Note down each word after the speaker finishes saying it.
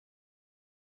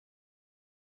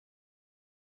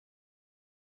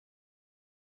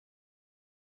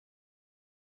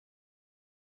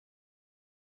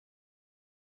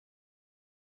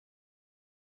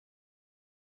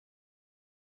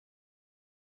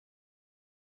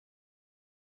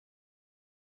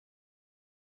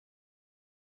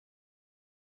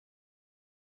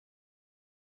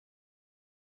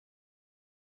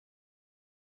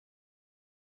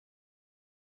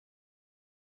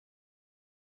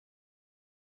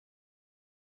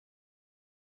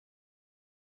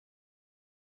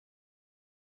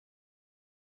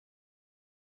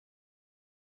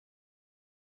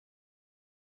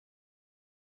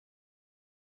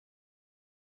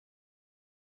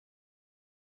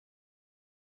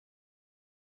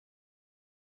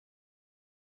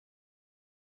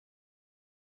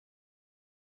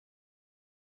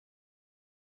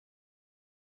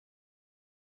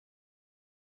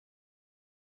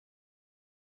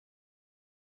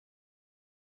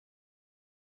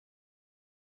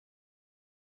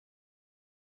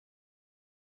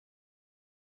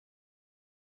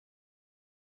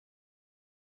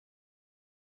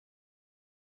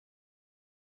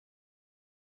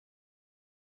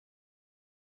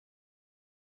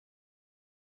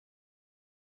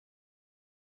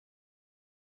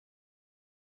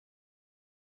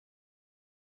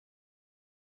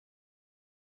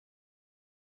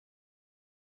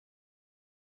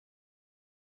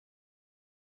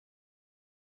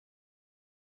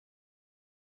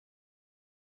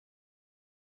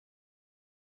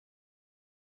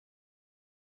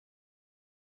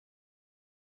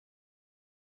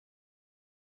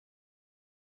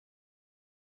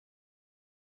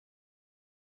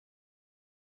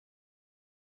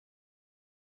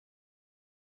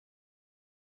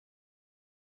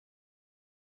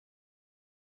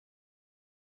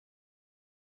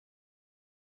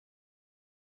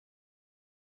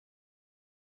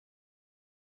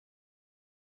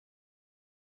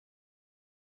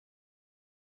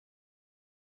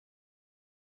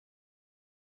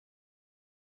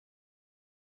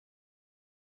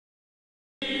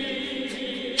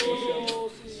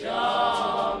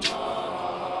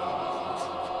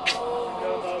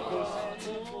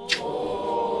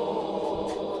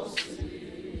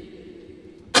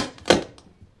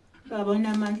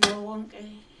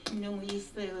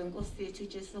wethu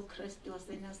Jesu Kristu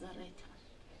waseNazaretha.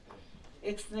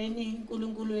 Ekseni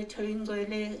uNkulunkulu wethu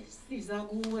ingcwele siza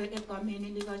kuwe egameni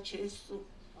lika Jesu.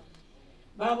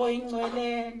 Babo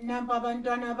ingcwele namba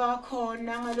abantwana bakho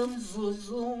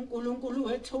ngalomzuzu uNkulunkulu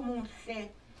wethu omuhle.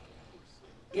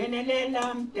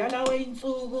 Genelela mdala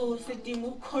weinsuku sidinga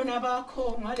ukukhona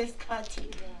bakho ngalesikhathi.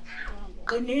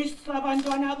 Qinisa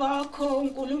abantwana bakho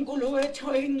uNkulunkulu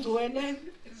wethu ingcwele.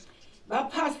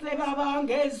 Baphase baba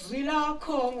ngezwi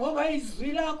lakho ngoba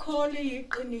izwi lakho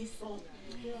liyiqiniso.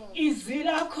 Izwi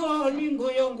lakho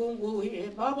linguye nguye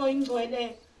babo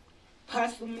ingcwele.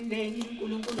 Phasa umndeni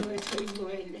uNkulunkulu wethu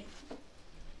ingcwele.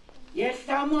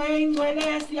 Yehla moya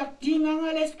ingcwele siyakudinga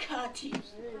ngalesikhathi.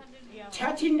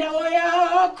 Thatha indawo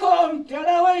yakho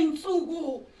mdala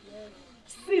weinsuku.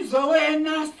 Sizo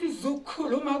wena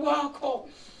sizukhuluma kwakho.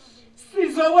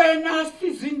 Sizo wena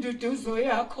sizinduduzo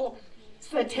yakho.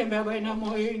 Sethembe wena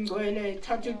moya ingcwele.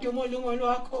 Thatha udumo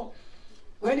lwakho.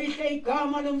 Welihle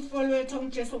igama lomfolo wethu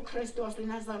uJesu Kristu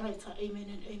waseNazaretha. Amen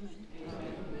and amen.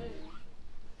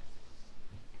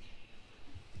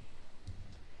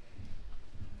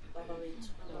 Baba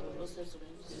wethu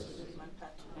osezulwini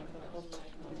maniphathu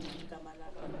igama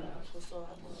lakho uso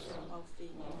wakho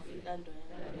awufika intando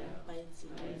yakho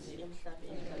bayenzile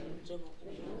emhlabeni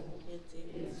njengokuba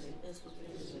yenziwe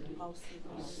ezulwini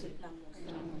awusiko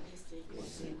namuhla isiko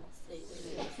sethu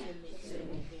semihla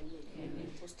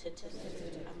usithethele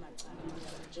amacala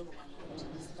njengoba nathi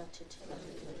sibathethela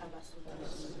abasolwayo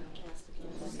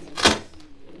ngasikezo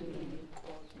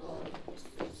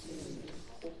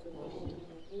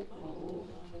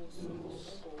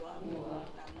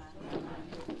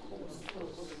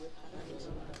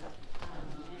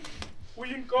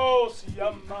Uyinkosi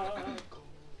yamakho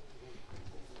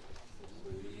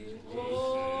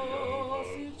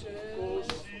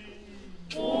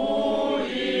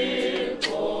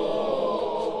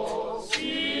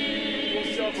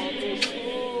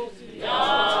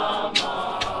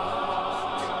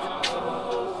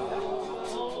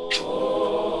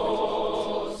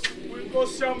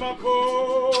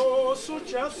Yamakhosi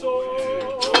uJesu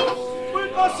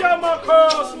Uyinkosi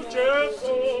yamakhosi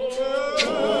uJesu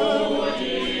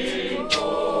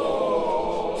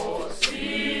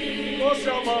Uyinkosi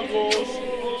yamakhosi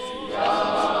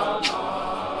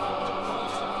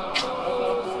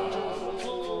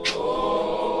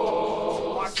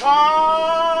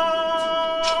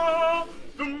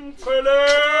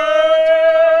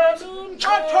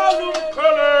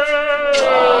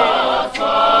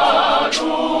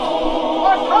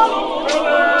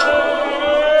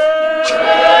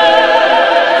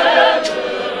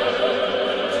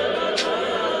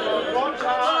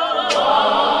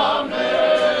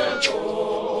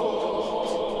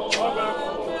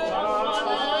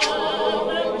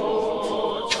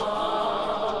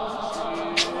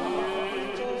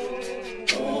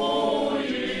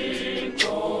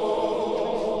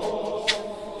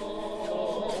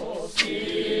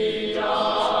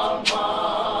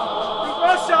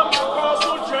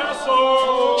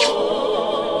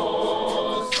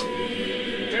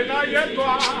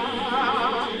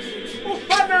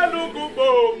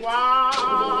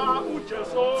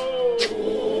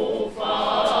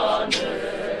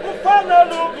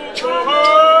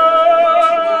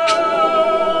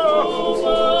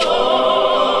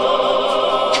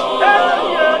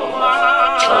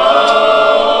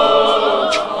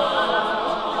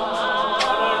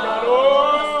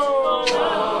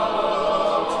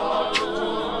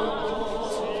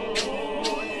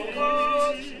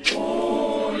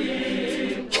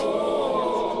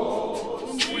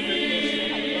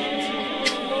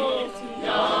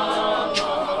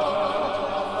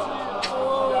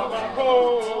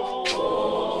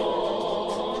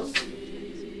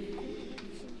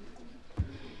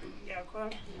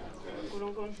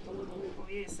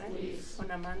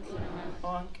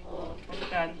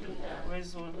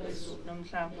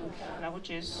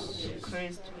Jesu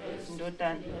Kristu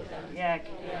indodana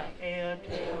yakhe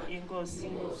eyodwa inkosi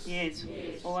yethu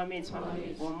owamithwa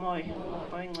ngomoya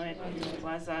oyingcwele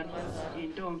wazalwa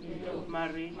intombi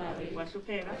Maria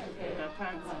wahlupheka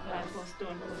ngaphansi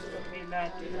kwestoni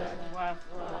Pilate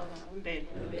wafa umbele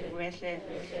wehle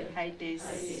Khathide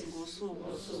ngosuku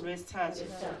lwesithathu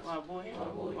wabuya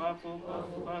wavuka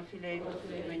wafileyo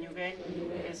wenyukela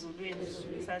ezulwini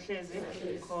sahlezi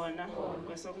khona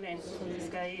kwesokunene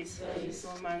sikayise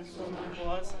somandla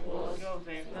woza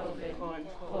kuyovela khona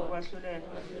kwahlulela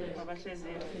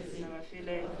abahleziyo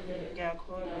nabafileyo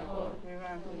ngiyakholwa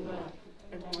kwebanga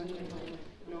elingcwele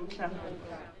nomhlaba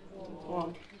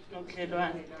wonke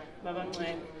nobudlelwane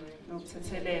babangcwele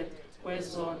nokuthethelela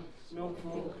kwezono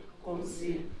nokuvuka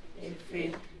komzimba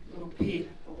ekufeni nokuphila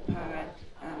okuphakathi.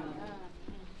 Amen.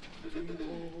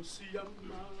 Inkosi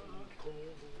yamakho.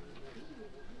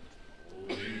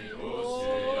 Inkosi.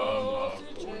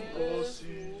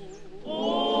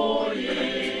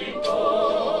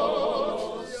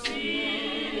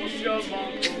 Inkosi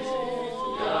yamakho.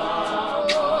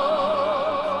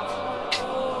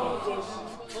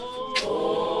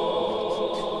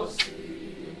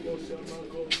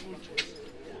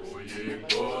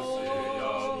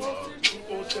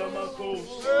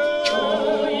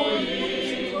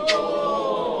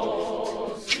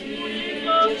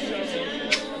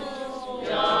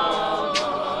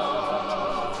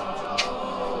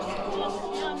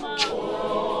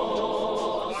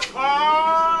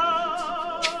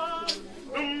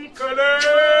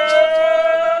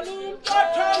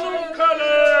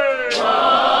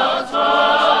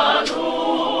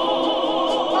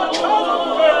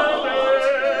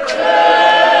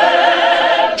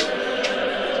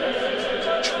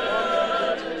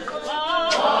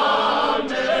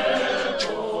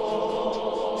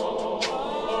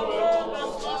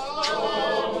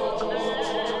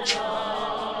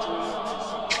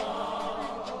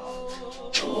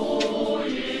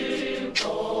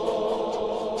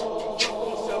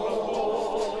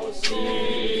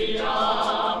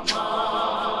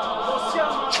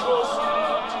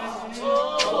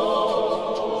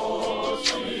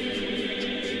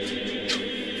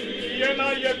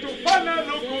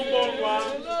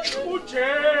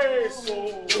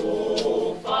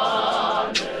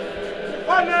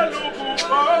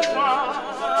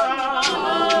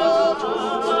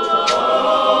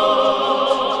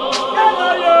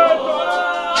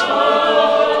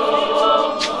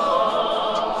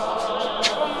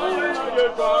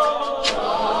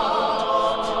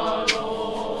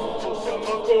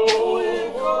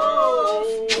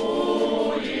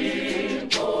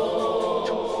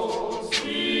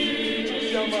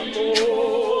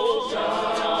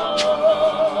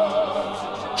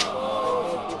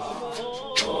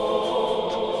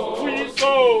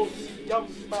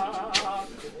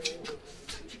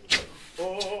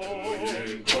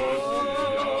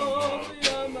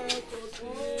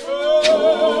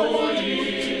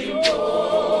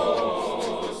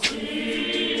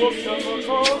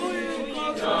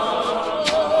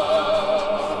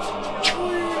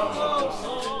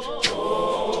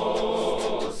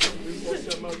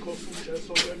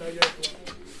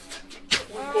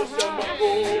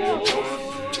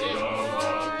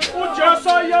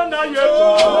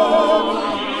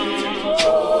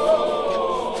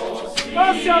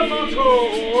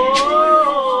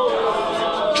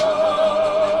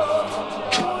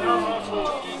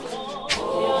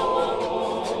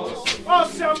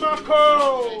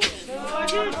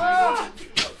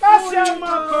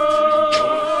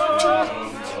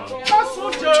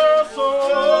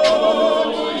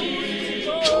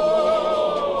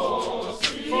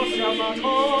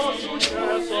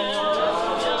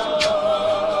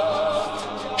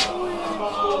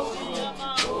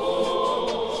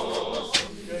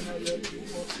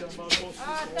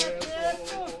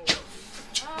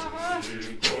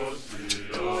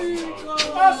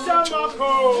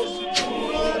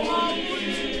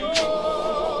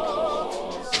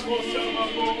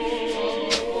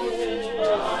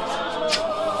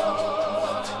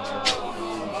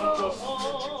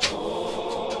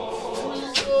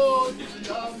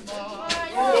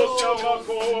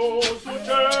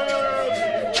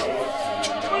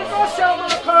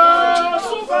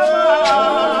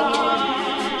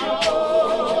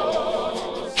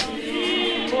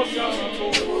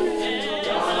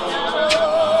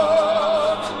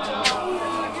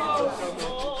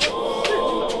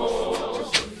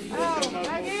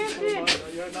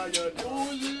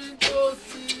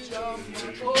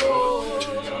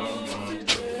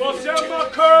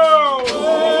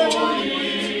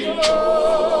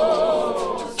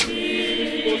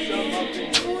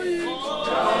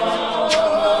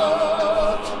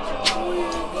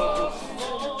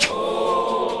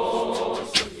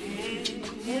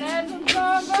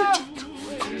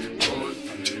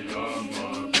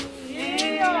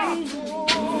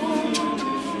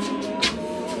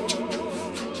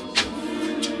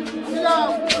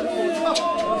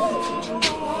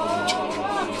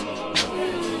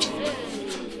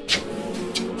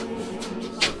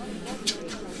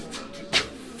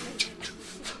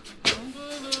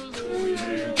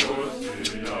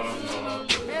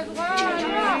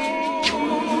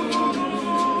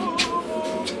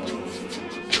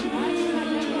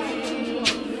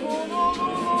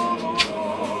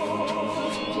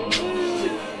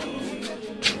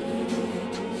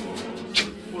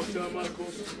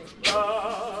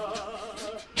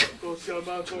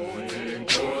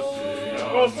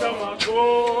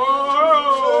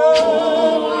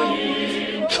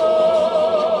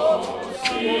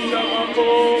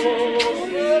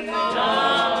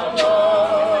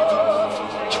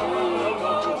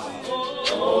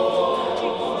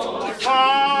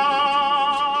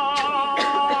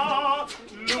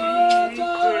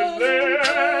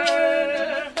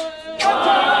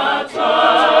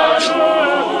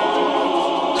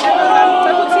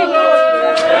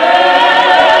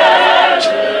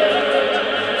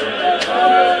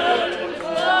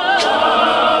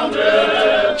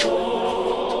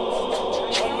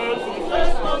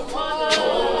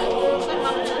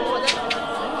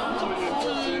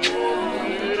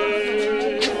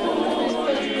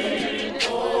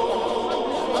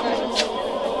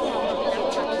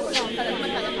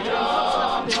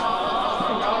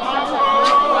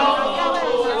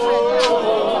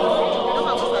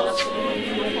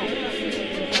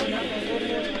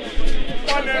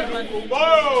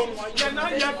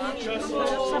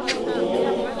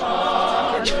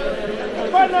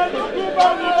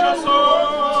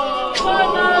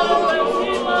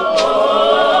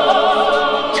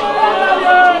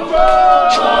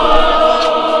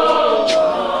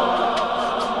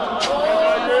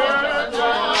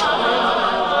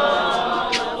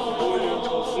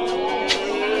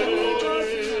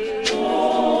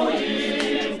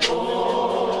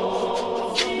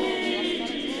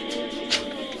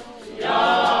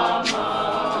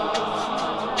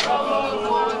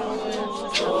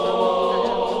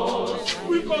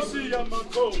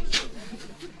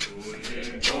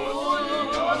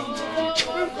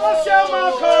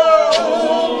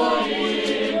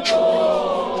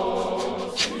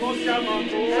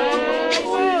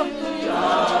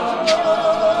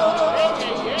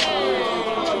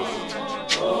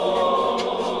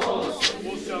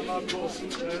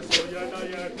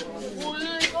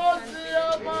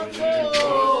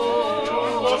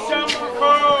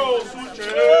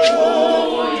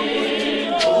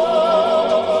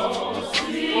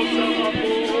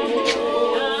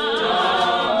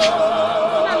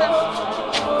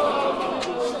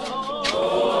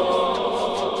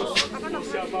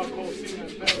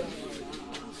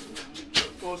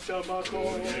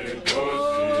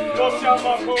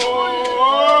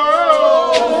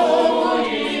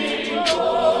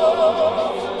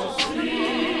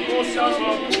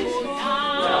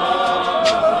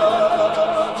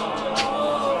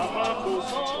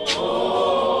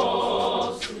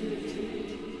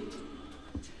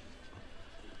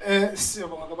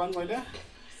 Siyabonga kabangcwele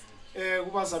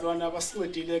kubazalwane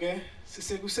abasincedile ke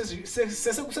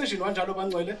sesekusejini kanjalo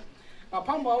bangcwele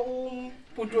ngaphamba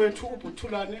umuntu wethu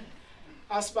uButhulane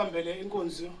asibambele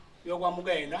inkonzo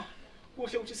yokwamukela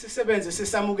kuhle ukuthi sisebenze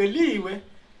sesamukeliwe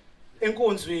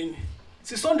enkonzweni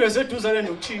sisondeze eduzane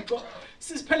noThixo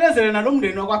sisiphelezele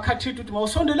nalomndeni wakwaKhathide ukuthi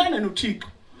mawusondelane noThixo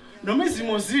noma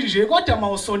izimo zinje kodwa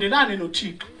mawusondelane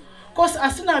noThixo Nkosi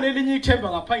asinalo elinye ithemba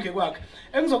ngaphandle kwakhe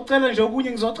engizocela nje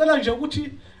okunye ngizocela nje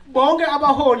ukuthi bonke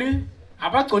abaholi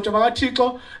abagcotshwa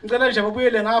bakaThixo ngicela nje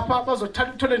babuyele ngapha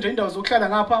bazothola nje indawo zokuhlala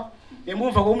ngapha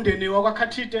emuva komndeni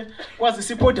wakwaKhathide kwazi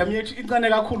siphodami yethu incane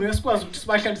kakhulu esikwazi ukuthi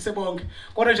sibahlalise bonke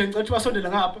kodwa nje ngicela ukuthi basondele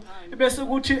ngapha bese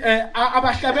ukuthi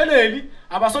abahlabeleli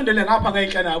abasondele ngapha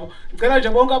ngayinhla nabo ngicela nje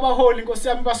bonke abaholi Nkosi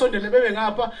yami basondele bebe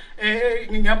ngapha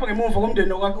ngapha ngemuva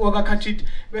komndeni wakwaKhathide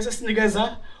bese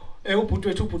sinikeza ubhuti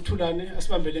wethu uButhulane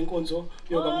asibambele inkonzo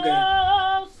yokwamukela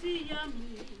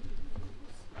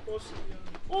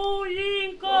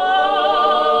uyinkosi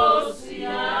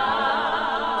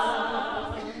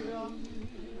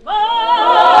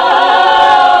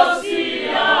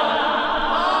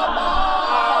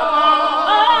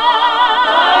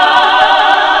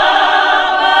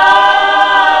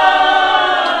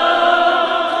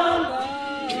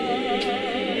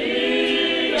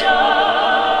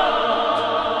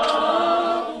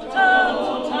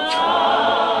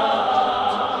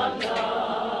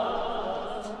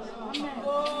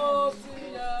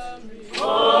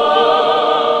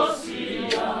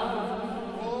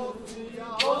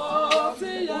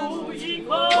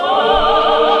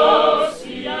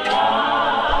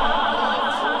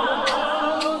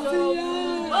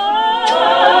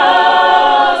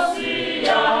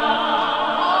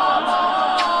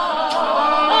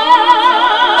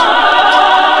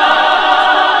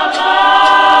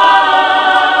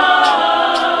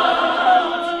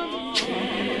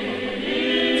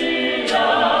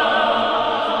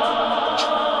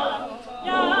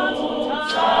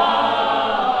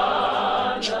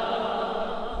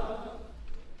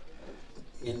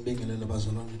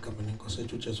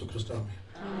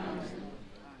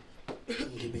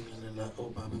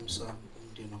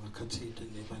umndeni wakhathide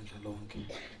nebandla lonke.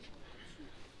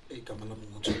 Igama lami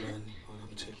nguThulani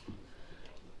wakamthembu.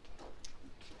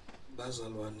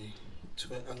 Bazalwane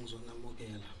thiwe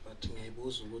angizonamukela but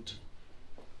ngiyayibuza ukuthi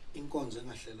inkonzo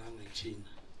engahlelanga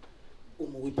ithina.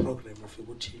 Uma kuyiprogram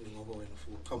ufika uthini ngoba wena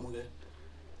ufika uqhamuke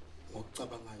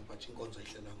ngokucabangayo but inkonzo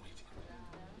ayihlelanga ithina.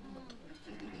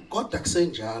 Kodwa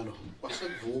kusenjalo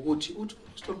kwasekuvuka ukuthi uthi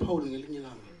uPaul Paul ngelinye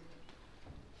ilanga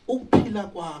ukuphila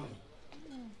kwami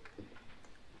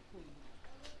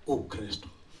uKristu.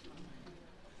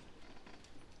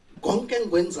 Konke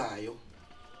engikwenzayo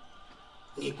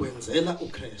ngikwenzela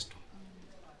uKristu.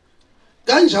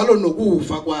 Kanjalo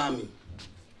nokufa kwami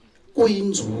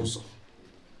kuyinzuzo.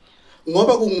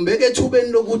 Ngoba kungibeka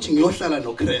ethubeni lokuthi ngiyohlala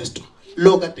noKristu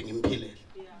lo kade ngimphilele.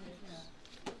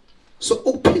 So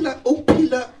ukuphila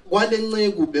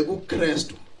kwalenceke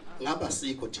bekuKristu ngaba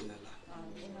sikho thina la.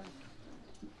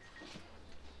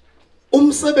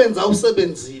 Umsebenzi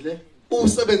awusebenzile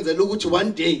usebenzele ukuthi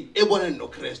one day ebonane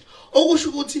noKristu. Okusho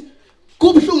ukuthi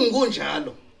kubhlungu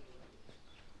kunjalo.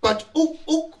 But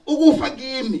ukufa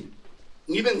kimi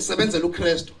ngibe ngisebenzela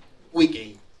uKristu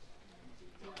wegain.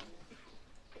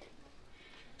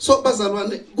 So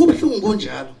bazalwane kubhlungu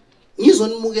kunjalo.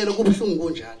 Ngizonimukela kubhlungu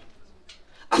kunjalo.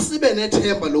 Asibe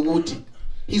nethemba lokuthi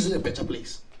he's in a better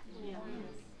place.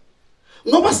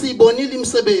 Ngoba siyibonile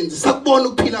imisebenzi sakubona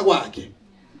ukuphila kwakhe.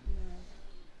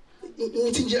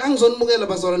 Ngithi nje angizonimukela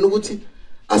bazalwane ukuthi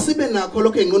asibe nakho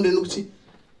lokho engqondweni ukuthi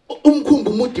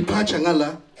umkhumbu umu departure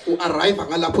ngala uarrive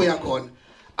ngalapho yakhona.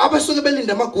 Abasuke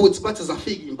belinda ama goods bathi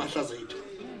zafika impahla zethu.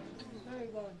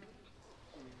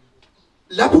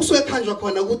 Lapho kusuke khanjwa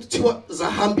khona ukuthi thiwa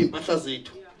zahamba impahla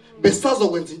zethu.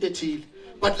 Besazokwenza into ethile.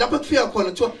 But lapho kufika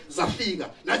khona thiwa zafika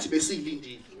nathi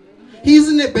besiyilindile. He is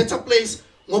in a better place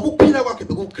ngoba ukuphila kwakhe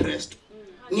bekuKristu.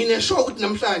 Nginesho ukuthi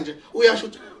namhlanje uyasho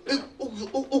ukuthi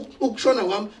ukushona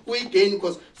kwami kuyigain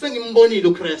because sengimbonile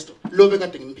uKristu lo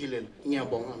bekade ngimphilela.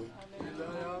 Ngiyabonga mina.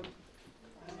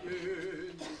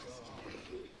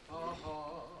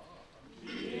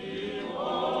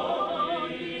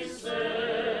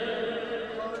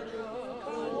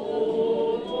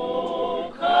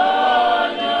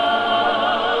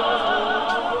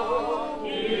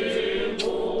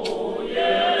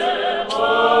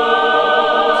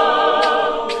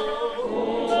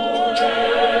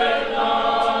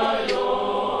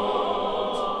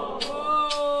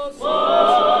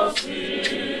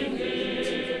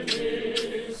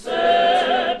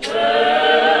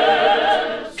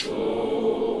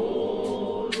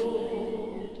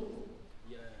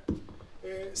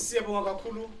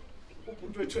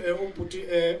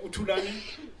 uThulani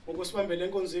ukusibambela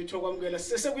enkonzo yethu okwamukela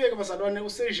sesekuyeke bazalwane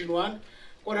usejini 1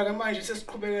 kodwa ke manje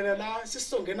sesiqhubekela la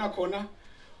sisongena khona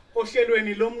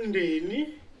ohlelweni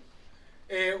lomndeni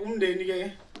umndeni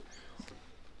ke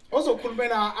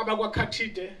ozokhulumela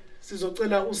abakwaKhathide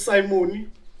sizocela uSimon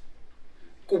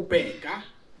Kubheka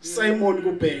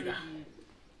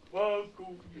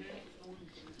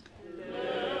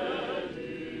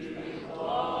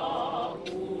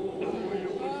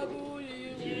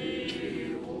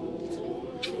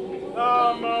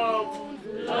La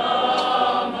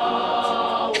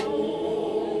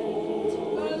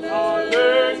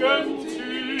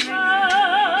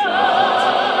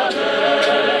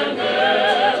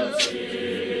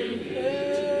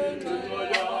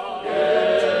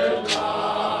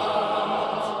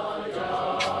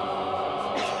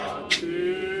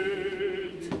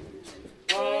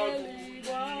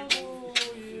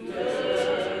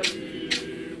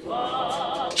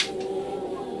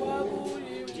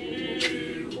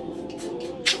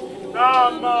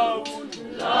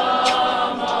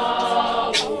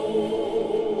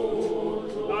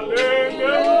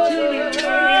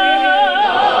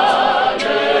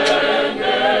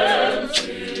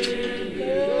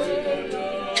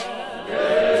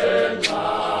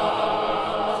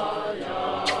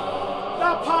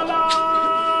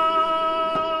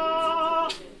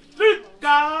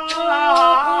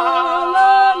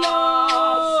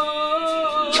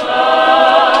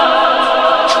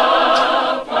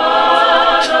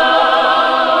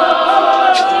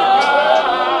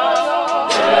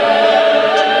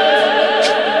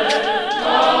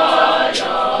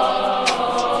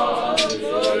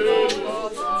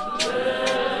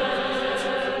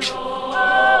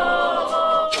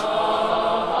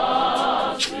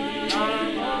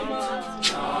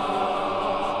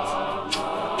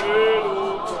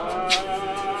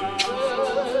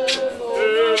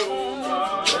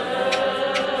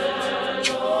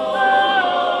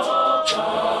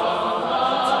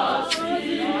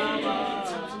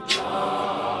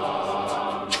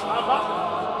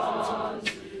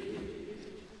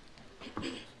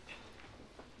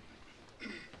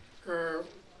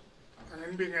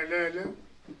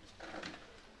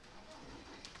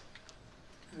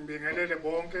Ngibingelele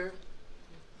bonke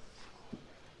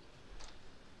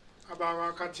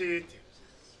abaka Khathide.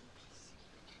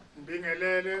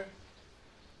 Ngibingelele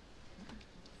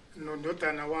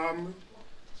nondodana wami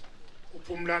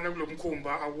uPhumlani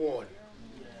kulomkhumba awona.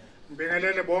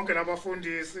 Ngibingelele bonke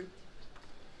labafundisi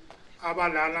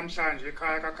abalala namhlanje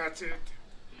ekhaya kaKhathide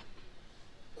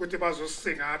ukuthi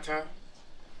bazosisingatha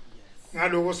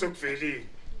ngaloko sekuvelile.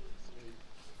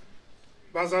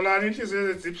 Bazalana inhliziyo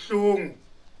ezibhlungu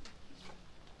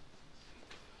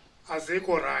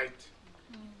azikho right.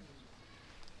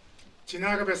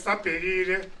 Thina ke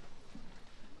besabhekile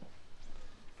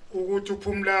ukuthi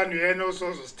uPhumlani yena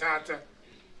osozosithatha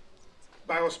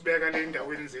bayosibeka le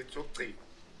ndaweni zethu zokugcina.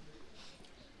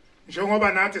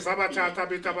 Njengoba nathi sabathatha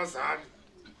bethu abazali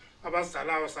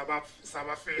abazalayo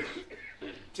sabafela.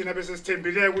 Thina bese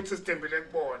sithembile ukuthi sithembile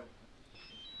kubona.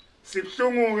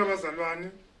 Sibhlungu ke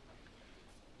bazalwane.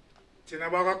 Thina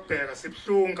bakakubheka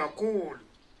sibhlungu kakhulu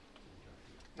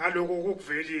ngaloko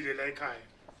kukuvelile la ekhaya.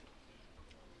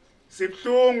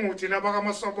 Sibhlungu thina baka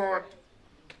Masobode.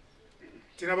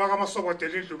 Thina baka Masobode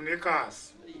lindlu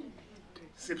nekasi.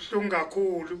 Sibhlungu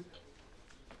kakhulu.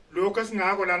 Lokho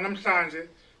esingako la namhlanje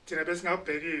thina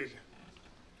besingabhekile.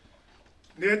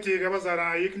 Nethi ke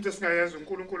bazalwane ayikho into esingayenza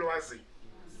uNkulunkulu wazi.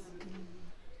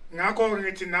 Ngakho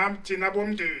ngithi nami thina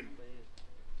bomndeni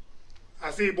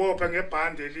asibopha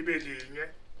ngebhande libe linye.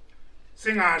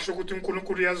 Singasho ukuthi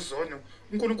uNkulunkulu uyazizona.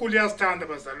 uNkulunkulu uyasithanda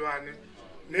bazalwane.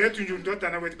 Nethu nje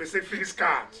undodana wethu bese kufika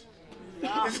isikhathi.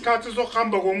 Isikhathi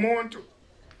sokuhamba komuntu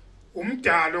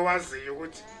umdalo waziyo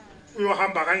ukuthi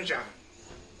uyohamba kanjani.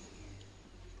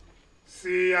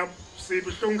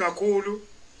 Sibhlungu kakhulu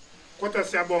kodwa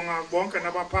siyabonga bonke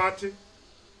nabaphathi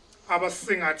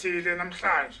abasisingathile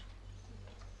namhlanje.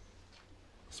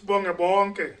 Sibonge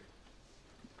bonke.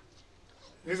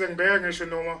 Ngize ngibeke ngisho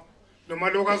noma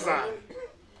lokazayo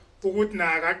ukuthi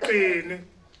naye aqine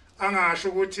angasho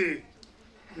ukuthi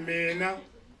mina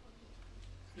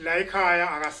la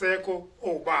ekhaya akasekho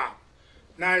obaba.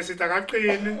 Naye sithi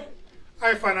akaqine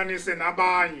ayifananise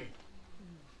nabanye.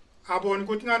 Abone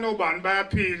ukuthi nganobani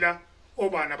bayaphila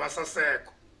obani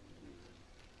abasasekho.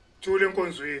 Thule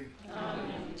enkonzweni.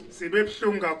 Amen. Sibe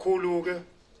buhlungu kakhulu ke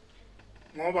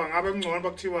ngoba ngabe kungcono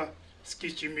bakuthiwa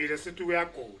sigijimile sithi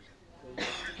uyagula.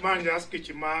 Manje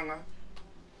asigijimanga.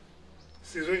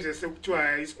 Sizwe nje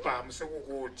sekuthiwa isibhamu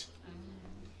sekukuthi.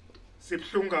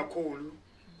 Sibhlungu kakhulu.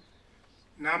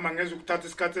 Nama ngeze ukuthatha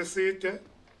isikhathi eside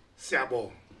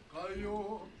siyabonga.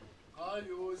 Ayo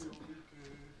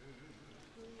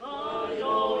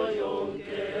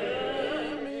yonke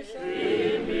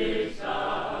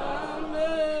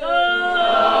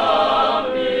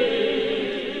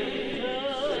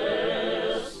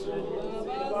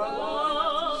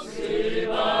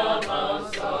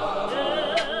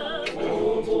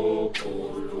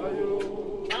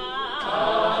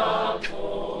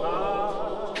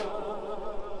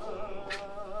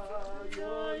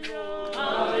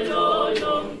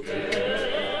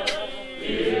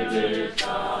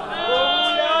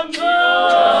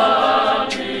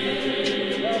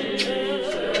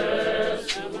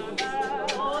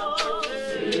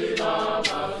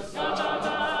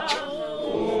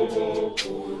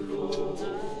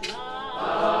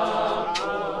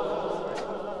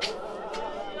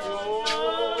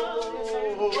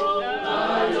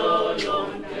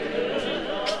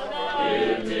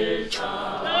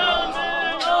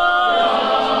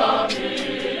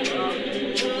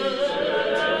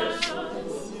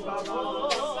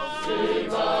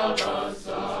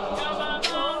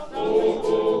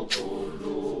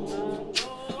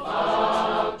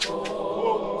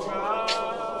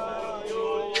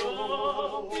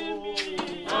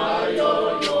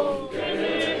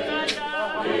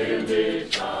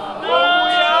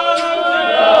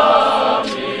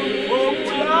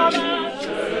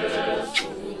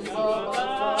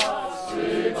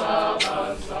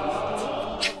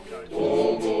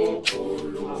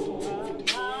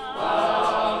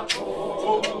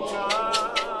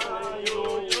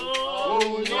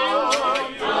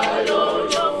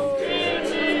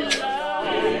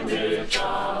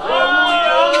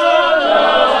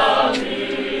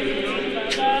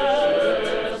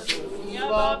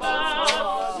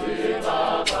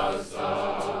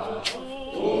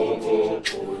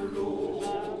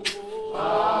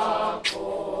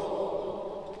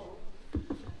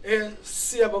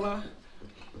siyabonga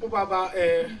ubaba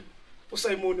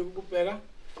uSimon ukubheka.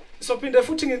 Sophinde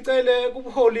futhi ngicele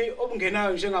kubuholi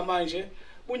obungenayo njengamanje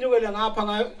bunyukele ngapha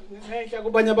ngehla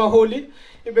kubanye abaholi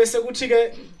bese kuthi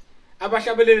ke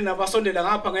abahlabeleli nabasondela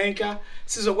ngapha ngenhla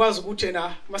sizokwazi ukuthi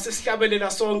yena mase sihlabelela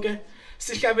sonke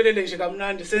sihlabelele nje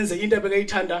kamnandi senze into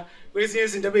ebekayithanda kwezinye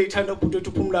izinto ebeyithanda ubhuti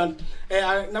wethu Phumlani.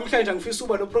 Namhlanje ngifisa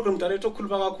uba lo program director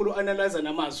okhuluma kakhulu analyze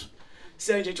namazwi.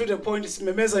 Siya nje to the point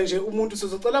simemeza nje umuntu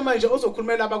sizocela manje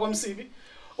ozokhulumela abakwamsibi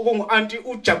okungu anti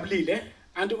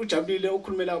ujabulile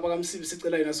okhulumela abakwamsibi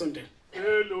sicela yena sondela.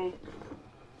 Hello.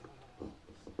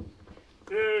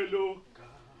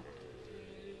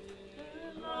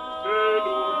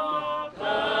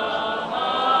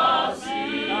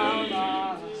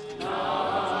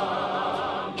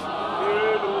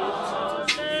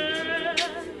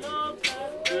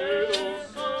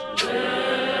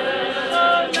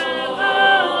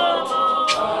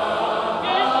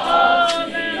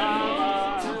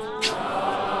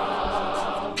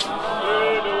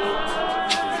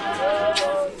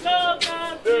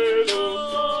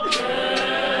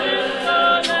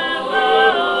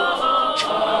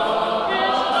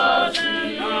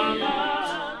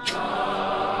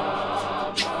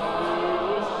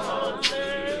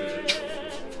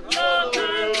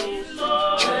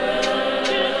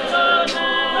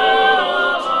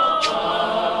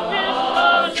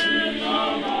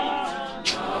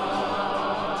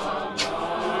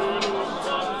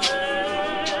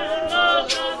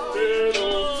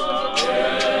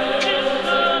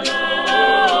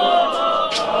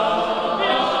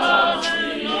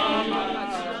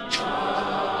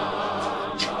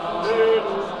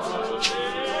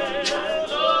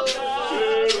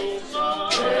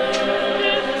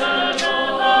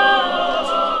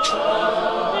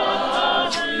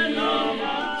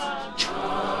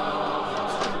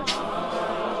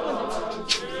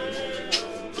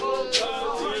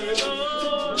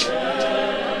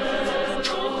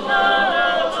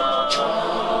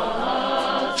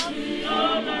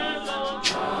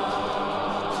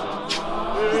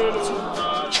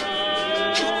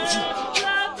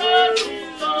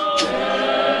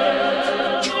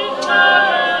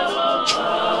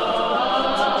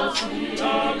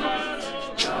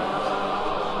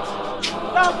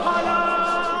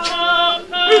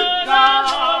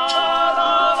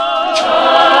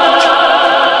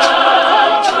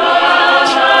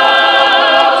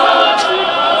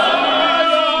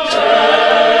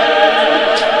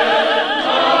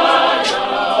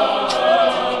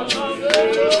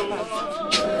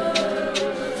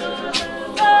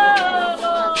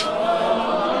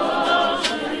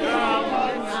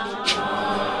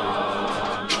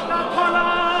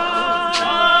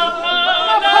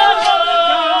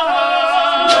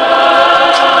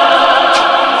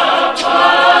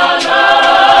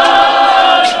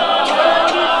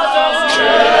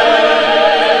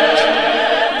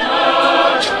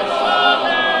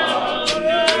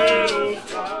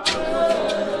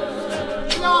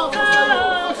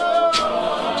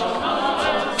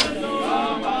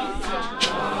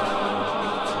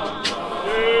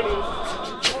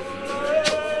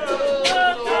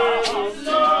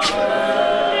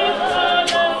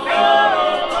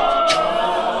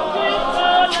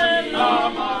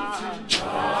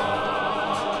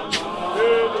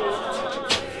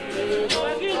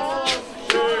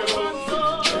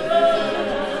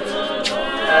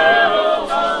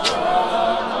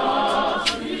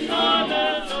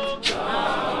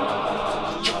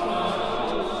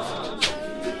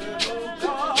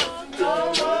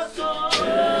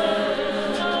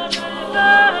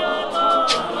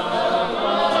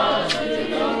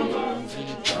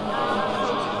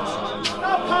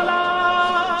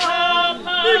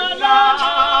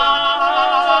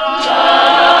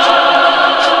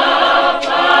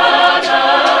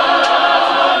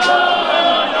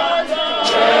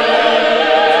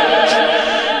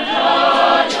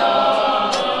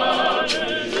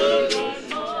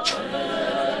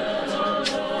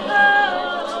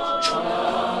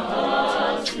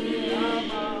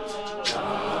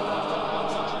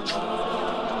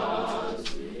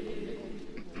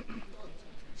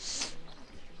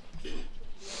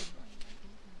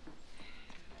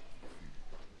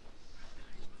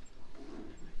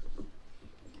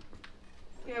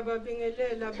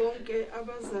 Ngiyababingelela bonke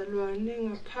abazalwane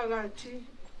ngaphakathi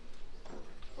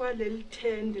kwaleli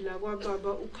thende la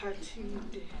kwababa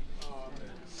uKhathide.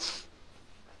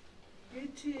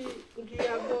 Ngithi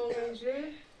ngiyabonga nje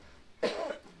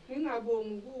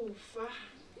ngingabongi ukufa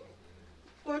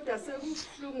kodwa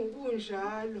sekubuhlungu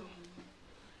kunjalo.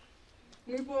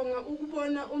 Ngibonga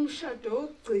ukubona umshado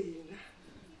wokugcina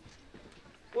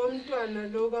womntwana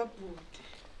lo kaBhuti.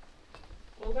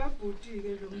 Okabhuti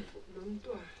ke lo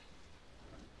mntwana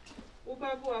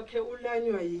ubaba wakhe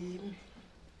ulanywa yimi.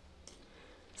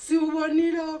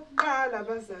 Siubonile oqala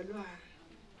abazalwane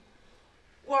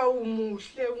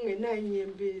kwawumuhle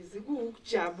ungenanyembezi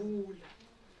kuukujabula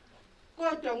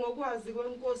kodwa ngokwazi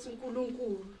kwenkosi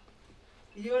uNkulunkulu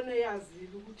iyona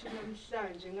yazile ukuthi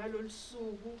namhlanje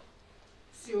ngalolusuku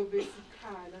siyobe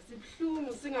sikhala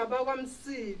sibhlungu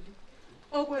singabakwamsili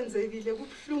okwenzekile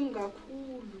kubhlungu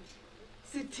kakhulu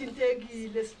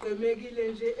sithintekile siqemekile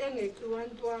nje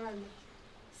engeqiwantwana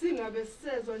singabe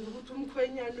sisezwe nje ukuthi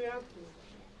umkhwenyana uyagula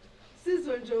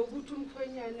sizwe nje ukuthi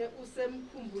umkhwenyane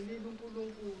usemkhumbulile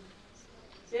uNkulunkulu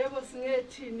yebo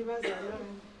singethini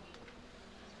bazalwane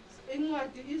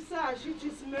incwadi isasho ithi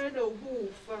simele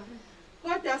ukufa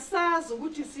kodwa sazi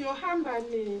ukuthi siyohamba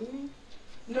nini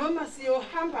noma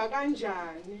siyohamba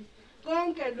kanjani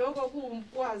konke lokho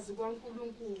kuwumkwazi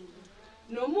kwaNkulunkulu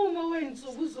nomumo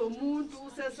weinsuku zomuntu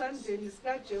usesandleni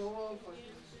sikaJehova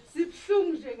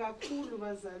sibhlungu nje kakhulu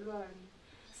bazalwane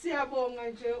siyabonga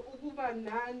nje ukuba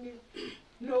nani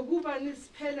nokuba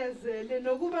nisiphelezele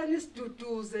nokuba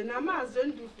nisiduduze namazwi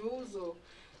enduduzo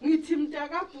ngithi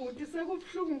mntakabhuti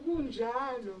sekubhlungu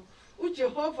kunjalo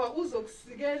uJehova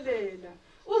uzokusikelela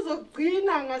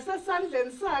uzogcina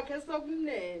ngasesandleni sakhe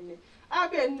sokunene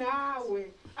abe nawe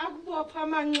akubopha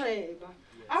amanxeba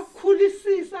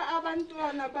akukhulisisa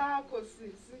abantwana bakho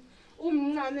sisi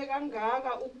umncane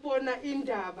kangaka ukubona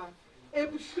indaba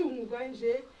ebhlungu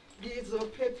kanje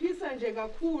ngizophephisa nje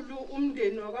kakhulu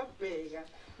umndeni wakabheka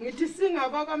ngithi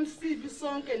singabakwamsibi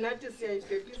sonke nathi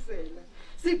siyayiphephisela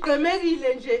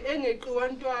siqemekile nje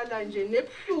engeqiwantwala nje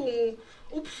nebhlungu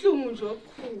ubhlungu nje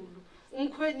obukhulu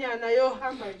umkhwenyana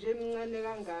yohamba nje emncane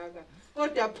kangaka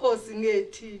kodwa pho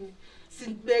singethini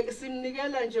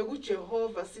simnikela nje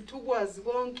kuJehova sithi ukwazi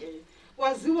konke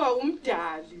kwaziwa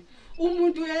umdali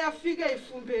umuntu uyafika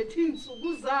ifumbethe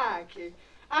insuku zakhe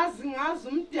azingazi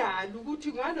umdali ukuthi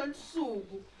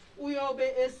ngalolusuku uyobe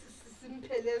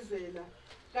esimphelezela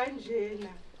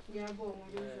kanjena ngiyabonga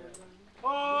bezalwane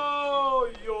Oh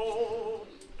yo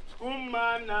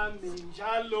kumana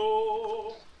minjalo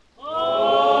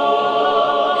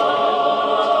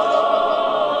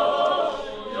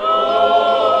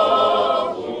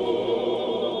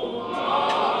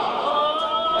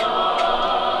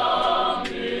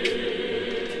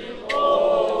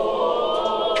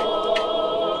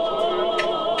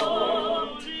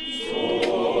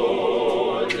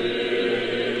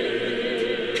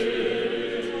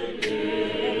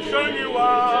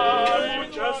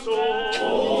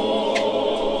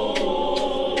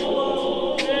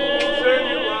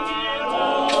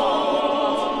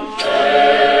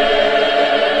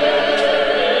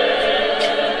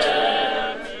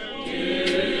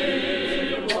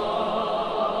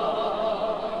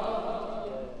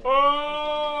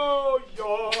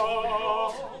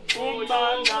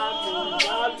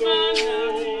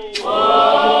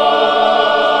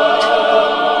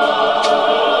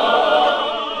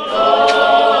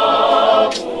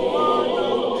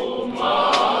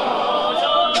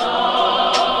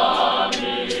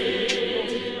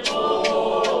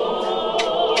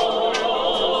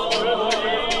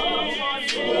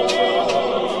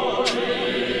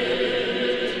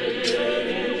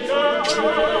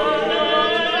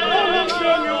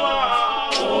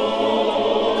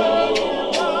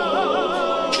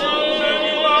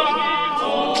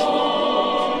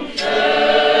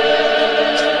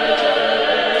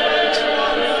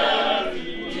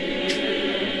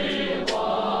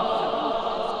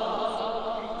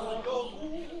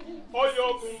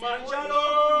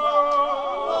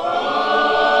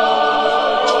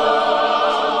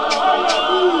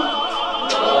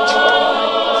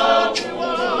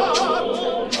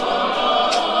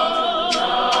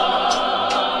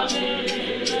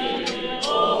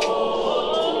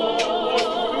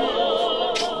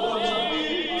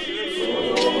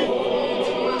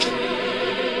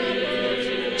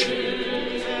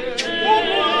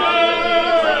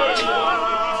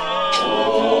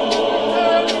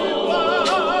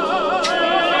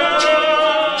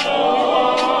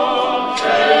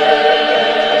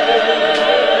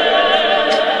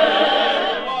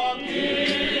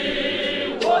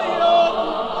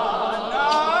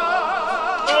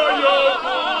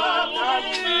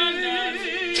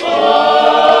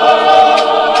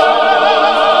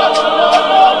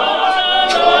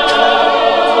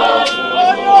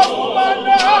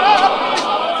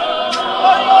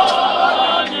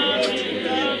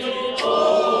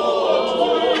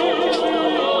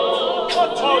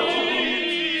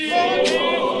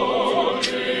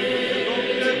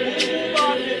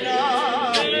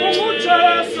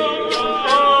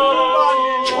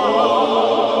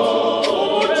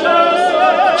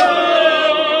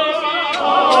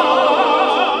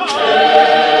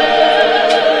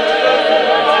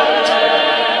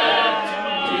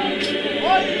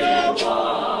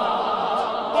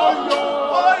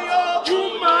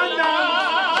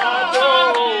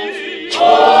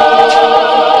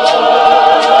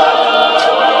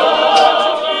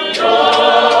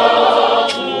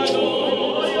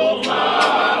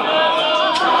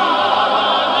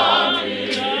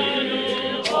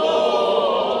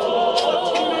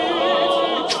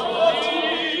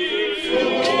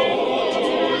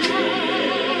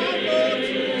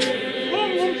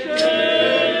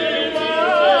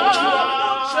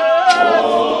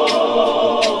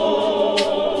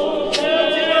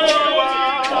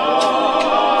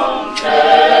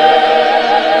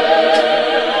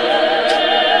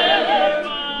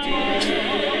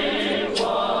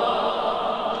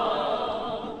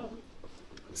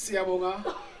ngiyabonga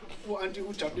u-anti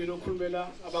ujabulile okhulumela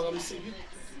abakamsibi.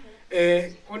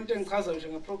 Konke engichaza nje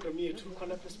ngeprogram yethu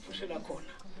khona lapho siphushela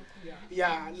khona.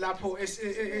 Ya lapho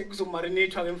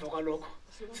kuzomarinathwa ngemva kwalokho.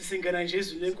 Sisingena nje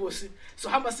ezweni lenkosi.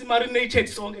 Sohamba simarinated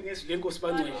sonke ngezwi lenkosi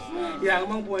bangcwele. Ya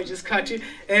ngibonga nje isikhathi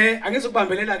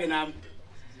angizokubambelela ke nami.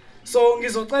 So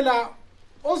ngizocela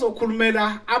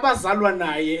ozokhulumela abazalwa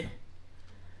naye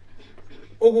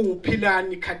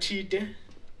okunguphilani Khathide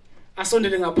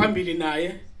asondele ngaphambili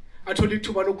naye athola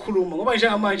ithuba lokukhuluma ngoba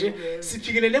njengamanje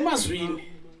sifikelele emazwini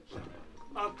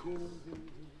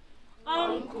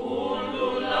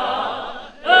Ankhulula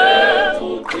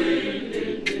ebuqilini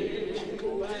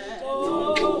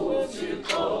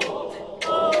Uthixo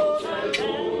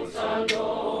othando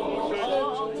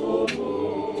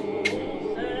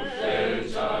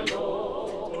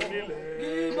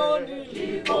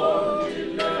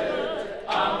ngibonile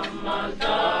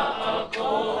amandla akho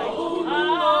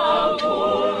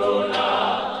ankhulula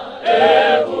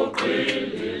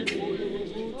ebuqilini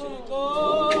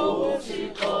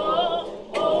Uthixo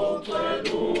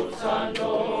othando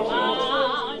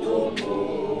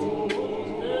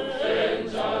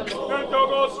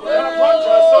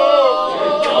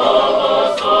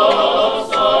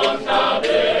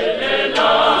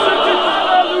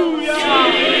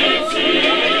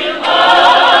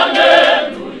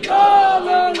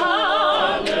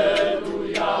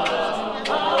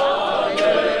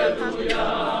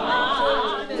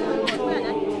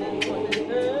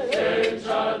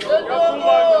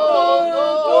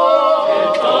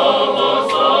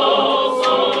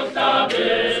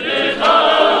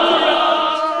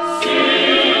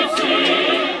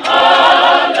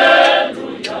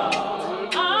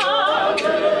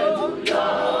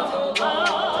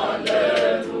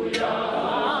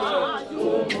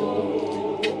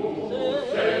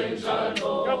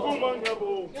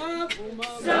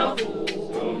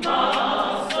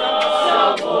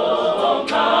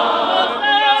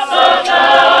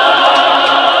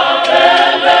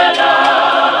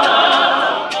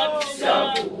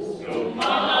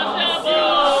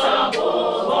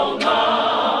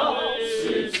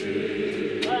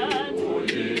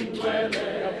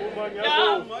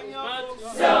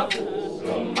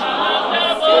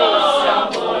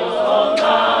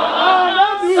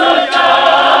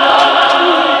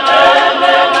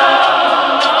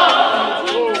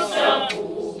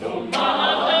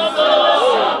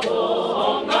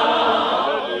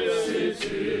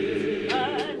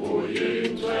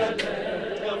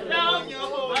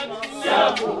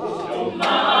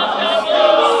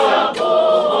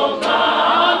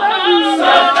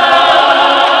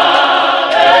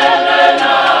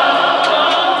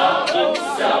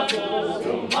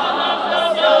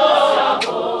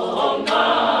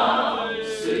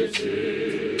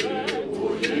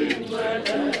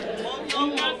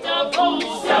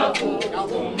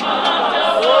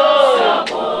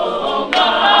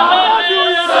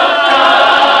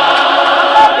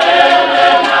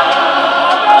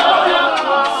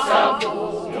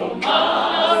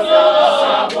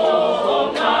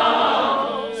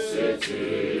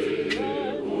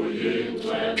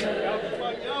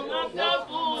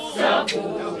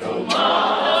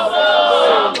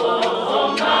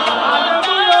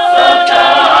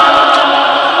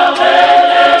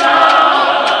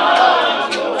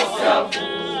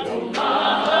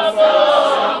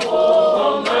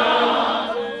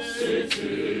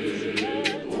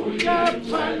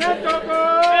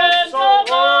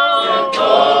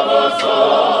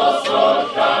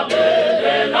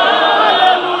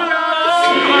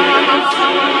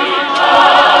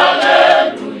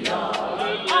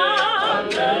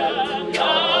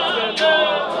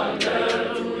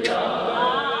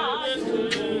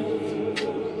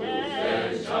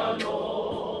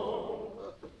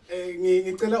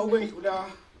ngicela ukwendlula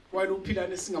wayelo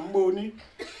uphilane singamboni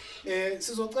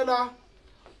sizocela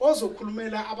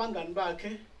ozokhulumela abangani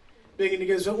bakhe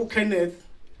benginikezwe uKenneth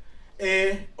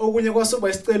okunye kwasoba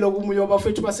isicelo kumunye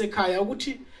wabafethu basekhaya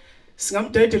ukuthi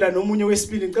singamdedela nomunye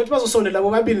wesibili ngicela ukuthi bazosondela labo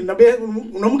babili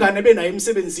nomngane benayo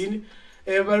emsebenzini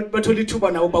bathola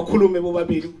ithuba nawo bakhulume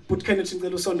bobabili but Kenneth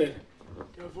ngicela usondele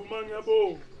ngiyavuma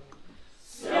ngiyabonga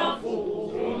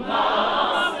siyavuma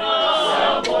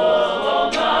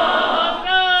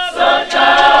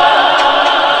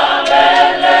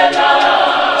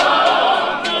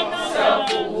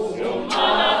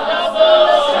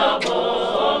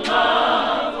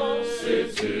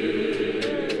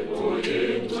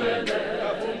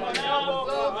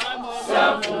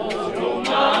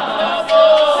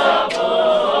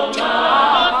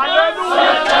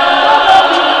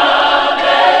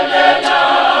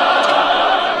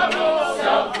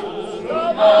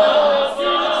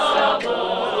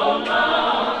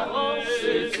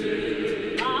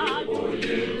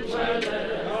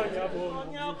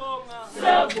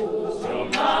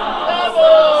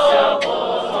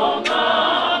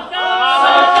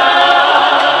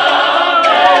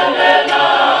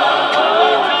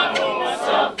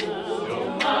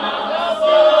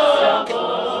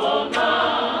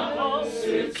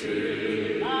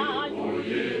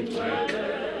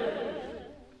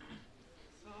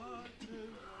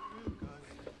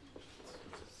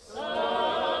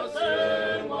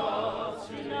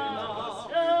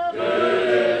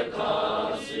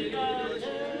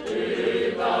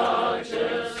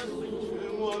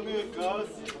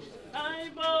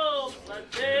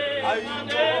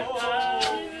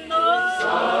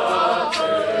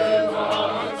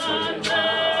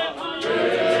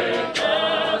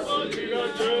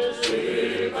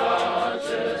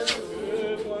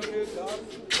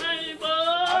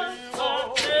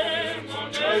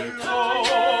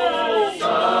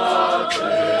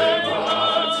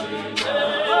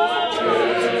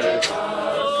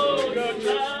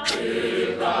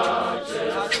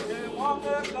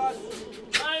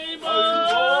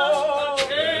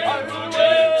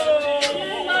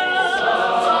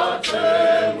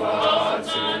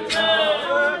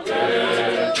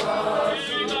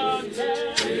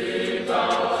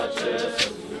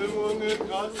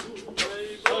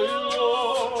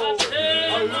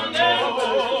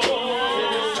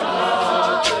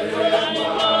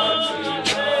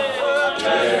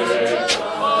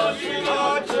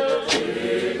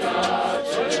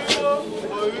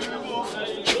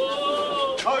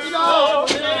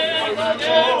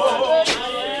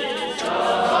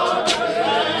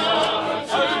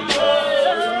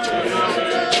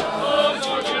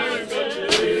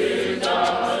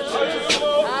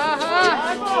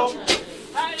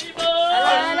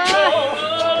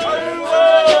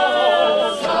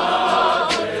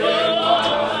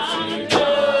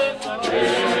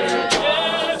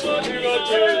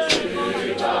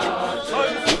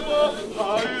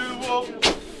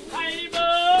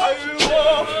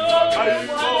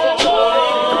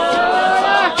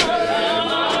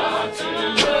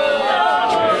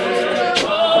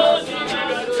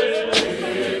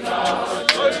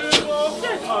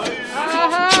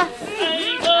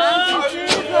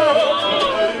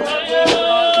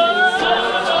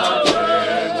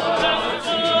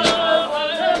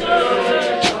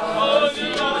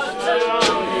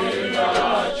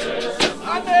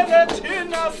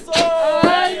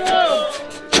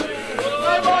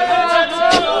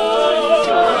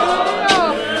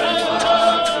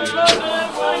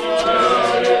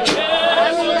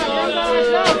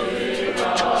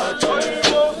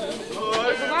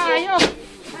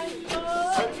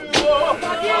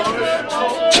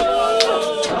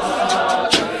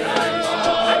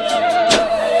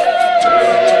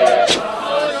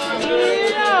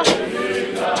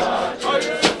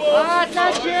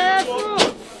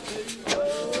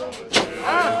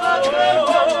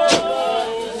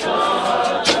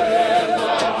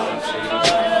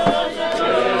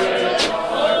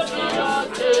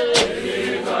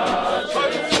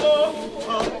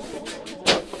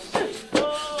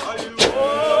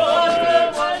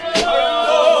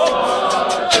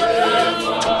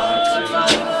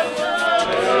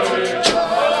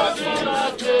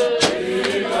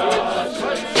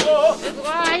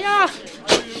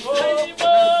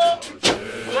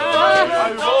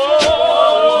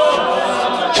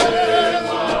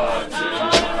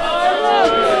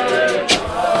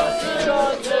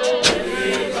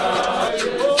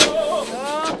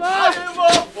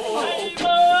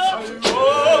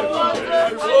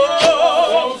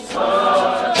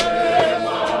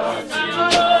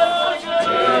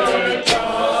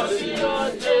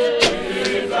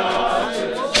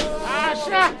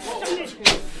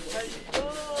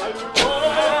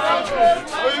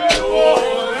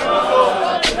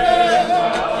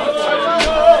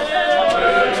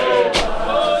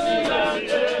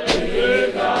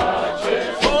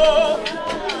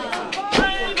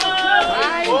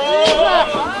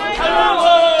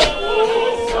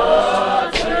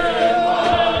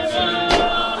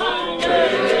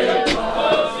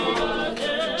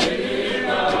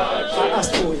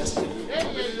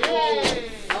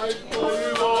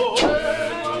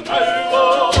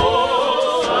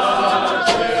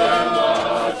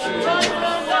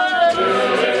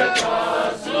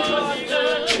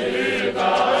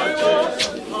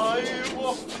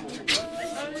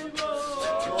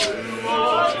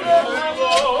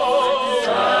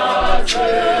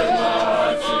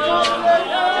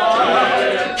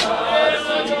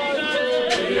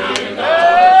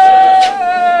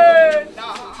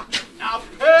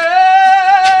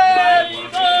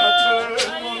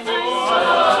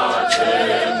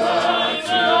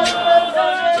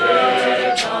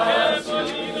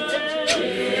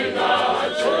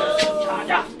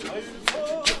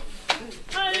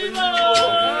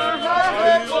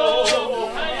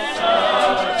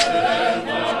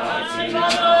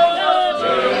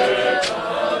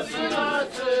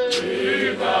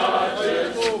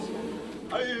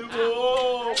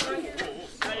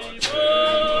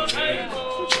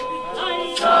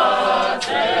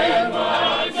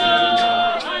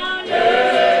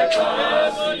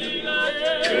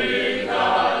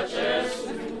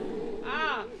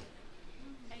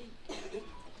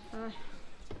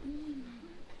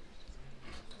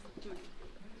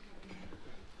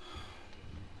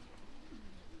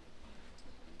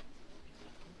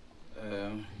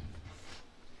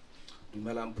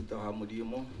Dumelang puta ha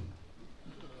modimo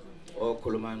o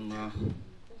kolomana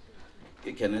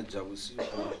ke Kenneth Jabusi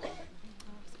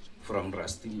from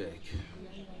Rustenburg.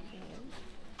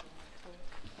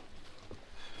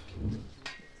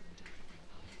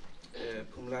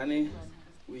 Phumlani,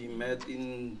 we met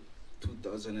in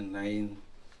 2009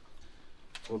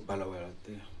 for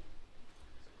Balawelate,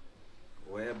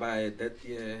 whereby that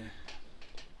year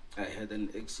I had an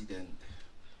accident.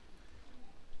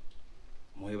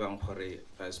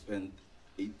 I spent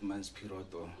 8 months period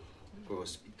to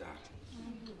hospital.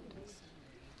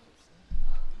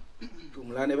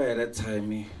 Phumlani, by that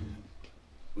time,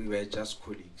 we were just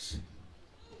colleagues.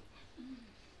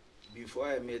 Before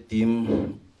I met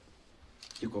him,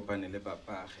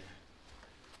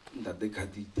 Ntate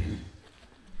Khathide.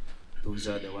 Those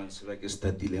are the ones like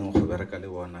studying go bereka le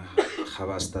bona ga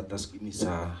ba starta scheme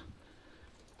sa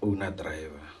owner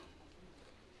driver.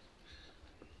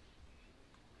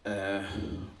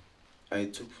 I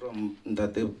took from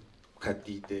Ntate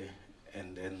Khathide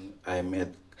and then I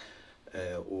met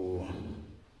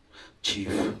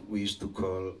Chief. I used to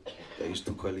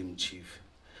call him Chief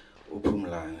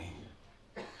Phumlani.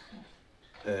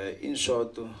 In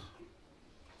short,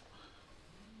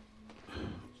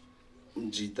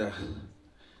 Mjita,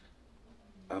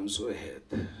 I'm so ahead.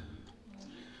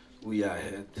 We are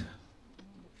ahead.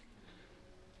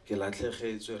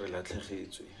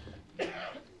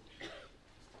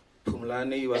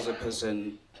 Phumlani was a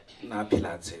person na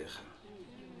philatsega.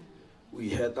 We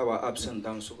had our ups and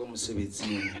downs.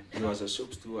 He was a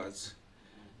shop steward.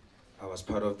 I was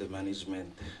part of the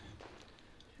management.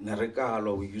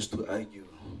 Narekalo, we used to argue,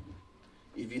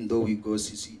 even though we go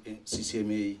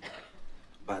CCMA,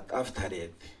 but after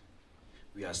that,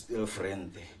 we are still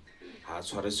friendly.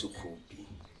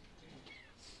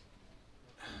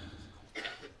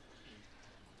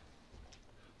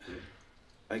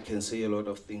 I can say a lot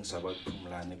of things about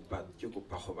Phumlani, but you go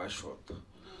pahoba short.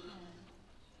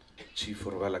 Chief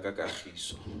Orvala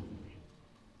Kakahiso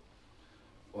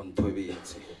on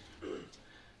Tobete,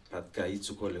 but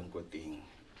Kaitsuko Lenkoting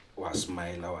was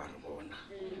smile our bona,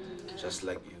 just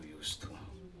like you used to.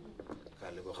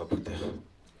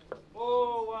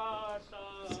 Oh, what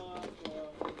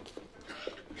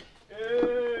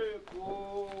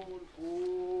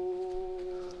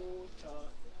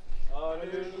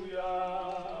hallelujah.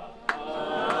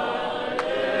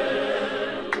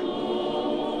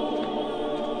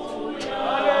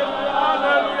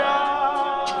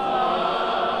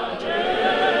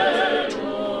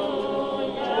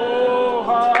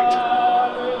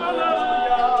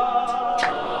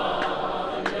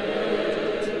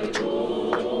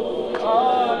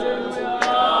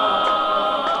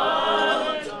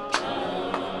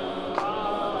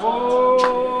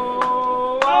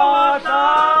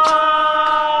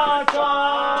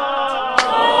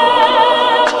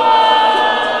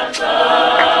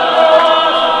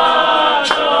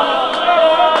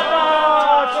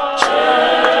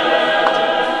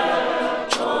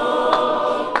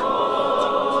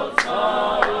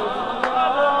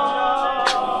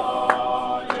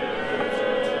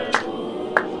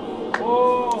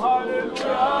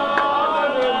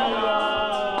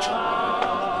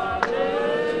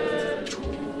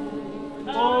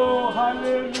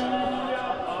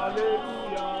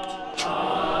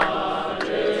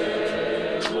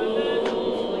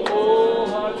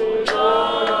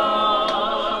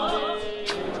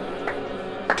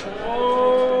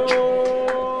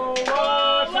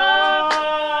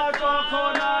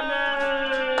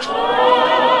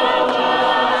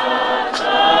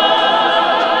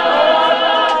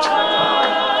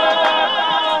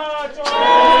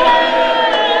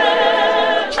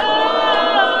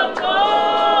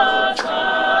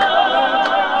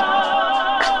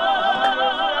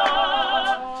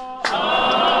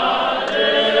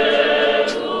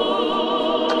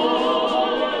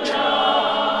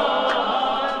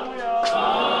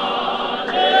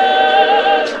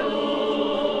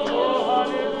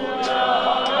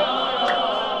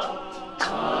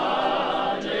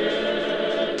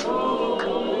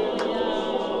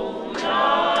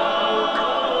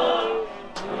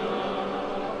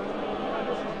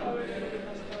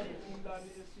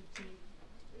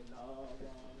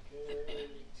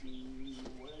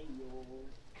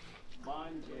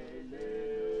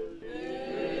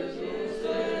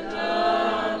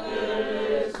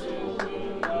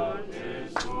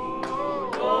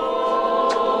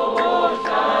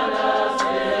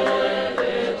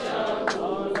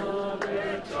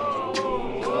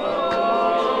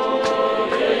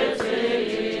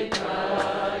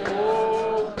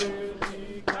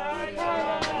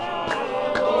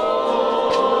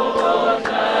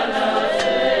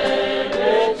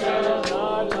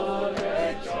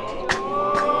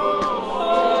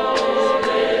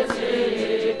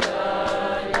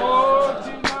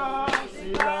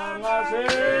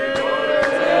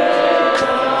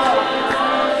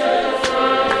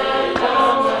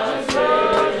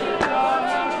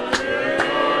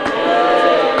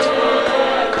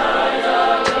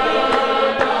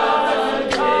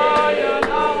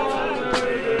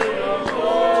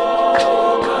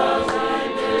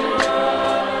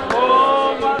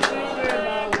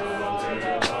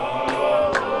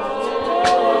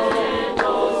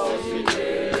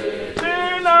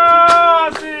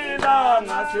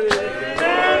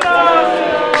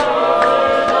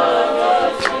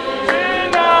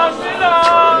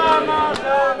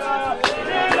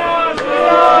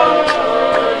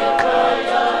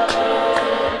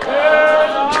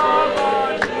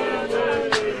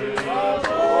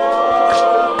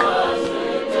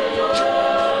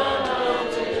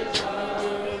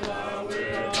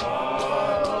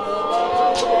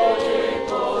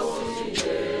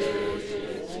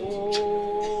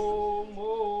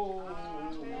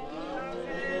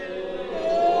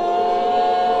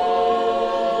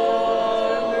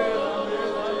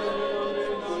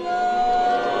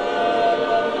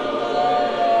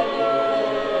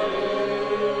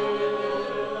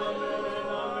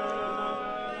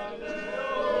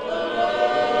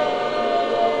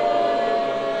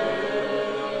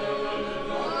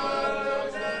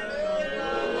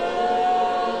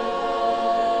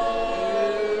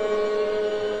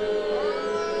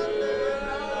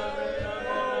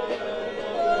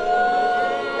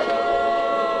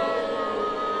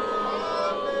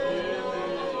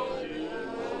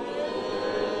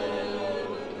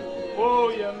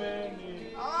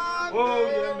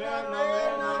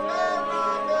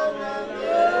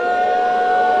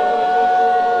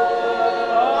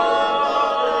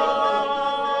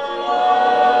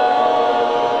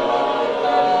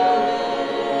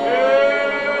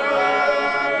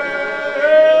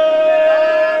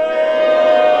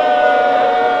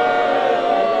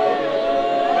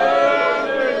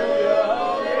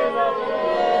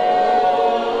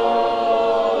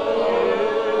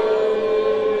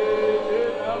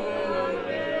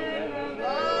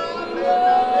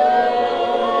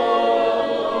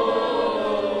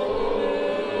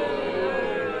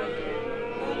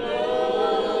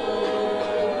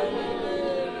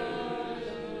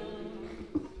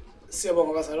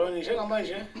 Siyabonga bazalwane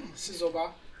njengamanje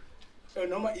sizoba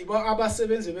noma iba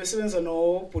abasebenzi besebenza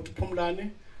noBhuti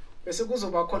Phumlani bese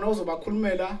kuzoba khona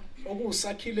ozobakhulumela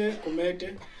okusakhile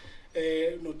Gumede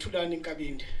noThulani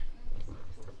Nkabinde.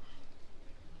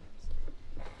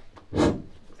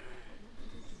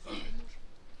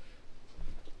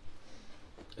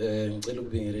 Ngicela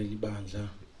ukubingelela ibandla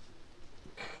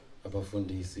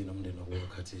abafundisi nomndeni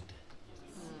wakwaKhathide.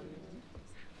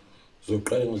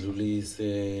 Zoqala ngidlulise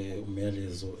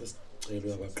umyalezo esicelo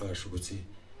yabaqashi ukuthi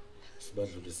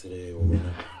sibadlulisele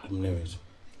wona kumnewethu.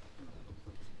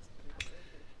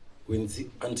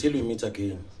 Until we meet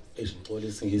again. Ngicela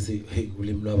isingisi hey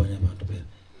ulimi lwabanye abantu phela.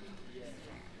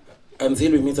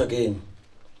 Until we meet again.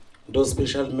 Those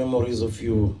special memories of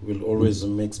you will always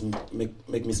make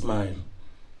me smile.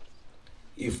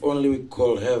 If only we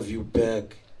could have you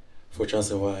back for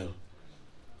just a while.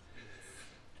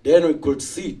 Then we could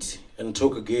sit and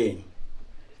talk again,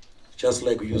 just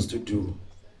like we used to do.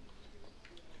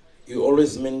 You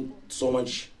always meant so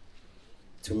much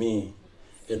to me,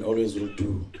 and always will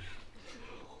do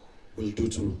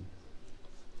too.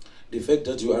 The fact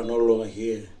that you are no longer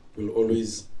here will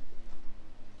always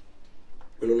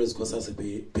cause us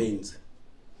pains.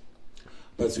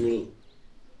 But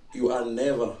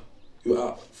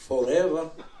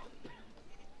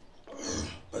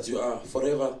you are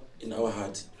forever in our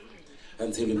heart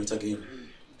until we meet again.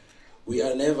 We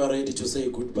are never ready to say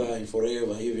goodbye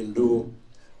forever, even though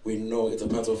we know it's a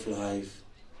part of life.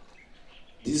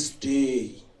 This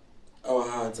day, our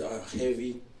hearts are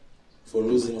heavy for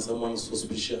losing someone so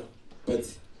special. But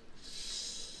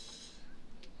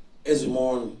as we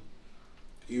mourn,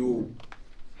 you're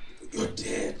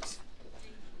dead.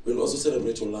 We'll also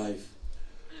celebrate your life.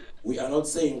 We are not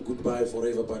saying goodbye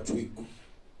forever, but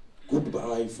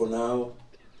goodbye for now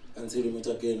until we meet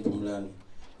again, Phumlani.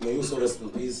 May you also rest in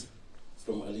peace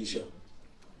from Alicia.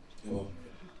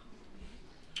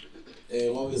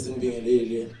 Ngoba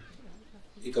sinibingelele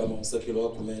igama ngisakhelo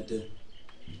waGumede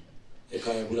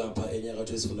ekhaya kulapha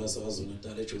enyakatho esifunda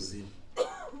saKwaZulu-Natal eJozini.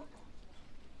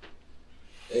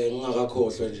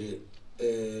 Ngingakakhohlwa nje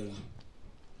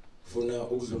funa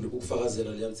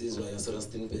ukufakazela leyansizwa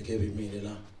yaseRustenburg ebimile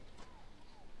la.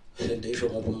 Ndisho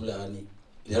ngoPhumlani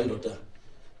le ndoda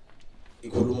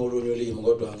ikhuluma olunye ulimi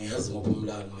kodwa angiyazi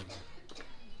ngoPhumlani.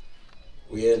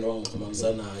 Uyena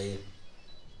ongixhumanisa naye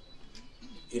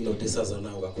indoda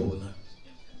esazanayo kakhulu.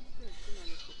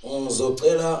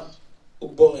 Ngizocela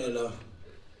ukubongela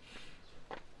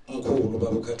umkhulu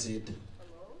baba uKhathide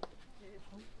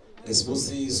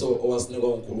ngesibusiso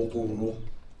owasinikwa uNkulunkulu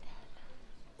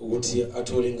ukuthi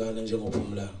athole ingane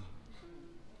njengoPhumlani.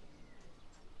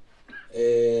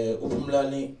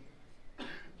 uPhumlani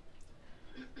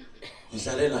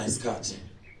ngihlale naye isikhathi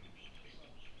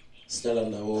sihlala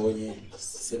ndawonye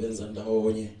sisebenza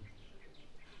ndawonye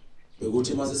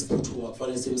bekuthi mase siphuthuma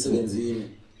kufanele simsebenzini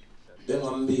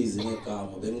bengambizi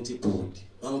ngegama bengithi Bhuti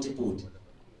mangithi Bhuti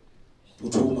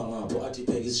phuthuma ngapho athi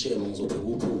pheka isishebo ngizopheka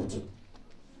uphuthu.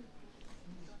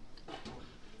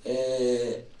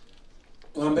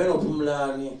 Ngihambe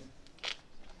noPhumlani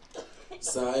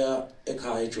saya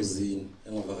ekhaya eJozini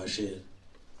engivakashela.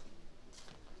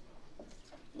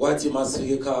 Wathi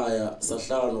masifika ekhaya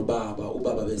sahlala nobaba,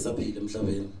 ubaba besaphila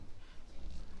emhlabeni.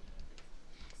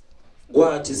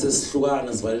 Kwathi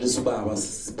sesihlukana sivalelisa ubaba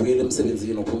sibuyele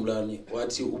emsebenzini noPhumlani.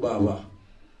 Wathi ubaba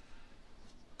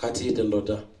Khathide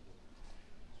ndoda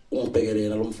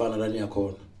ungibhekelela lo mfana lani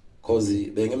yakhona cause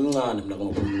bengimncane mina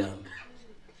ngoPhumlani.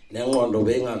 Nengqondo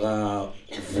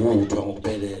bengakavuthwa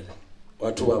ngokuphelele.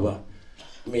 Wathi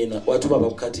ubaba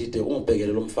uKhathide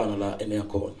ungibhekele lo mfana la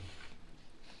eneyakhona.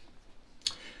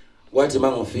 Wathi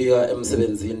mangifika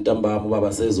emsebenzini ntambama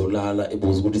ubaba sezolala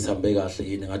ebuza ukuthi sihambe kahle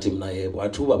yini ngathi mina yebo.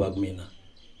 Wathi ubaba kumina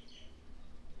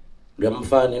lo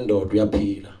mfana indoda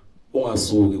uyaphila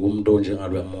ungasuki kumuntu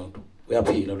njengalo muntu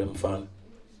uyaphila lo mfana.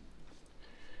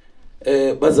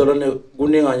 Bazalwane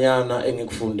kuninganyana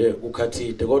engikufunde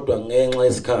kuKhathide kodwa ngenxa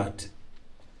yesikhathi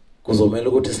kuzomela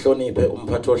ukuthi sihloniphe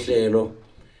umphathi ohlelo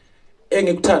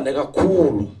engikuthande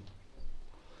kakhulu.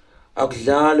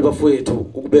 Akudlali bafowethu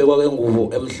ukubekwa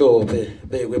kwengubo emhlophe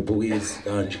bekwebhukisi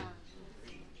kanje.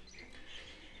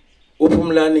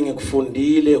 uPhumlani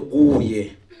ngikufundile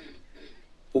kuye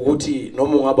ukuthi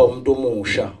noma ungaba umuntu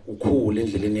omusha ukhule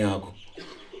endleleni yakho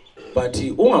but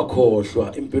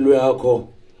ungakhohlwa impilo yakho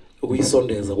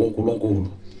ukuyisondeza kuNkulunkulu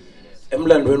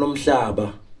emlandweni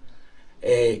omhlaba.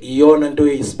 Iyona into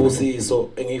eyisibusiso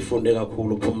engiyifunde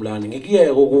kakhulu uPhumlani. Ngikuyeke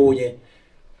okunye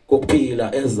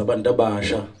kokuphila ezabantu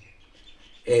abasha.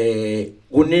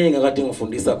 Kuningi kade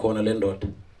ngifundisa khona le ndoda.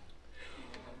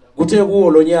 Kuthe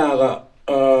kuwo lo nyaka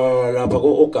lapha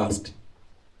ko-August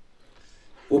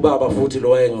ubaba futhi lo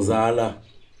wayengizala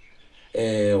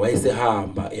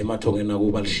wayesehamba emathongeni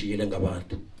akuba lishiyele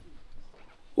ngabantu.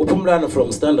 uPhumlani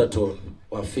from Standerton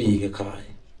wafika ekhaya.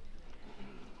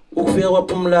 Ukufika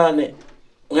kwaPhumlani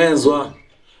ngezwe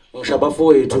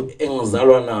ngishabafowethu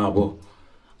engizalwa nabo.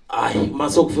 Ayi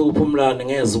masokufika uPhumlani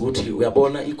ngezwe ukuthi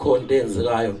uyabona ikhonto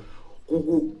enzekayo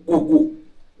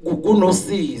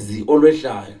kunosizi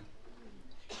olwehlayo.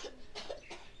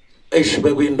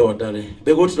 Eshibe kwindoda le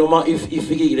bekuthi noma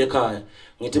ifikile ekhaya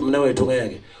ngithi mina wethu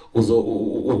ngeke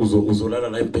uzolala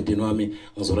la embedeni wami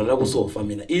ngizolala kusofa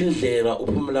mina. Indlela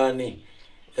uPhumlani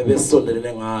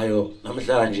ebesondelene ngayo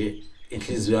namhlanje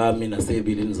inhliziyo yami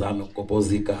nasebilini zami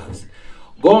ukugobhoza igazi.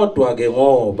 Kodwa ke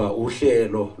ngoba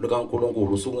uhlelo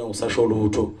likaNkulunkulu usungeke usasho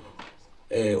lutho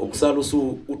ukusala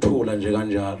uthula nje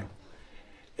kanjalo.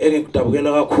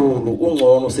 Engikudabukela kakhulu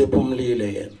ungcono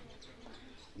sephumlile yena.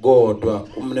 Kodwa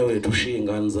umne wethu ushiya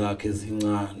ingane zakhe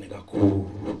ezincane kakhulu.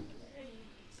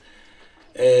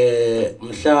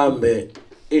 Mhlambe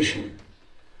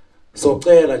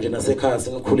socela nje nasekhaya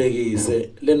sinikhulekise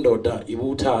le ndoda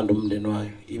ibuthanda umndeni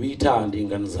wayo, ibithanda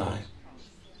ingane zayo.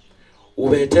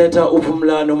 Ubethetha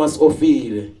uPhumlani uma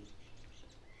sofile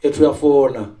ethi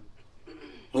uyafona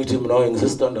ngithi mina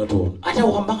ngisestandard athi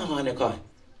uhamba ngane ekhaya.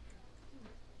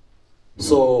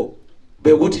 So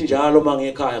bekuthi njalo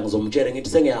mangekhaya ngizomtshela ngithi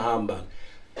sengiyahamba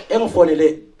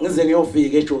engifonele ngize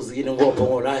ngiyofika eJozini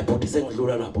ngophongo la ibhuti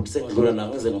sengidlula la bhuti sengidlula la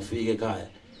ngize ngifike ekhaya.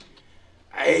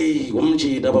 Ayi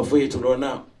umjida abafowethu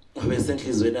lona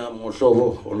besenhlizweni yami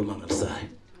ngohlobo olumangalisayo.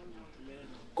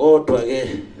 Kodwa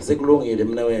ke sekulungile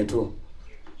mina wethu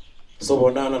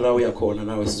sobonana la uyakhona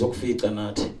nawe sizokufica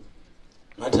nathi.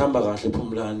 Ngathi hamba kahle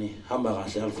Phumlani, hamba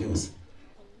kahle Alpheos.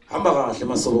 Hamba kahle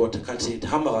Masobode, Khathide,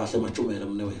 hamba kahle Majumela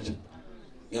mina wethu.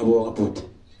 Ngiyabonga bhuti.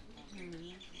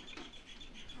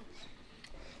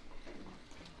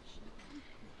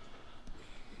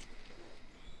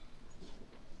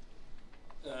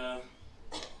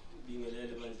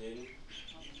 Bingelele bandleni.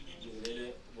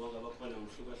 Bingelele bonke abakhona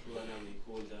ngohlukahlukana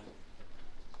ngekhundla.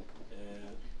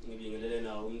 Ngibingelele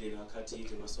nawo umndeni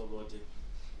kaKhathide Masobode.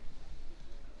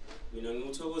 Mina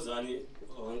ngimuthokozani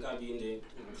wankabinde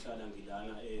ukuhlala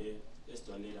ngilana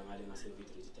eSidonela ngale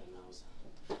ngaseVidrity Danauza.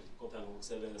 Kodwa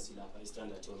ngokusebenza silapha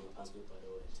eStandardton ngaphansi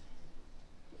kweBalowet.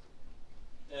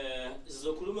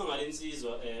 Sizokhuluma ngale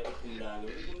nsizwa uPhumlani.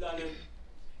 uPhumlani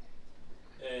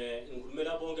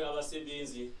ngikhulumela bonke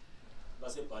abasebenzi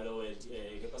baseBalowet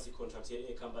kepha sicontract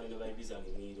ecompany abayibiza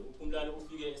ngemilo. uPhumlani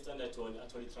ufike eStandardton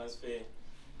athola itransfer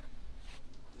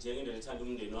njengendlela ethanda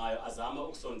umndeni wayo azama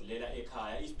ukusondelela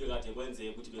ekhaya isibekade kwenzeke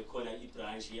ukuthi bekhona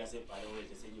ibranch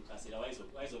yaseBalowet eseNewcastle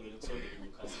wayezobela ukusondela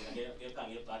eNewcastle kepha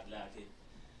ngebhadi lakhe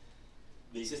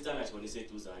beyisestandardton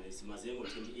eseduzane simaze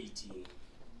ngo-2018.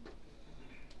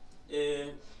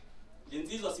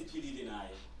 Lensizwa siphilile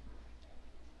naye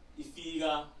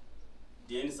ifika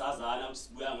then sazana ukuthi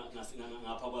sibuya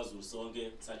ngapha kwaZulu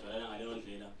sonke sadwalana ngaleyo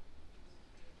ndlela.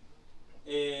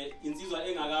 Insizwa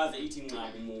engakaze ithi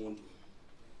nqa kumuntu.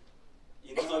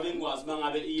 Insizwa bengikwazi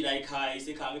mangabe ila ekhaya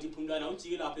isekhaya ngithi Phumlani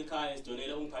ujike lapha ekhaya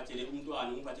esidonela ungiphathele umntwana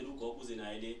ungiphathele ugogo uze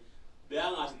naye le.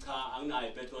 Beyangathi cha anginayo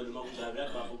ipetrol uma kunjalo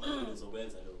beyabapha ukuthi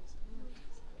ngizokwenza lokho.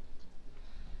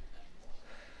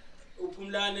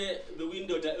 uPhumlani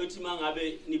bekuyindoda ethi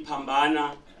mangabe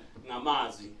niphambana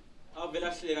ngamazwi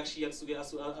avela hleka kushiya kusuke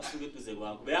asuke eduze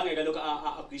kwakho beyangeka lokho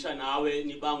agwisha nawe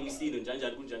nibanga umsindo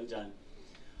njani kunjani.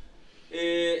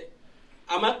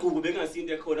 Amagqubu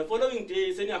bengasinde khona following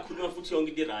day seniyakhuluma futhi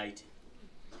yonke into right.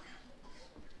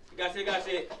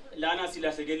 Kahle lana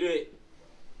silahlekelwe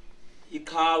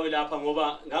iqhawe lapha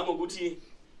ngoba ngangokuthi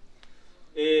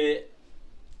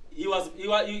he was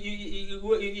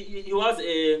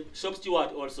a shop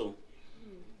steward also.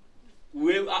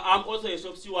 I'm also a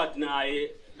shop steward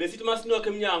naye besithi masinokho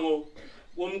eminyango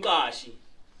womqashi.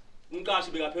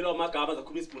 Umqashi bekaphela amagaba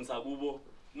zakhuluma isibhunisa kubo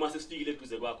uma sesifikile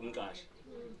eduze kwakho umqashi.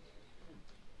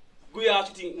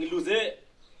 Kuyasho ukuthi ngiluze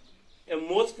a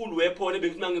most full weapon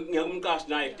ebengifuna ngiyakumqashi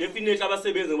naye definitely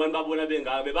abasebenzi ngabantu babona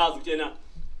bengabe bebazi ukuthi yena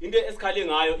into esikhale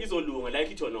ngayo izolunga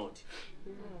like it or not.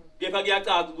 Kepha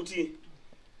kuyacaca ukuthi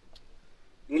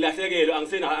ngilahlekelwe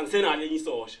angisenalo enye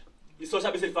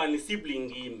isosha bese lifana nesibling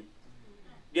kimi.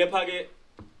 Kepha ke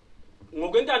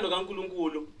ngokwentando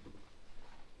kaNkuluNkulu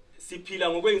siphila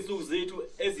ngokweinsuku zethu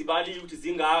ezibalile ukuthi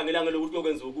zingaka ngelanga lokuthi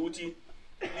kokwenza ukuthi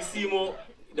isimo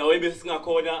dawe bese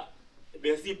singakhona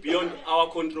bese beyond our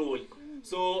control.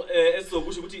 So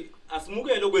esizokusho ukuthi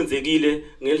asimukele okwenzekile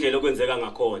ngendlela okwenzeka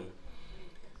ngakhona.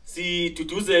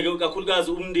 Siduduzeke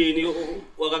kakhulukazi umndeni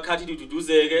wakaKhathide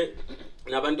ududuzeke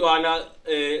nabantwana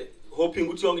hoping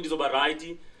ukuthi yonke into izoba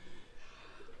right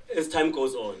as time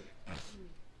goes on.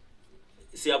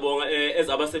 Siyabonga as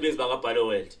abasebenzi bakaBhalo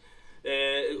World.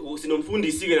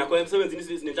 Sinomfundisi ke nakho emsebenzini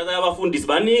sinenhlaka yabafundisi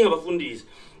baningi abafundisi.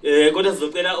 Kodwa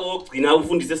sizocela okugcina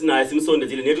umfundisi esinayo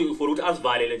simsondezile nethi for ukuthi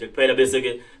asivalele nje kuphela bese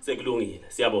ke sekulungile.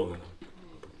 Siyabonga.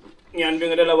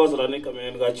 Ngiyanibingelela abazalwane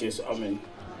egameni kaJesu. Amen.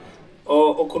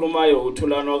 Okhulumayo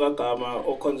uThulani wakagama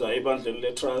okhonza ibandleni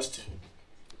letrust.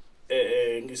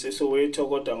 Ngisesowetho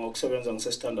kodwa ngokusebenza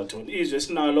ngisestandard one. Izwe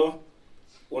sinalo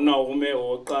unawo ume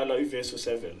oqala iverse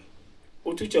 7.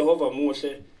 Uthi Jehova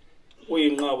muhle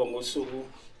uyinqaba ngosuku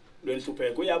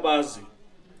lwenhlupheko uyabazi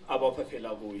abaphaphela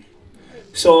kuye.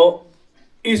 So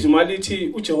izwi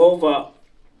lithi uJehova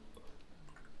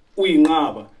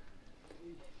uyinqaba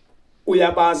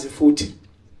uyabazi futhi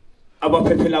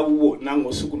abaphephela kuwo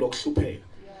nangosuku lokuhlupheka.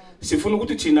 Sifuna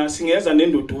ukuthi thina singeza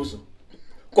nenduduzo.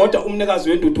 Kodwa umnikazi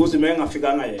wenduduzo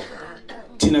mengafikanga yena.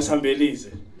 Thina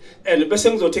sihambelize. And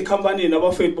bese ngizothi ecompany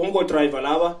abafethu bonke driver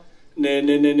laba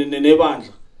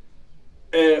nebandla.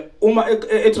 Uma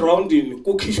at roundini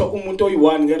kukhishwa umuntu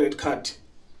oyi1 ngered card.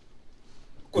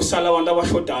 Kusala abantu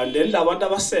abashodayo le labantu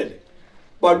abasele.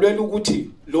 Balwela ukuthi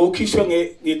lo khishwe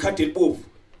ngekhadi elibovu.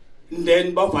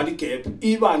 Then bavala igap.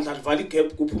 Ibandla livala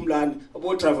igap kuphumlani.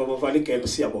 Abo driver bavala igap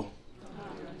siyabona.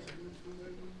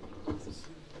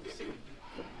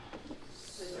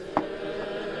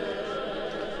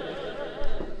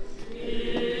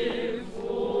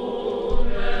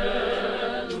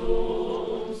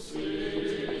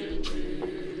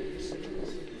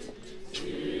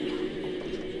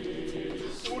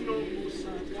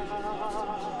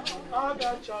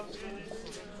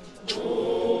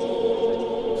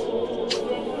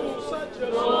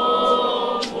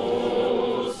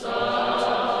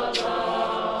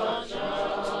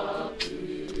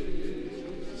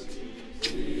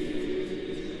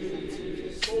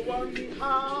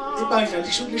 Ibandla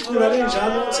licula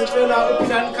lenjalo sicela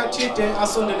uPhumlani Khathide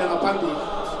asondele ngaphambili.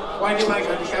 Wayini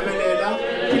ibandla lihlabelela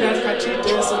uPhumlani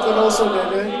Khathide sicela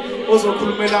usondele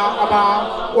ozokhulumela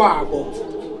abakwabo.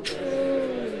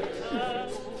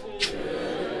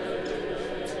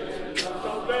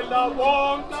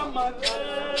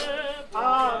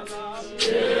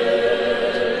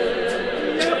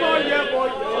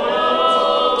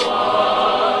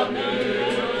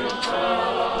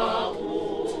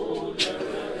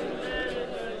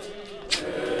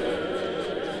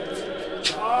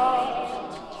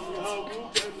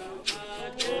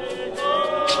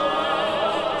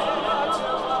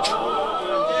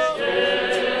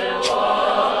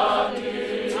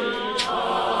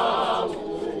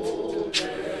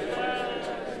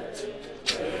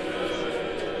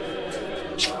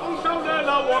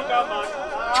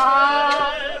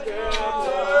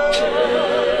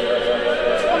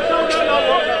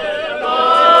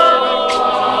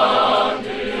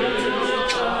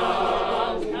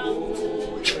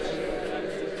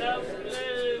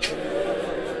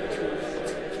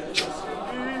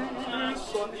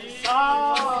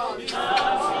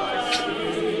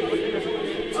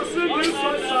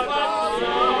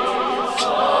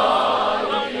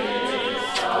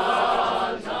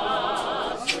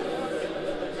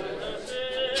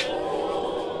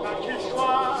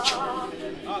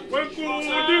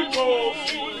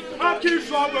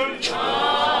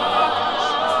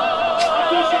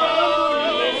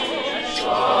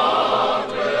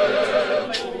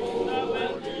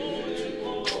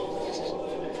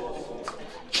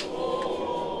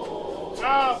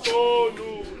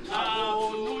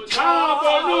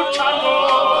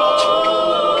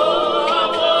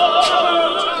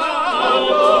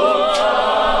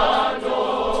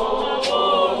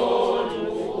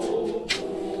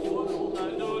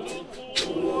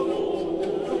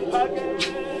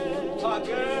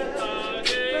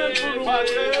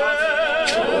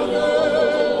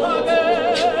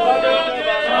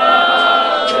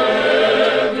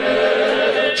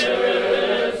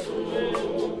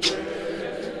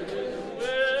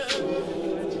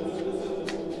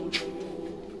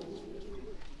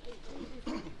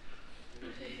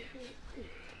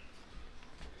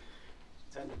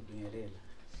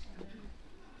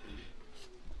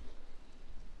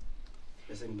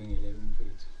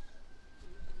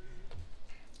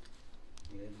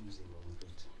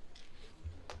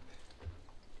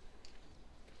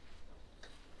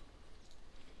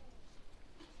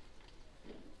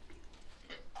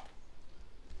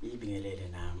 Ibingelele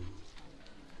nami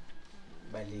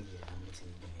balekile ukuthi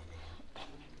ibingelele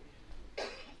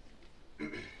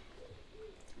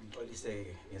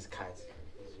ngixoliseke ngesikhathi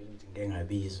ukuthi ngeke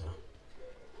ngabizwa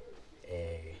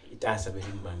itasa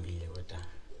belingibambile kodwa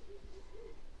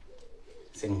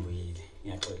sengibuyile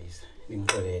Ngiyaxolisa.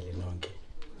 Ningixolele nonke.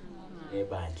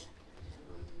 Ebandla.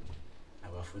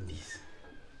 Abafundisi.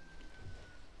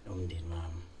 Nomndeni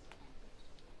wami.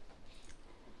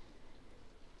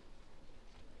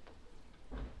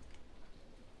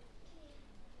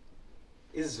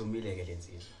 Izumile ke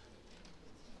lensizwa.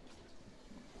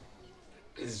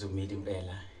 Izumile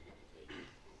impela.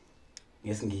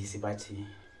 Ngesingisi bathi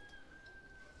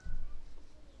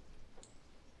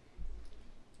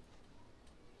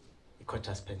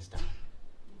i-quarter pence down.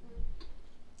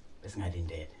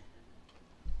 Besingalindele.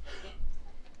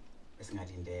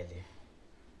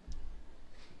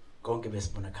 Konke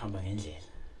besibona kuhamba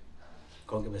ngendlela.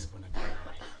 Konke besibona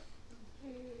kuhamba.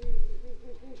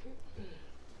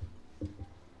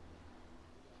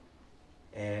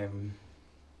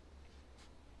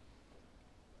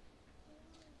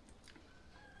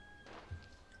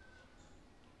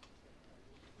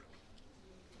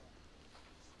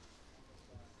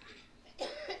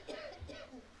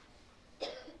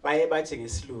 Baye bathi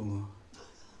ngesilungu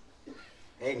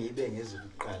ngibe ngezulu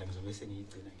kuqala ngizobe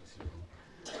sengiyigcina ngesilungu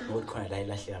ngokuthi khona la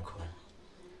ilahleka khona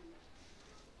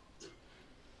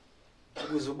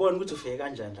ukuze ubone ukuthi ufike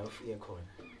kanjani la ufike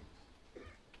khona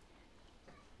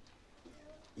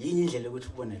yini indlela ukuthi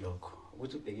ubone lokho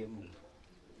ukuthi ubheke emuva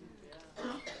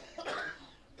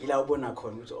ila ubona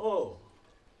khona ukuthi oh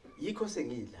yikho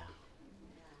sengila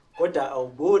kodwa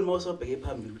awuboni mawusobheke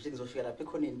phambili ukuthi ngizofika lapha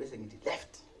ekhoneni bese ngithi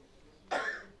left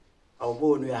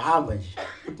awuboni uyahamba nje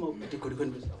uma uthi khona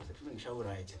sekumele ngishaye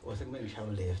right or sekumele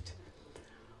ngishaye left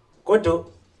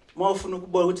kodwa mawufuna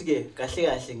ukubona ukuthi ke kahle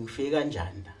kahle ngifike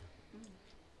kanjani la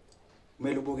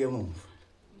kumele ubuke emuva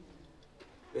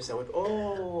bese wathi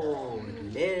oh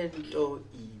lento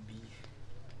ibi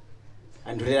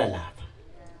andulela lapha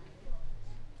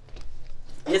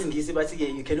yes ngisi bathi ke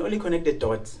you can only connect the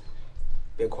dots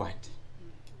backward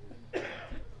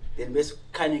then bese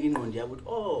kukhanya ingqondo yakho ukuthi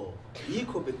oh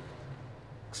yikho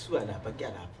kusuka lapha kuya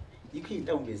lapha yikho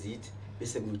intambo bezithi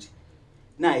bese kuthi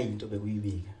nayi into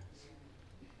bekuyibika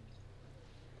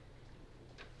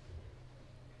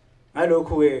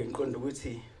ngalokho ke ngiqonda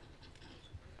ukuthi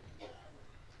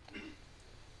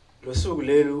lo suku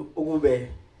lelo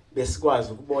ukube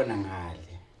besikwazi ukubona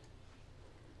ngale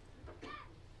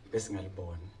bese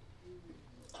ngalibona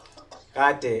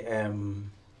kade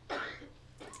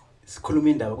sikhuluma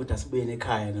indaba ukuthi asibuyeni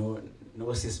ekhaya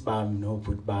nosisi bami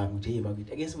nobhuti bami nje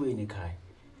bakithi ake sibuyeni ekhaya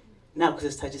nakho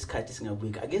sesithatha isikhathi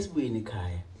singabuyi ake sibuyeni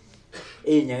ekhaya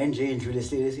enyanga nje endlule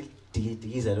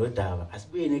sidikiza lo daba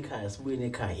asibuyeni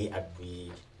ekhaya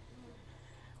akubuyi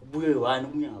ubuye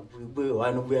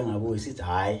wani ubuye ngabuye sithi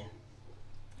hayi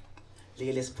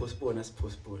likele sipostpone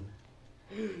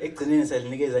ekugcineni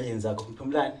salinikeza ezandleni zakho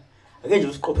Phumlani ake nje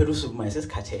usiqophela usuku manje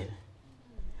sesikhathele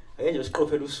ake nje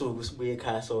usiqophela usuku sibuye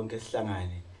ekhaya sonke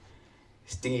sihlangane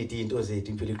sidinga into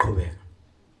zethu impilo iqhubeka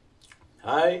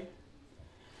hayi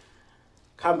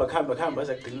khamba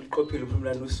asagcina uqophile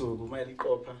Phumlani usuku manje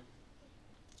liqopha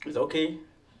uthi okay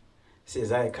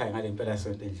siza ekhaya ngale mpela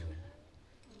sonto endlini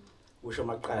usho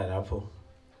maqala lapho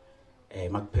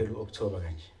makuphela uOctober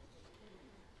kanje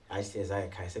hayi siza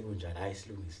ekhaya sekunjalo hayi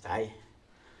silungisa hayi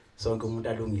sonke umuntu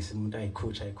alungise umuntu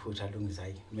ayikhutsha alungisa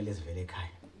hayi kumele sivele ekhaya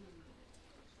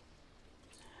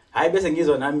hayi bese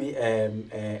ngizwa nami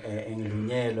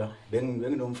engilunyelwa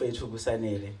benginomfethu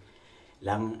kusanele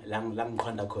la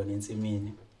ngiqhanda khona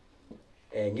ensimini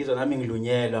ngizwa nami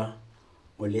ngilunyelwa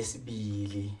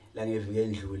ngolesibili la ngevike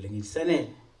endlule ngithi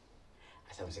Sanele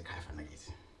asamsekhaya fana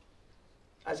kithi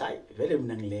athi hayi vele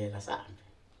mina ngilela sambe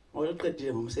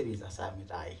ngoliqedile ngomsebenzi asami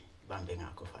hayi ibambe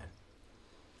ngakho fana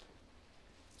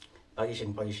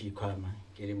ngipakishe ikhwama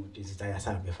ngele imoto izithi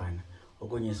ayasambe fana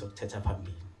okunye sokuthetha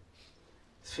phambili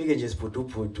sifike nje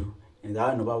sibhudubhudu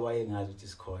ngizaba nobaba wayengazi ukuthi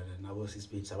sikhona nabo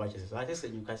sisibithi abaje sizathi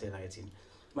seNewcastle la thina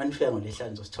manifika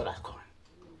ngolesihlanu sosithola khona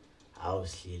hawu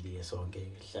sihleli sonke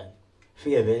ngehlanu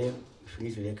fike vele ngifike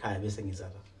idlule ekhaya bese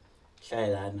ngizaba hlala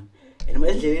lana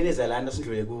endleleni ezalana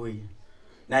sindlule kuyi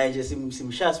naye nje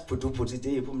simshaya sibhudubhudu ithi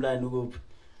hey Phumlani ukuphi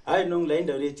hayi nongila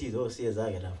indawo lethize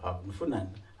osiyezake lapha ufunani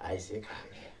hayi sekhaya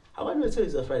abantu bethu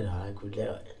izafana hayi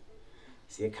khudlela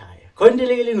siyekhaya khona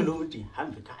lekeleni lo muthi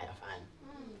hamba ekhaya fana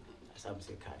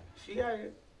asamsekhaya fika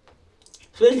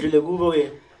sendlule kubo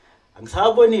ke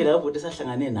angisabonile lapho ukuthi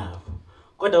sahlangane nabo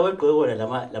kodwa wegqoke wona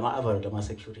lama average lama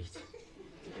security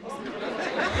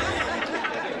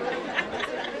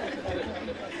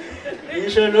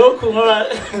ngisho lokhu ngoba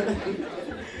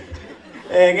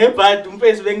ngebhadi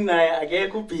umfesi benginaye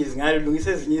akekho ubhizi ngalo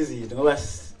lungisa ezinye izinto ngoba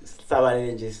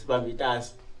sisabalele nje sibamba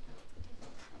itasi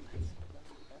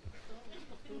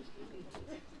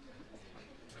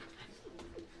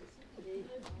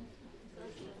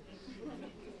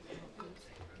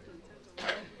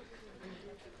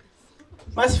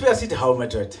Masifika sithi hawu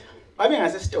madoda. Babe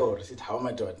ngase store sithi hawu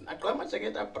madoda. Aqwa ama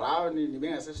jacket a brown nibe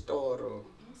ngase store.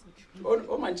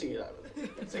 Omantshini la.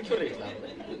 Security la.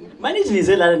 Manje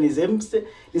nize lana nize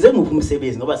nguphi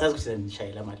umsebenzi ngoba sazi ukuthi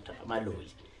nishayela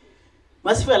amaloli.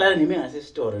 Masifika lana nibe ngase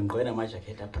store ngiqwena ama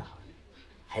jacket a brown.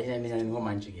 Hayi mina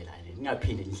ngomantshini la.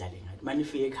 Ningaphinde nidlale ngathi.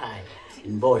 Manifike ekhaya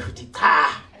niboshwe ukuthi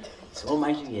cha.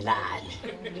 Somantshini la.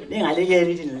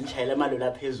 Ningalekeli ukuthi nishayela amaloli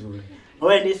aphezulu.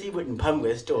 Ngoba nisibo niphambi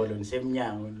kwesitolo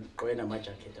nisemnyango niqwena ama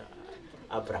jacket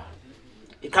abra.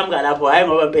 Iqhamuka lapho hayi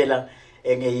ngoba phela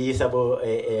engeyisa bo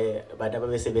abantu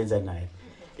ababesebenza naye.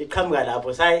 Iqhamuka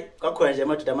lapho sayi kwakhona nje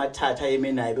amadoda amathatha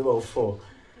yemenayo beba u4.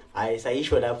 Hayi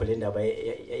sayisho lapho le ndaba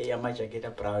yama jacket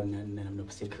abrown no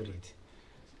security.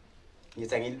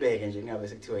 Ngithi ngilibeke nje ngabe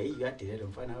sekuthiwa hey uyadile lo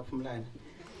mfana kaPhumlani.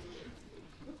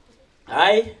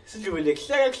 Hayi sidlule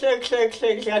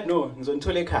kuhleke no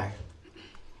ngizonithola ekhaya.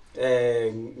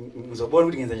 Ngizobona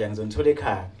ukuthi ngenza njani ngizonithola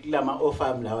ekhaya kulama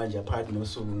offer lawa nje phakathi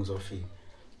nosuku ngizofika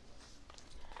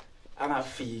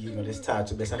angafiki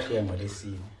ngolesithathu bese afika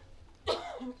ngolesine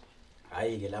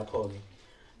hayi ke lapho ke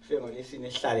fike ngolesine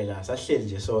esihlale la sahleli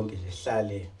nje sonke nje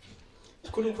sihlale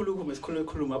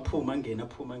sikhulukhuluma aphuma angena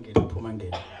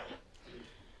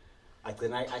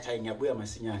agcina athi ngiyabuya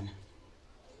masinyane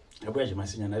ngabuya nje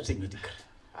masinyane athi ngithi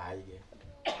hayi ke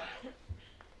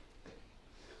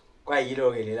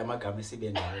kwayilo ke lela magama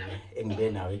esibe nawo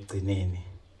engibe nawo egcineni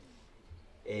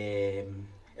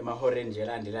emahoreni nje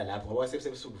landela lapho ngoba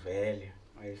sebusuku vele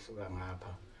mayisuka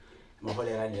ngapha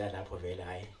emahoreni landela lapho vele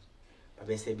hayi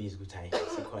babesebiza ukuthi hayi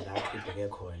sikhona la qhubeke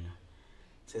khona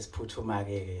sesiphuthuma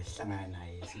ke sihlangana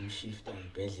naye simshifta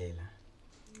ibhedlela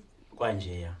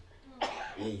kwanje ya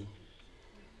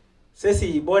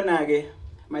sesiyibona ke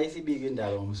mayisibika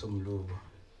indaba ngomsomluko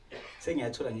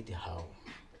sengiyathola ngithi hawu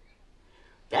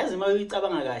yazi uma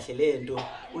uyicabanga kahle lento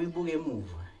uyibuke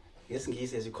emuva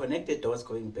ngesingisi as connected dots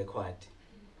going backward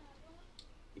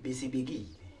ibisibikile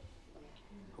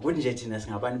ukuthi nje thina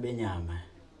singabantu benyama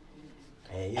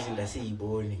izinto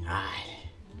asiyiboni ngaye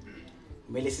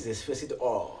kumele size sifike sithi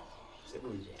oh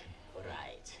sekunje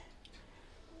alright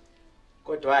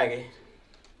kodwa ke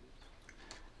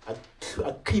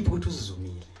akukhiphi ukuthi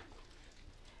usizumile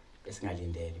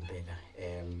besingalindele impela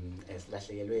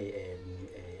esilahlekelwe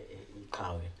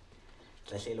iqhawe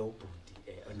silahlele ubhuti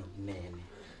onobunene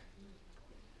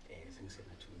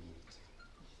sengisena 2 minutes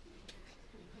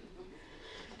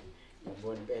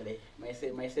ngibona impela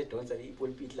mayise donsa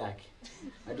ipulpit lakhe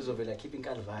ngathi uzovela khipha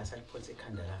inkalvasi aliphonse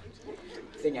ekhanda lakhe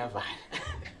sengiyavala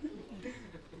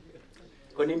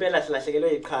khona impela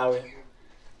silahlekelwe iqhawe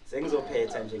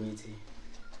sengizophetha nje ngithi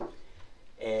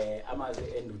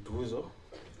amazwi enduduzo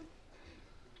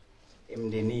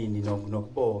emndenini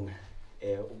nokubonga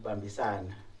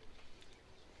ukubambisana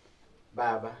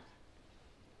baba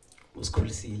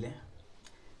usikhulisile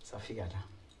safika la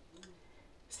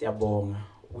siyabonga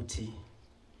ukuthi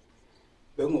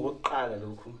bengokuqala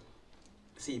lokhu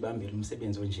siyibambela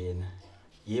umsebenzi onjena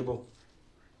yebo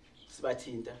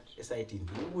sibathinta esayidini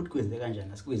ukuthi kwenze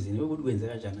kanjani asikwenzeni ukuthi kwenze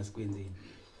kanjani asikwenzeni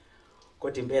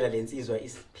kodwa impela lensizwa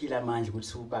isiphila amandla ukuthi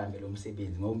siubambe lo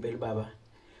msebenzi ngoba impela baba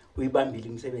uyibambile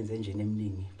imisebenzi enjene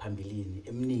eminingi phambilini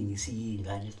eminingi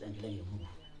siyingane esilandela ngemuva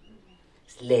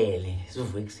silele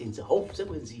sivuke kusini hawu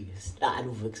sekwenziwe sihlala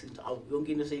uvuke kusini hawu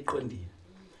yonke into seyiqondile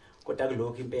kodwa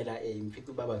kulokho impela imfica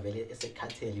ubaba vele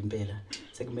esekhathele impela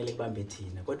sekumele kubambe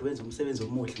thina kodwa wenza umsebenzi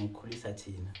omuhle ngokukhulisa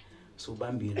thina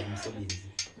siubambile umsebenzi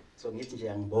so ngithi nje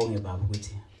angibonge baba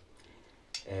ukuthi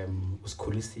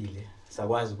usikhulisile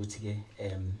sakwazi ukuthi ke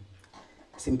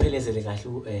simphelezele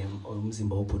kahle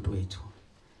umzimba wobhuti wethu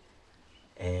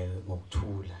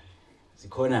ngokuthula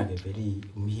zikhona ke vele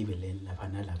umhibe le lapha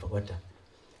nalapha kodwa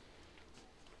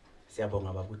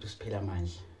siyabonga baba ukuthi usiphela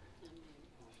amandla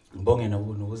ngibonge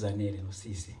nokuzanele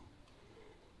nosisi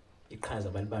iqhaza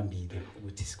balibambile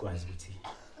ukuthi sikwazi ukuthi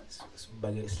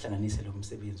sibake sihlanganise lo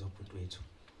msebenzi wobhuti wethu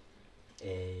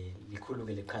likhulu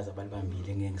ke leqhaza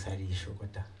balibambile ngeke ngisalisho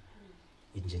kodwa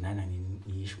injenana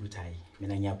ngisho ukuthi hayi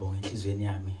mina ngiyabonga enhlizweni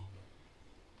yami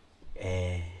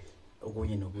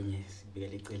okunye nokunye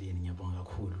sibikele eceleni ngiyabonga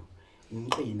kakhulu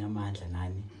ngiqina amandla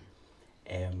nani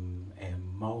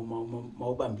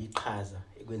mawubamba iqhaza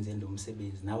ekwenzeni lo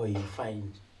msebenzi nawe you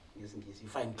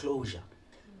find closure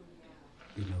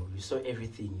you know you saw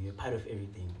everything you're part of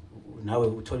everything nawe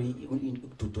uthola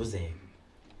ukududuzeka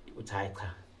uthi hayi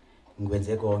cha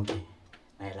ngikwenze konke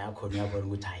naye la khona uyabona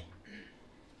ukuthi hayi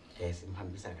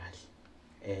simhambisa kahle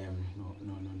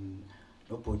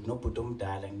nobhuti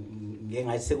omdala ngeke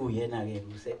ngathi sekuyena ke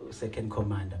second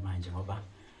commander manje ngoba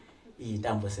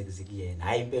intambo sekuzikuyena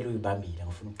hayi impela uyibambile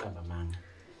ngifuna ukuqamba amanga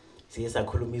siye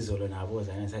sakhuluma izolo nabo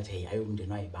zana sathi hey ayo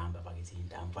umndeni wayibamba bakithi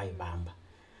intambo wayibamba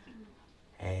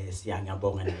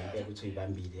siyangabonga nempela ukuthi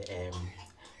uyibambile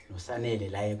nosanele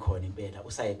la ekhona impela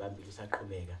usayibambile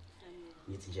usaqhubeka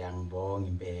ngithi nje angibonga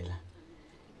impela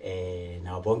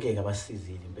nawo bonke ke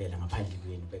abasizile impela ngaphandle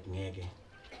kwenu bekungeke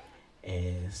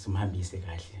simhambise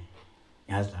kahle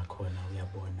yazi la khona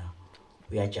uyabona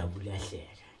uyajabula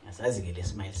uyahleka ngasazi ke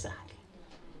lesmile sakhe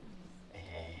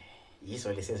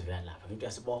yiso lesizivela lapha into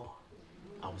yasibona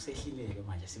awusehlileke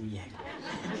manje simiyeke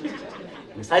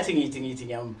ngisathi ngithi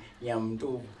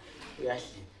ngiyamntu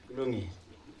uyahleka kulungile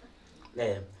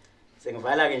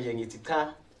sengivala ke nje ngithi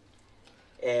cha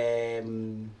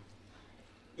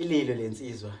ililo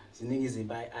lensizwa ziningi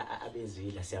iziba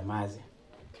abezwila siyamazi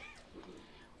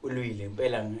ulwile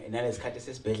impela nalesikhathi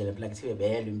sesibhedlela phela kuthiwe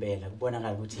beyelwe impela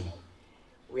kubonakala ukuthi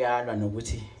uyalwa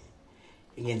nokuthi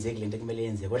ingenzeki lento kumele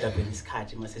yenze kodwa phela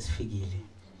isikhathi mase sifikile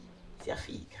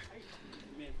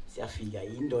siyafika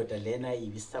indoda lena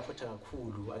ibisupporta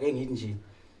kakhulu ake ngithi nje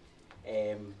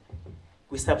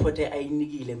kwi-support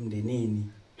ayinikile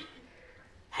emndenini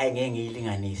hayi ngeke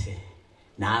ngiyilinganise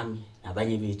nami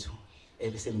nabanye bethu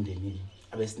ebesemndenini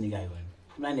abesinika yona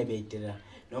Phumlani beyidela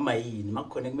noma yini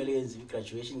makukhona kumele yenze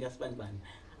i-graduation kaSibani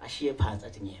ashiye phansi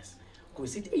athi yes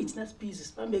kusithi thina sibhizi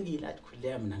sibambekile athi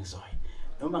khuleka mina ngizoya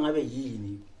noma ngabe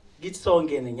yini kithi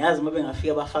sonke ngiyazi mabe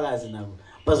ngafika abafakazi nabo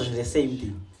bazosho the same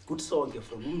thing kuthi sonke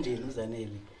from umndeni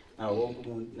uzanele nawo wonke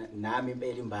umuntu nami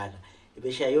impela imbala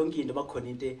ebeshiya yonke into bakhona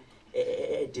into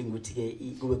edinga ukuthi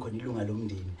ke kube khona ilunga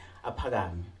lomndeni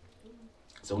aphakame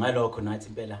so ngalokho nathi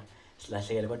impela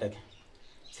silahlekele kodwa ke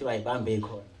siba yibambe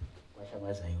ikhona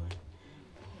kwashangaza yona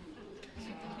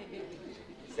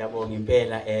siyabonga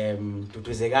impela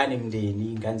duduzekani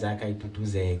imndeni ingane zakhe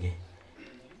ayiduduzeke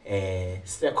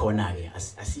sisekhona ke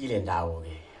asile ndawo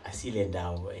ke asile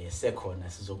ndawo sekhona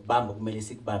sizokubamba kumele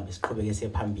sikubambe siqhubeke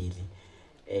siye phambili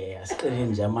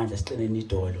asiqineni nje amandla asiqineni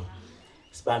idolo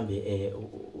sibambe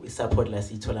isupport la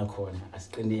sithola khona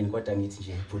asiqineni kodwa ngithi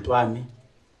nje bhuti wami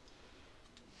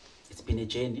it's been a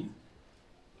journey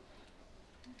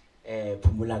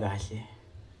phumula kahle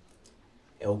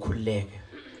ukhululeke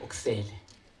ukusele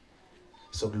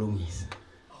sokulungisa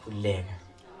khululeka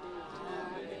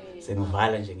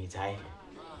sengivala nje ngithi hayi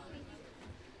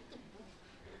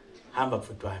hamba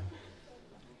bhuti wami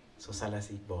sosala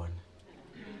siyibona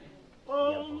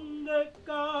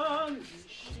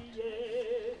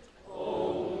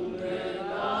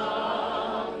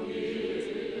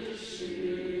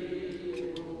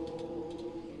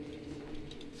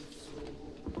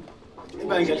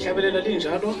ibandla lihlabelela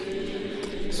linjalo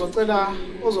sizocela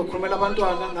ozokhulumela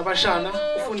abantwana nabashana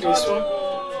ufundiswa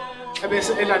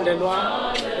ebese elandelwa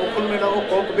ukukhulumela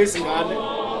ogogo bezingane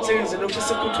sengenzele ukuthi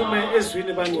siphuthume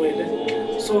ezwini bangcwele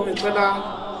so ngicela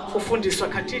ufundiswa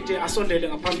Khathide asondele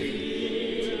ngaphambili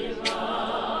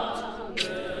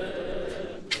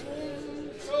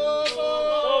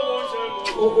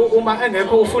uma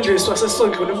engekho ufundiswa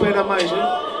sesondlula impela manje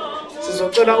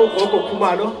sizocela ugogo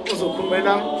Khumalo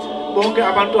ozokhulumela bonke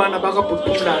abantwana bakabhuti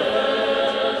Phumlani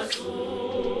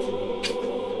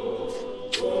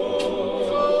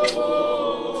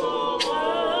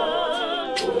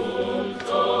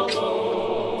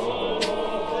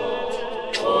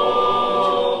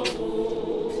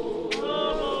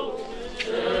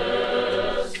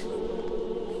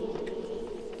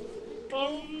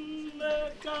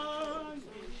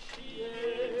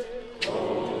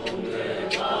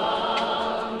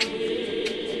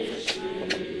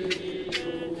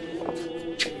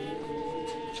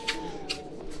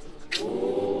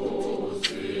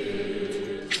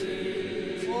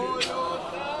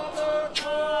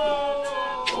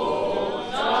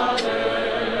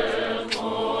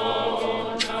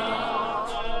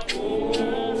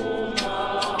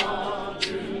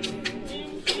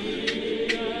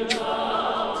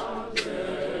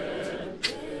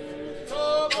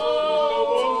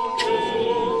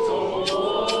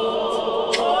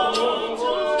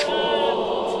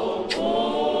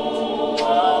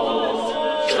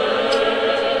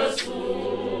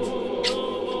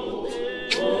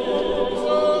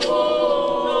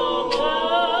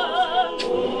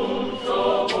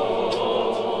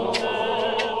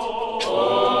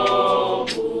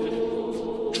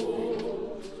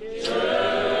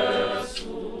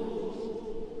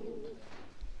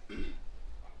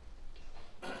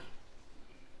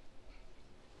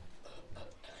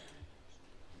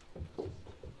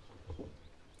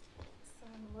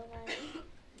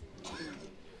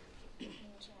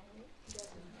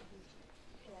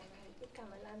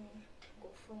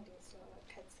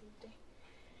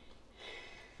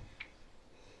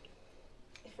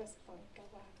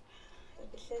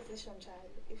behlezi isho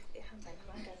njalo if ehamba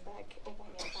nabangani bakhe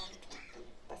okanye abantu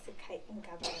basekhaya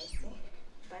ingabazi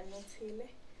banothile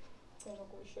cela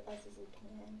kuhle aziziphi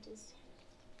ngeyandiso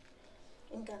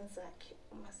ingane zakhe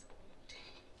uMasobode.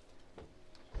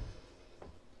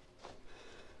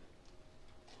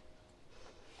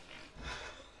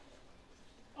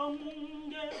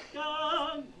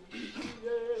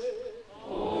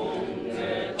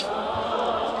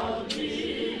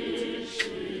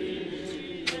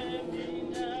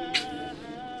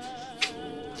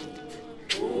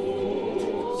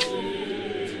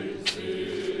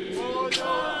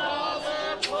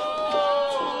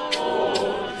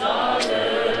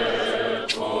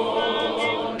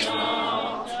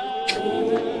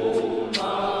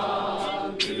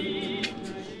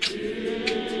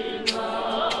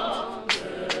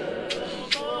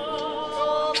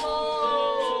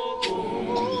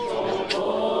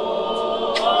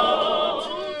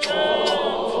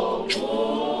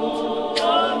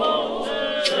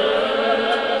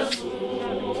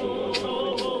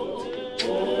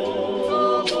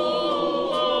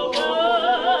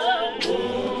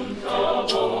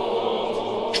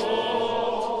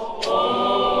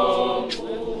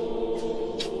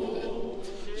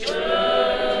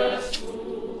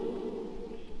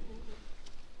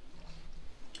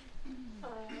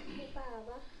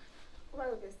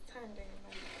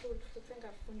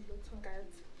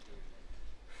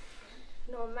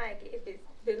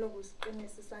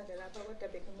 Benokusiqinisa isandla lapha kodwa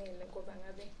bekumele ngoba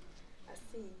ngabe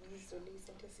asiyizo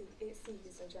izinto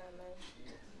esiyizo njengamanje.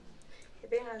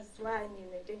 Ebengazwani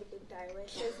nento engibhedayo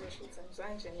wayehlezi eshuthi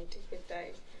angizwani nje nento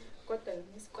engibhedayo kodwa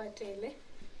noma isikwatele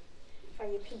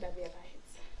ayephinda abe right.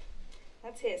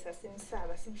 Ngathi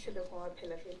sasimsaba simhlele ngoba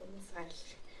phela vele umzali.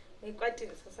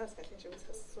 Ngikwatile sasazi kahle nje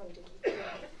ukuthi asisondele.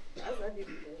 Azabe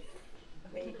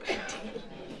meyikwatile.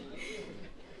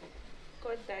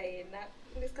 Kodwa yena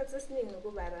isikhathi esiningi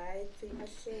ukuba right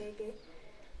ahleke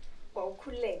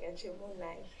wawukhuleka nje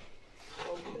munaye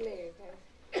wawukhuleka.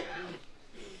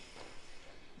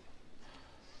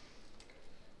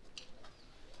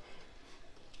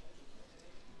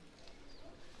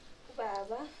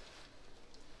 Baba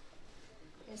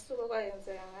ngesuku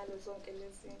kwayenzeka ngalo zonke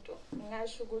lezi zinto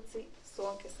ngingasho ukuthi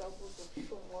sonke sabuza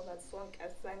ubuhlungu ngoba sonke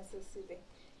asizange sesibe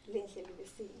lendlela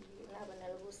besilaba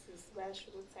nalabo sisi basho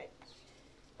ukuthi hayi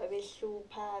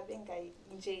babehlupha bengayi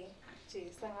nje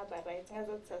sangaba right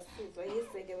ngazothi asizwa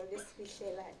yizeke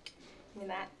babesifihlela ke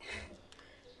mina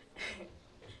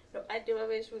no ade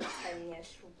babesho ukuthi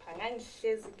ngiyashupha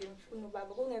ngangihlezi ngimfuna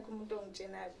ubaba kungekho umuntu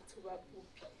ongitshenayo ukuthi ubaba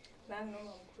uphi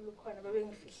noma mkhulu khona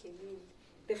babengifihlelile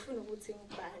befuna ukuthi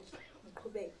ngibhale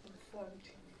ngiqhubeke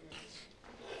ngifunde.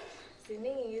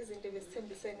 Ziningi izinto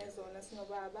besithembisene zona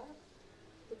sinobaba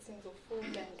ukuthi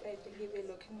ngizofunda ngiqede ngibe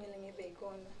lokho kumele ngibe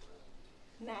yikona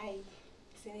nayi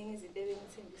ziningi izinto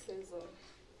ebengithembise zona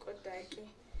kodwa ke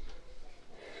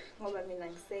ngoba mina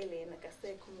ngisele yena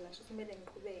kasekho mina ngisho kumele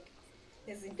ngiqhubeke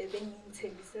nezinto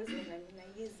ebengithembise zona mina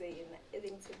yize yena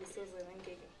ebengithembise zona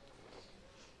ngeke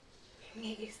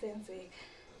senzeka.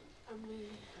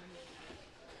 Amen.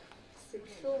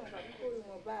 Sibuhlungu kakhulu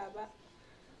ngobaba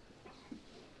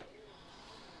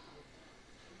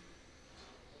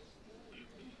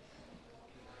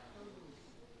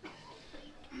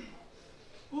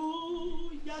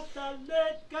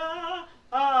uyataleka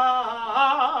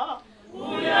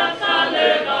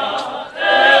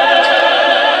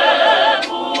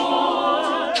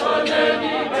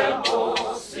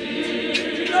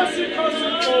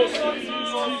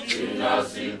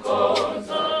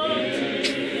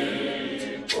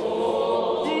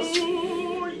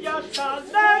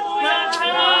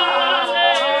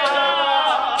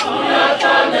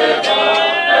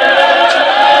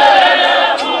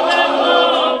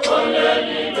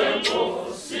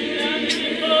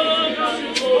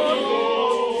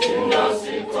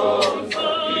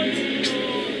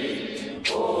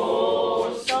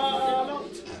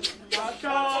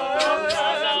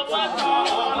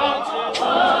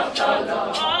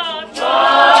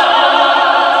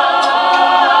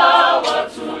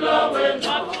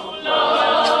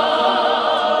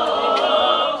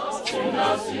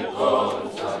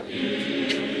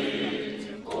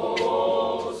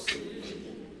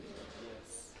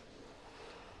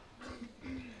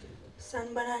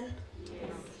Sanbaran.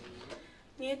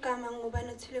 Ngigama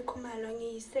ngubani Khumalo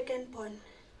ngiyi-second born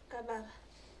kababa.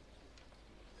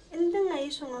 Into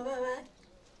engayisho ngobaba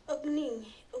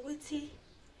okuningi ukuthi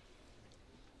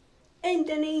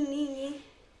ey'ntweni ey'ningi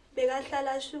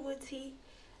bekahlala asho ukuthi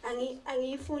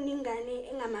angiyifuni ingane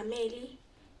engamameli,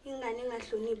 ingane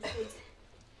engahloniphi futhi.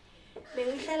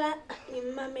 Bengihlala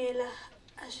ngimamela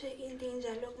asho into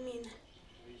enjalo kumina.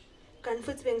 kanti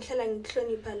futhi bengihlala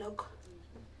ngikuhlonipha lokho.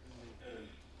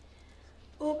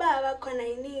 Ubaba khona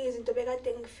yiningi izinto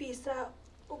bekade ngifisa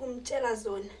ukumtshela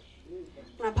zona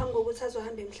ngaphambi kokuthi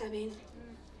azohamba emhlabeni.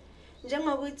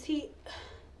 Njengokuthi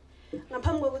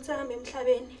ngaphambi kokuthi ahambe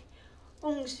emhlabeni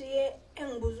ungishiye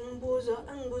engibuza umbuzo,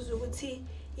 angibuza ukuthi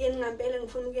yini ngempela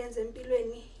ngifuna ukuyenza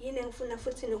empilweni, yini engifuna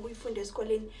futhi nokuyifunda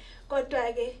esikoleni.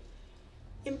 Kodwa ke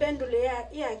impendulo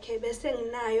yakhe bese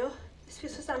nginayo,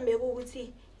 isifiso sami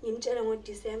bekuwukuthi ngimtshele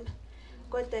ngoDisemba.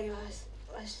 Kodwa ke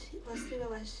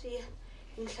washiya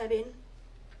emhlabeni.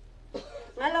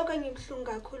 Ngalokho ngibhlungu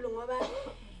kakhulu ngoba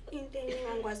into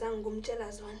engingangwazanga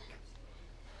ukumtshela zona.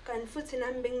 Kanti futhi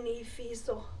nami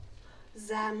benginezifiso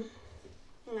zami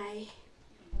ngaye.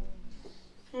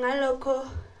 Ngalokho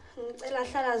ngicela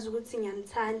ahlalaze ukuthi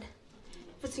ngiyamthanda.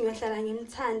 Futhi ngiyohlala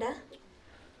ngimthanda.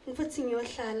 Futhi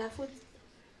ngiyohlala futhi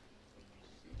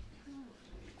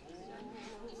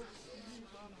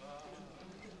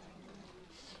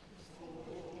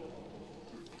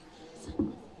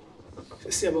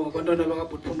Siyabonga abantwana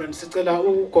bakaBhuti Phumlani. Sicela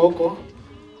ugogo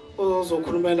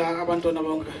ozokhulumela abantwana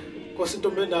bonke. Nkosi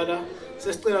Ntombi endala,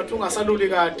 sesicela ukuthi ungasaluli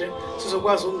kade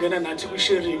sizokwazi ukungena nathi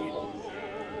kwi-sharing.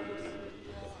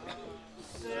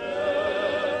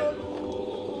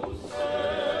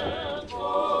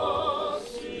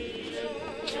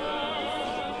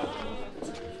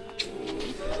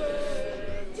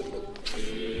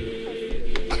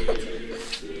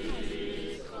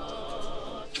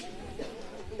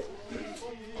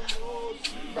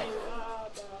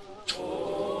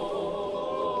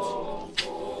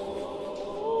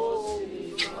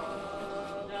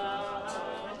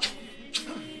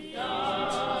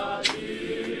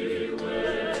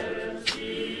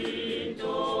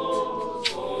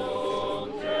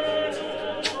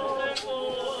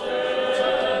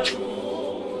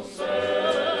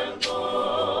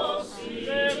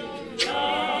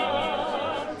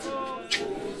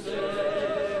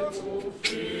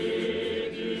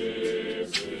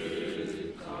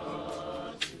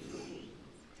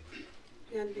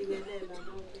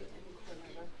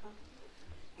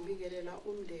 Ngibingelela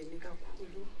umndeni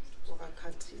kakhulu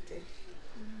wakhathide.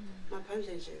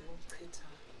 Maphandle nje ukuchitha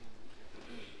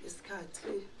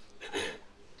isikhathi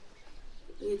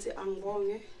ngithi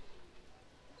angibonge,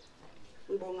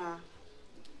 ngibonga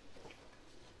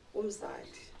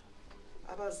umzali,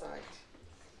 abazali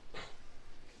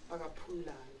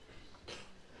bakaPhumlani.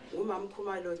 Ngumama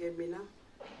Khumalo ke mina.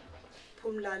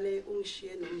 Phumlani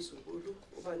ungishiye nomzukulu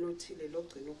uba nothile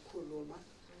logcina ukukhuluma.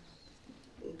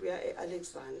 Ngibuya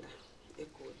eAlexander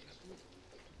eGoli.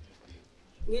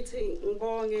 Ngithi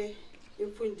ngibonge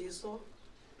imfundiso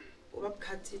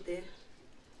ubaKhathide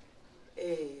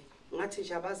ngathi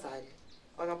nje abazali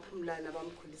bakaPhumlani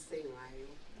abamkhulise ngayo.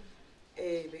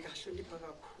 Bekahlonipha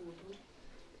kakhulu.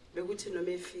 Bekuthi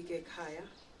noma efike ekhaya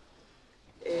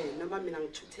noma mina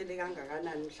ngithuthele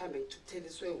kangakanani mhlambe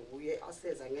ngithutheliswe uye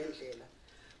aseza ngendlela.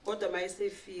 Kodwa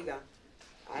mayesefika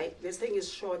hayi bese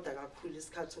ngisishoda kakhulu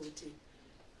isikhathi ukuthi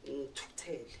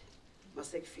ngithuthele.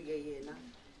 Mase kufike yena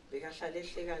bekahlala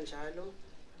ehle kanjalo.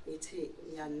 Ngithi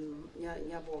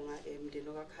ngiyabonga emndeni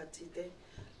wakhathide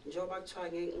njengoba kuthiwa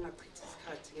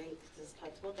ngingachithi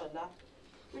isikhathi kodwa la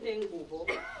kunengubo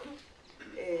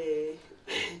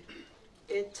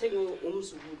ethenge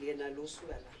umzukulu yena lo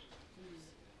suka la.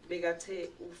 Bekathe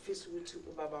ufisa ukuthi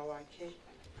ubaba wakhe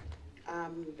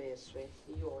ambeswe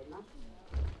yona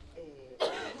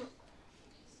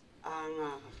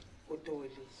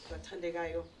Godoli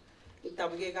bathandekayo.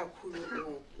 Ngidabuke kakhulu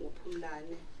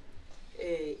ngoPhumlani.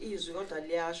 Izwi kodwa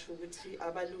liyasho ukuthi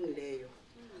abalungileyo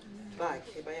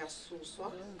bakhe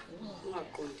bayasuswa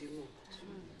ungaqondi muntu.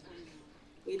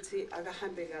 Ngithi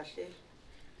akahambe kahle.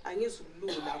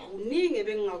 Angizukulula kuningi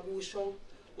bengingakusho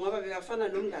ngoba bekafana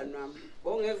nomngani wami.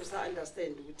 Bongeke usa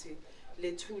understand ukuthi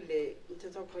lethule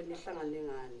umthetho khona ihlangane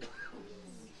ngani.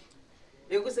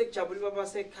 Bekuse kujabula baba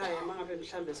sekhaya mangabe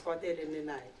mhlambe sikwatelene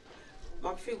naye.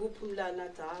 Makufika uPhumlani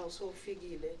athi ha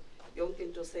usofikile yonke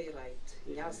into sey right.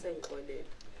 Ngiyase ngixolela.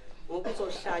 Ngoba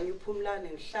uzohlanya uPhumlani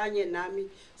ngihlanye nami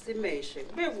simeshe.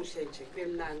 Kube kuhle nje kube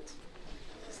mnandi.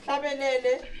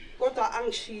 Sihlabelele kodwa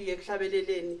angishiye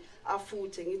kuhlabeleleni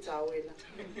afuthe ngithi ha wena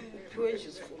uphiwe nje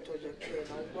isifutho nje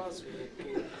kuphela ukwazi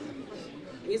ukuphila.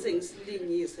 Ngize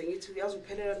ngisilingise ngithi uyazi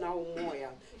uphelela nawe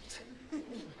umoya.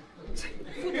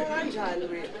 Futha kanjani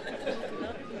wena?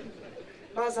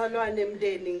 Bazalwane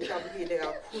emndeni ngijabulile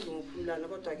kakhulu ngoPhumlani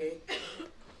kodwa ke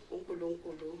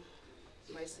uNkulunkulu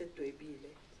mayisedwebile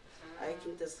ayikho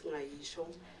into esingayisho.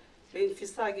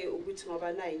 Bengifisa ke ukuthi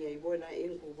ngoba nayi ngiyayibona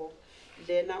ingubo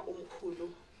lena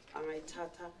umkhulu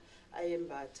angayithatha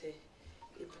ayembathe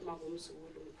iphuma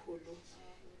kumzukulu omkhulu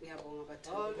ngiyabonga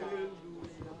bathandekayo.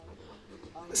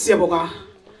 Siyabonga.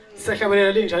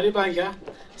 Siyahlabelela linjalo ibandla.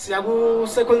 Siya ku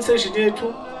second session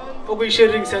yethu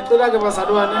okuyi-sharing. Siyacela ke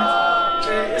bazalwane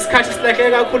isikhathi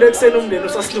silahleke kakhulu ekuseni umndeni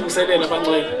usasilungiselela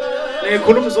bangcwele.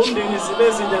 Nezikhulumi zomndeni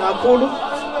zibe zinde kakhulu.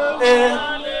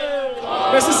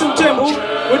 Bese simthembu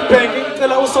Woodbank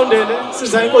ngicela usondele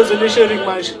siza inkonzo le-sharing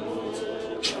manje.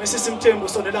 Bese simthembu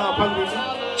usondela ngaphambili.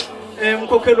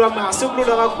 Umkhokheli wami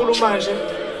asikulula kakhulu manje.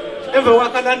 Emva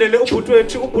kwakhe alandele ubhuti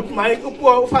wethu ubhuti Mike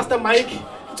uPastor Mike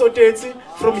Tsotetsi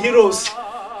from Heroes.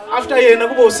 After yena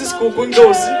kuba usisigugu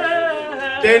indosi.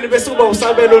 Then bese kuba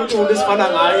usabelo Ntuli esifana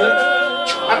ngaye.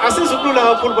 Asizukulula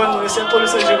kakhulu bangcwele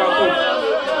siyaxolisa nje kakhulu.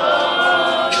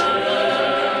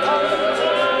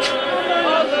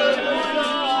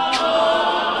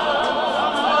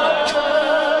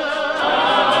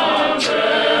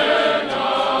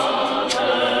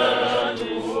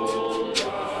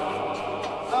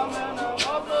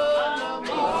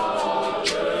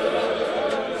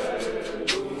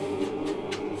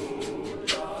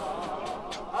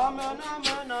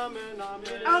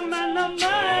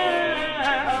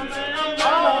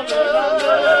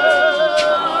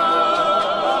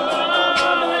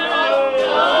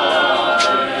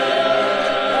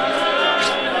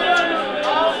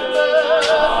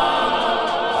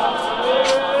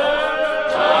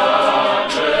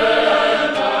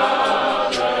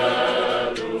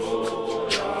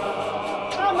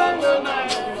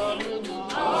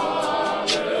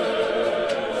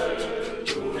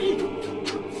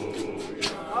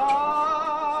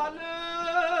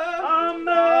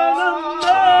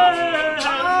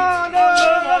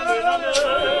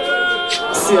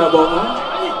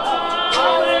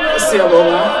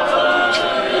 Siyabonga.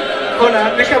 Khona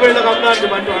nihlabelela kamnandi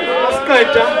bantwana.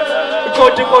 Asiqeda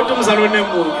ikoti umzalwane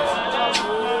emuva.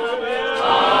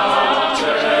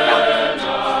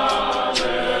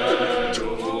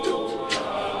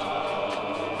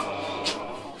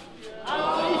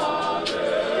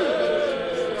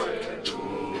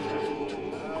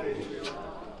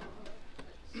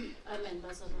 Amen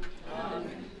bazalwane.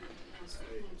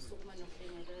 Sukuma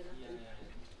nokufinyelela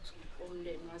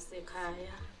umndeni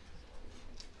wasekhaya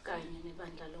kanye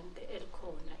nebandla lonke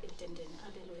elikhona etendeni.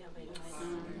 Haleluya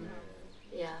bayingcwele.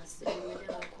 Ya silimele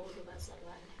kakhulu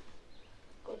bazalwane.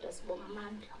 Kodwa sibonga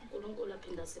amandla uNkulunkulu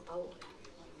aphinda siphawula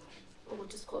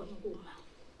ukuthi sikhona ukuma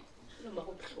noma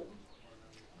kubuhlungu.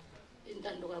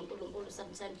 Intando kaNkulunkulu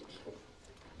sometimes ibuhlungu.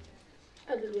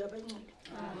 Haleluya bayingcwele.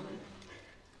 Amen.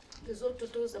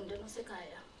 Ngizoduduza umndeni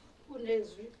wasekhaya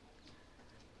unezwi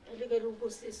elikele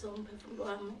ubusisa umphefumulo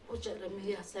wami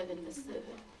uJeremiya 7:7.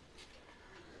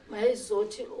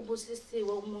 Mayizothi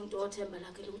ubusisiwe umuntu othemba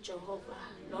lakhe kuJehova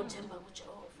nothemba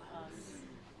kuJehova.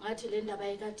 Ngathi le ndaba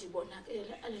ayikade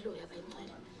ibonakele. Haleluya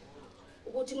bayingcwele.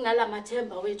 Ukuthi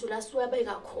kunalamathemba wethu lasuka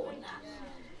beka khona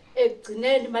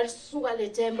ekugcineni malisuka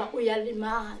lethemba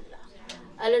uyalimala.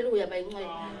 Haleluya bayingcwele.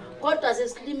 Kodwa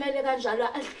sesilimele kanjalo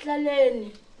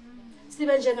asihlaleni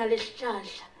sibe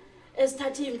njengalesihlahla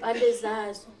esithatha impande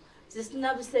zazo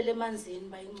zisinabisele emanzini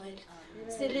bayingcwele.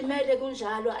 Silimele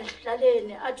kunjalo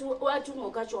asihlaleni athi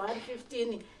ngoka John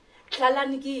 15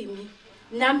 hlalani kimi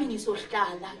nami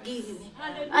ngizohlala kini.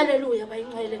 Haleluya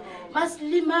bayingcwele.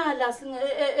 Masilimala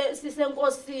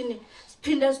sisenkosini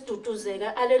siphinde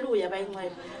siduduzeka. Haleluya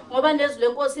bayingcwele. Ngoba nezwi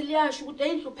lenkosi liyasho ukuthi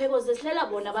izihlupheko zesihlela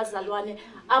bona abazalwane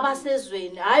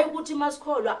abasezweni. Hayi ukuthi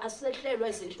masikholwa asehlelwa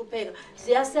izihlupheko.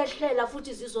 Ziyasehlela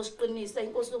futhi zizosiqinisa.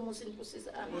 Inkosi yomusa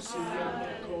inkusisa.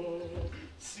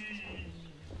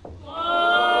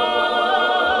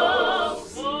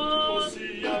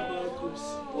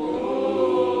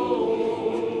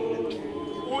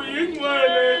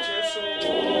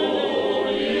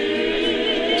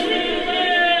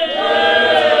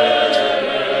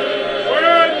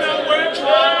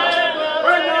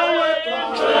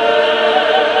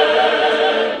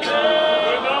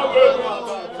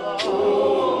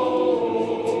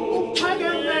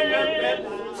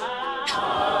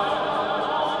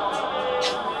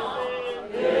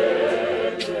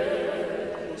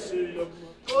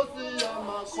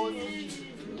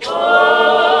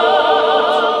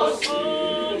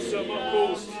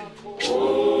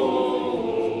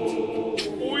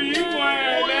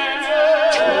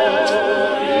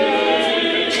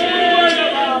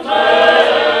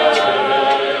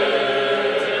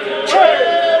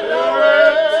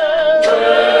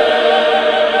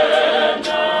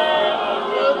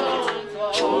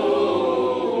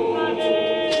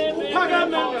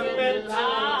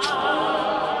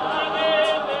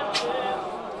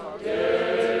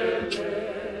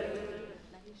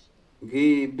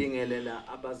 Ngibingelela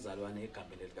abazalwane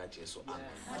egameni lika Jesu. Amen.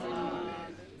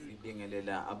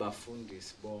 ngibingelela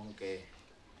abafundisi bonke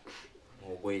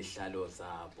ngokwezihlalo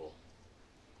zabo.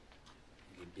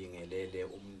 Ngibingelele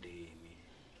umndeni.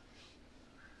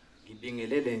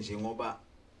 Ngibingelele nje ngoba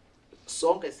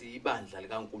sonke siyibandla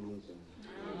likaNkulunkulu.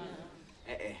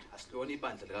 Asilona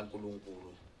ibandla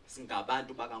likaNkulunkulu.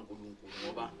 Singabantu bakaNkulunkulu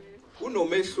ngoba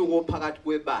kunomehluko phakathi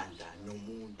kwebandla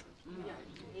nomuntu.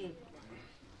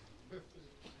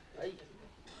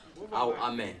 Awu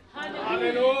amen.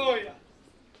 Hallelujah.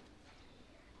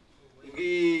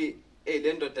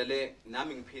 Le ndoda le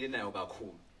nami ngiphile nayo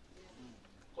kakhulu.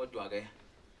 Kodwa ke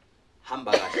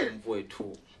hamba kahle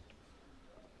mfowethu.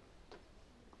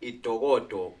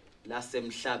 Idokodo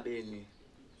lasemhlabeni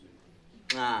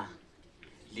nxa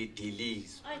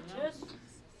lidilizwa.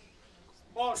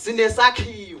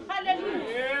 Sinesakhiwo.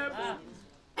 Hallelujah.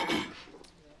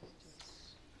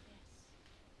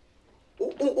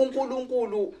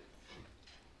 uNkulunkulu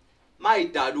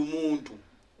mayidala umuntu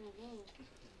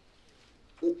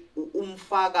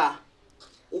umfaka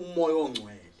umoya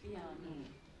ongcwele.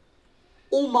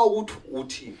 Uma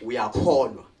uthi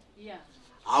uyakholwa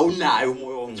awunayo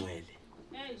umoya ongcwele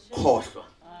khohlwa.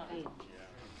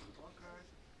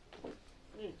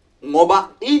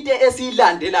 Ngoba into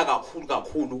esilandela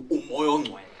kakhulu umoya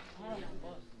ongcwele.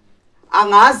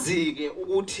 Angazi ke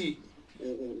ukuthi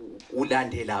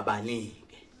ulandela abanike.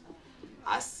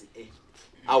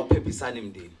 Awuphephisani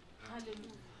imndeni.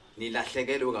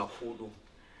 Nilahlekelwe kakhulu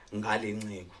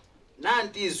ngalenceko.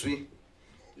 Nanti izwi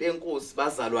lenkosi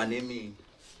bazalwane emini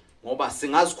ngoba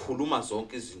singazikhuluma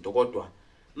zonke izinto kodwa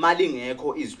mali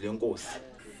ngekho izwi lenkosi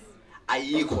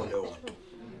ayikho leyo nto.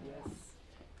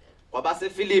 Kwabase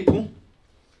Filipi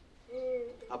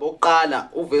abokuqala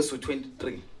uverse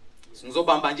 23.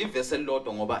 Ngizobamba nje ivesi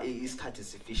elilodwa ngoba isikhathi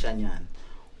sifishanyana.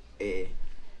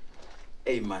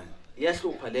 Amen.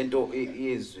 Iyahlupha lento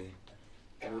izwi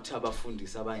ukuthi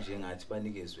abafundisi abanjengathi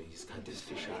banikezwe isikhathi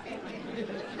esifishane.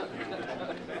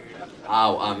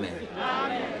 Awu amen.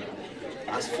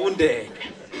 Asifundeke.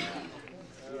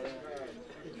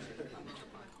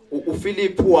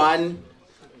 uFilipi 1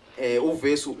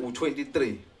 uverse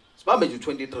 23. Sibambe nje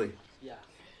 23. Yeah.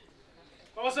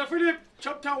 Kwabase Philip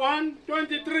chapter 1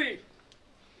 23.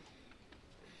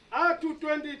 Up to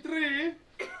 23.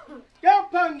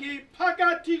 Kepha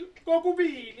ngiphakathi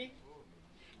kokubili.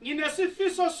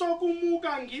 Nginesifiso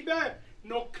sokumuka ngibe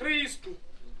noKristu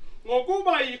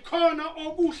ngokuba yikhona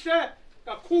okuhle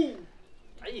kakhulu.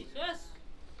 Hayi.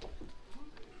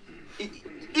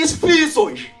 Isifiso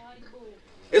nje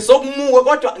esokumuka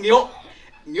kodwa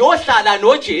ngiyohlala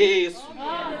noJesu.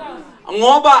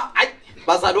 Ngoba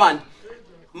bazalwane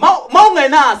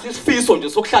mawungenaso isifiso nje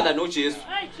sokuhlala noJesu.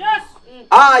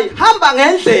 Hayi hamba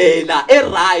ngendlela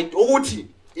eright ukuthi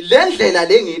le ndlela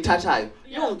lengiyithathayo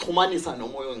iyongixhumanisa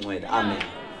nomoya ongcwele. Amen.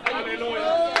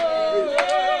 Hallelujah.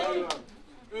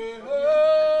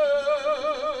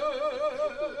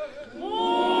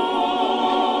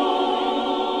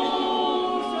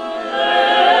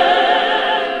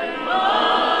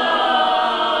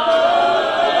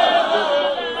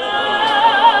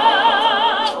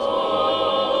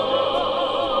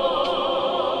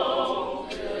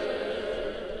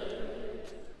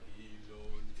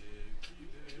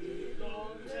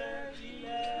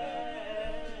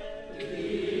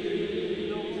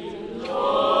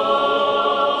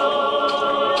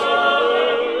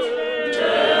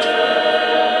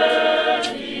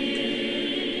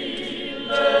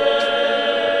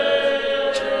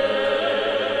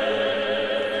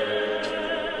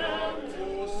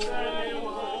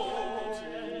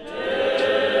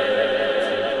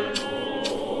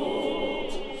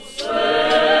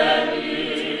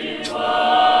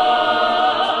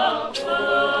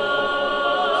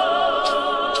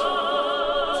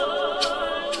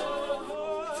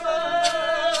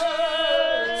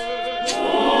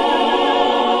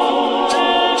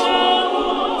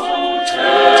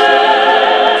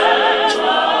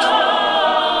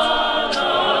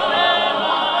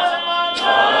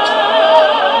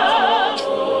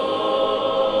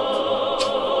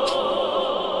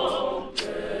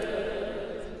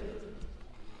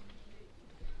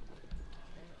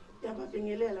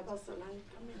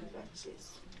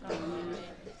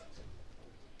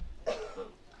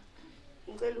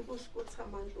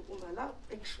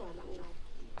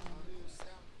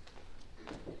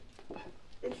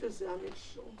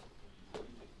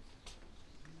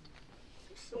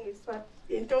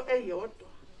 Into eyodwa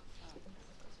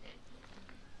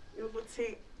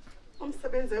yokuthi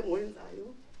umsebenzi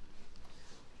engiwenzayo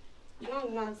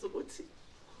ngangazi ukuthi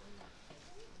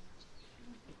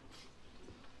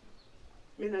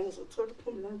mina ngizothola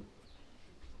uphumlani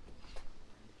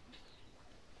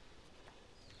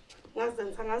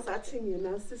ngazenza ngazathi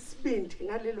nginaso isibindi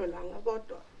ngalelo langa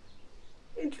kodwa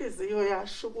inhliziyo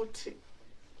yasho ukuthi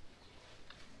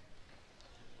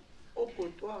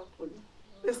ubhuti wakho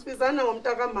besibizana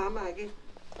ngomntaka mama ke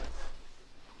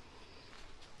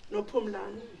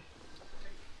noPhumlani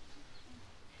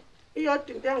iyodwa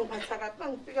into yangiphatha kabi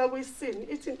bangifika kuyisini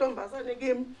ithi intombazane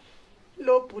kimi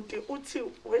lo bhuti uthi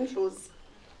wendlozi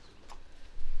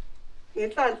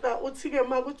ngenhlanhla uthi ke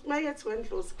mayethi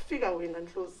wendlozi kufika wena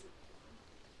ndlozi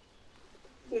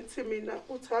ngithi mina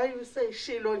uthi hayi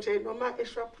useyishilo nje noma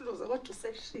eshwaphuluza kodwa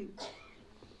useshilo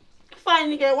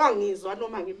fine ke wangizwa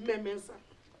noma ngimemeza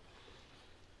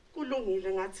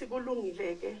kulungile ngathi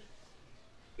kulungile ke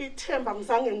ithemba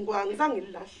ngizange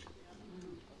ngililahle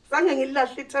zange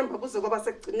ngililahle ithemba kuze kwaba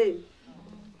sekugcineni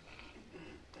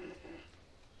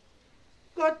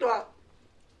kodwa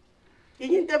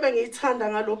yinye into ebengiyithanda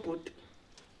ngalobhuti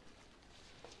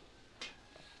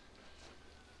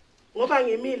ngoba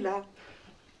ngimila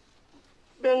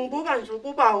bengibuka nje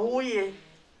ukuba uye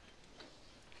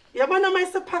yabona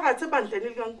mayisephakathi ebandleni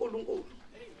likaNkulunkulu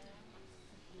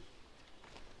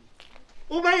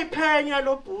ube iphenya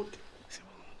lobhuti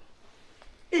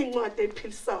incwadi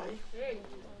ephilisayo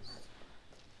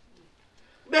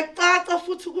bekucaca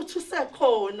futhi ukuthi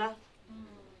usekhona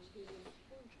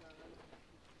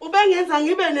ubengenza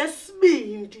ngibe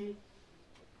nesibindi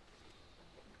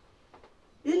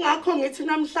ingakho ngithi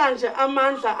namhlanje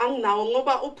amandla anginawo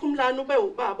ngoba uPhumlani ube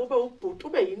ubaba ube ubhuti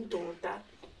ube yindoda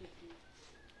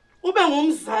ube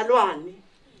ngumzalwane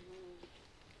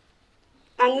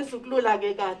angizukulula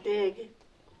ke kade ke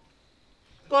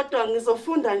kodwa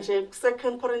ngizofunda nje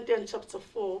 2 Corinthians chapter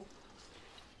 4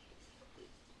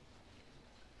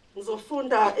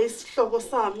 ngizofunda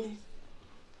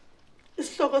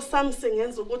isihloko sami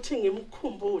singenza ukuthi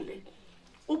ngimkhumbule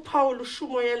uPaul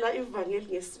ushumoyela ivangeli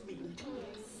ngesibindi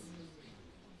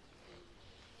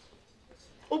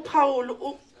uPaul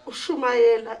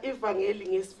ushumayela ivangeli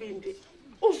ngesibindi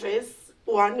uverse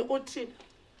 1 uthi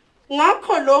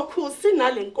ngakho lokhu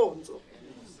sinalenkonzo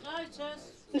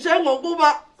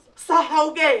njengokuba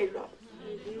sahawukelwa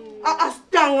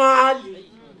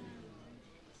asidangali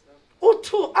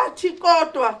uthu athi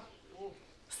kodwa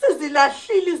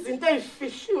sizilahlile izinto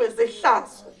ezifihliwe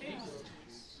zehlazo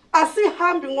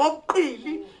asihambi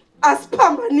ngobuqili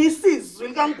asiphambanisi izwi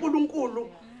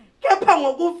likaNkulunkulu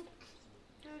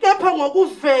kepha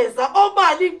ngokuveza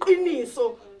obala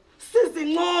iqiniso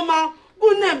sizincoma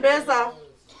kunembeza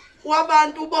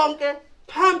wabantu bonke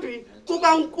phambi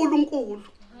kukaNkulunkulu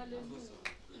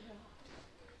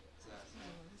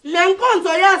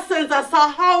lenkonzo yasenza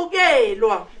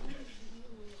sahawukelwa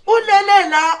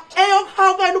ulelela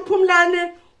eyokuhawukela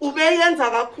uPhumlani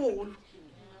ubeyenza kakhulu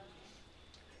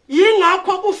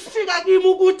yingakho kufika kimi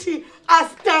ukuthi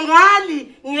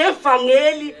asidangali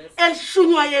ngevangeli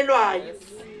elishunyayelwayo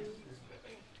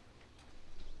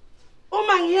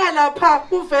uma ngiya lapha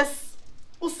kuverse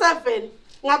 7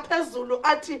 ngaphezulu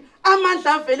athi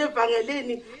amandla avela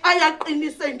evangelini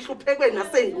ayaqinisa inhluphekweni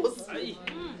nasengozini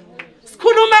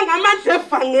sikhuluma ngamandla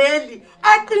evangeli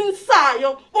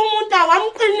aqinisayo umuntu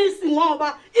awamqinisi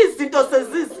ngoba izinto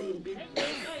sezizimbi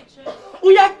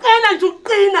uyaqala nje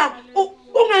uqina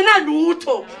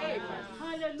ungenalutho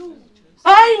haleluya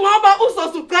hayi ngoba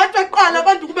uzozuqedwe eqala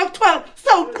abantu kube kuthiwa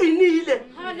sewuqinile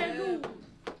haleluya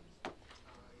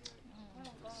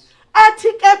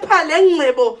athi kepha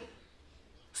lengcebo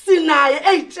sinaye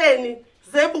ezitsheni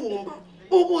zebumba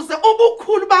ukuze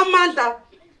ubukhulu bamandla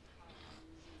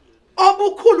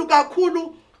obukhulu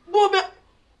kakhulu bube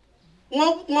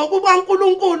ngokuba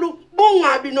uNkulunkulu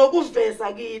bungabi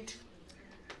nokuveza kithi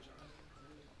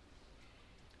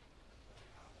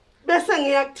bese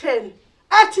ngiyakuthena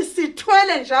athi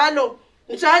sithwele njalo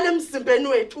emzimbeni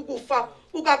wethu ukufa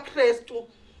kukaKristu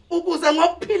ukuze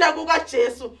ngokuphila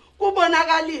kukaJesu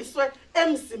kubonakaliswe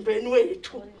emzimbeni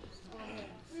wethu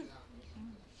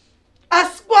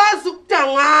asikwazi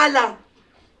ukudangala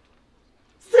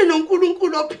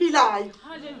sinoNkulunkulu ophilayo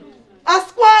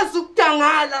asikwazi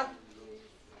ukudangala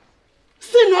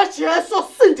sinoJesu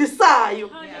osindisayo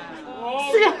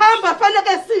sihamba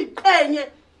fanele siqhenye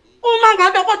uma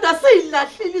ngabe kodwa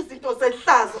siyilahlile izinto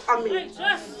zehlazo amen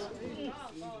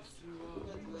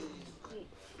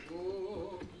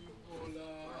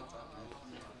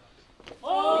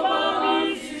Oh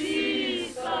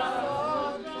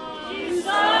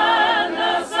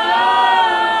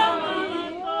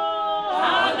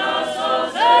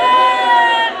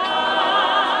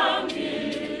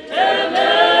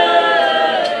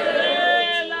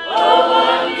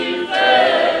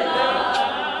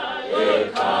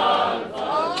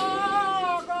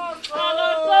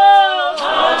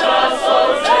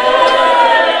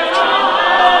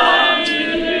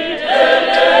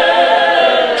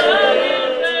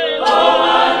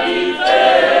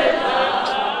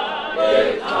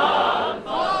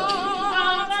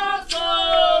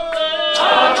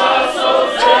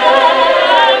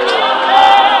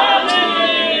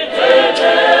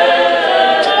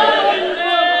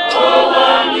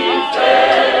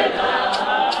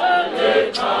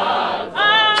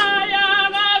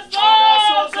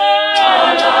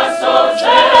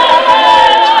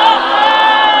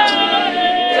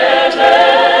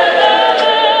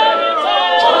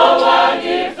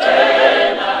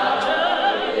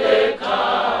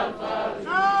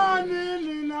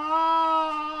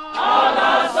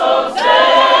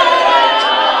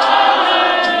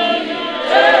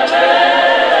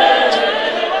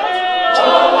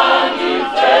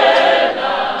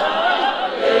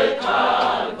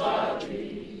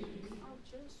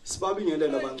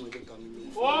Sibabingelela abangcwele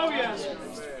egameni. Oh yes.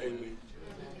 Amen.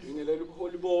 Ngibingelela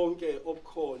ubuholi bonke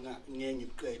obukhona ngeke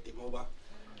ngiqede ngoba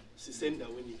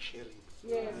sisendaweni ye-sharing.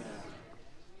 Yes.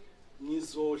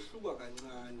 Ngizohluka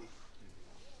kancane.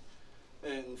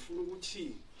 Ngifuna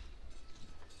ukuthi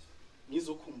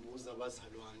ngizokhumbuza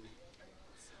abazalwane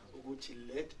ukuthi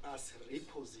let us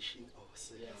reposition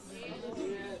ourselves.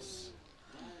 Yes.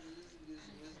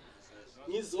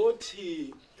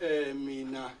 Ngizothi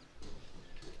mina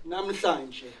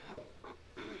namhlanje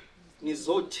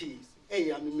ngizothi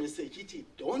eyami message ithi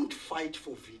don't fight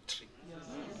for victory.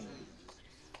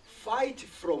 Fight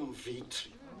from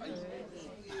victory.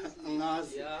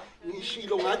 Ngazi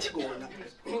ngishilo ngathi kona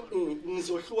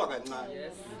ngizohluka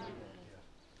kancane.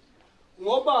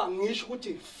 Ngoba ngisho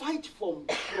ukuthi fight from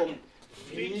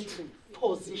victory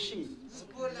position.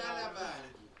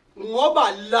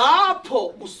 Ngoba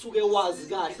lapho usuke wazi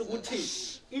kahle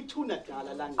ukuthi ithuna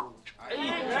dala lanqotshwa.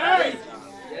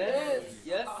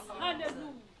 Yes.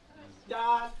 Hallelujah.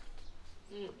 Da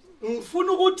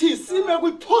ngifuna ukuthi sime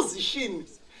kwi position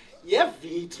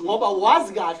ye-victory ngoba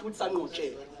wazi kahle ukuthi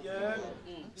sanqotshelwe.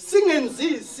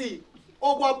 Singenzisi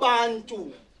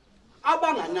okwabantu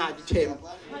abanganaki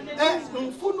themba.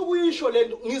 Ngifuna ukuyisho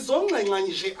lento ngizonxenxa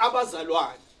nje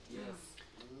abazalwane.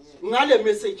 Ngale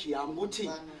message yami ukuthi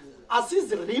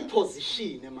asizi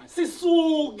reposition manje.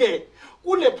 Sisuke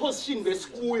kule position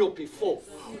besikuyo before.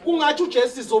 Kungathi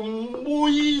uJesu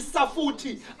sizombuyisa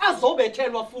futhi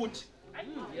azobethelwa futhi.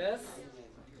 Yes.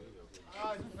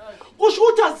 Kusho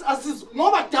ukuthi asizi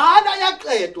ngoba dala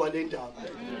yaqedwa le ndaba.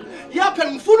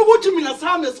 Yaphe ngifuna ukuthi mina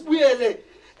sami sibuyele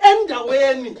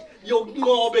endaweni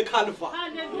yokunqoba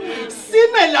eCalvary.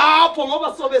 Sime lapho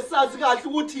ngoba sobe sazi kahle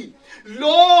ukuthi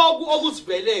lokhu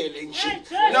okusivelele nje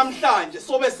namhlanje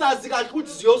sobe sazi kahle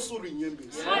ukuthi ziyosula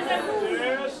inyembezi.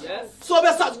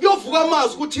 Sobe sazi kuyovuka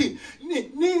amazwi ukuthi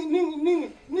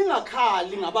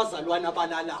ningakhali ngabazalwane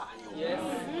abalalayo.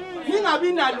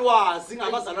 Ningabi nalwazi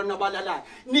ngabazalwane abalalayo.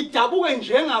 Nidabuke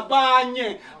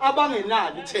njengabanye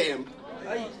abangenalo ithemba.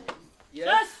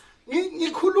 Yes.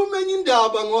 Ngikhuluma enye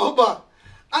indaba ngoba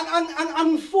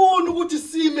angifuni ukuthi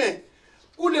sime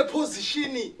kule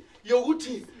position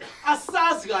yokuthi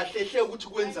asazi kahle hle ukuthi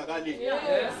kwenzakaleni.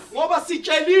 Ngoba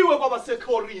sitsheliwe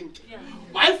kwabaseKorinti.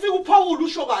 Mayifika uPaul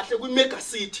usho kahle kwiMega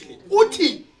City le.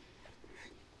 Uthi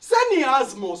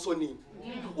seniyazi mosonini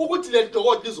ukuthi le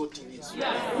dokoti lizodingiswa.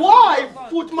 Why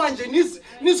futhi manje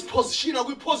nisipositiona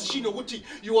kwi-position yokuthi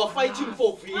you are fighting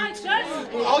for victory.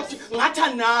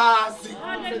 Ngathi nazi.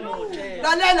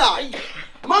 Lalela.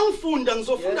 Mangifunda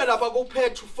ngizofunda lapha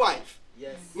kuPetru 5.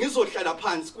 Ngizohlala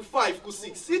phansi ku5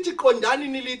 ku6. Sithi qondani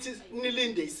nilithi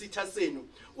nilinde isitha senu.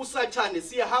 Usathane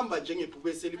siyahamba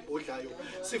njengebhubesi elibhodlayo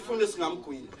sifune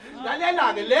singamgwini.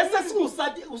 Lalela ke lese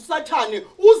usathane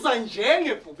uza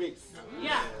njengebhubesi.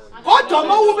 Kodwa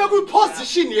mawube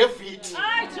kwi-position ye-victory.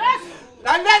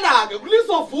 Lalela ke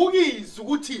kulizovukisa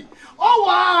ukuthi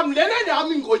owami lele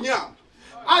yami ingonyama.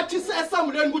 Athi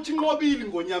sesamuleni ukuthi inqobile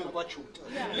ingonyama kwaJuda.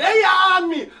 Le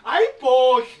yami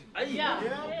ayibhodli.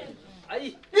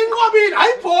 Inqobile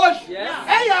ayibhodli.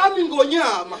 Eyami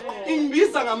ingonyama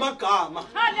ingibiza ngamagama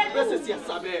bese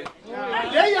siyasabela.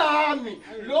 Le yami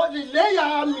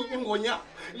ingonyama.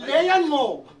 Le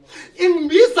yanqoba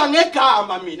ingibiza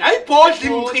ngegama mina ayibhodli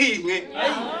imqhinge.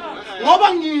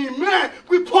 Ngoba ngime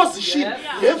kwi-position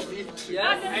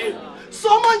ye-victory.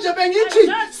 So manje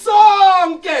bengithi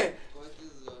sonke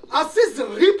asizi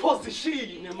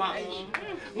reposition manje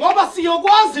ngoba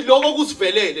siyokwazi lokho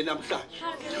okusivelele namhlanje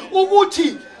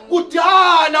ukuthi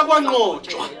kudala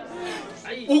kwanqotshwa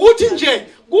ukuthi nje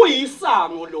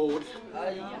kuyisango lolu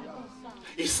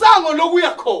isango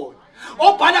lokuya khona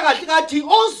obhala kahle kathi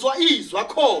ozwa izwa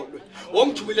kholwe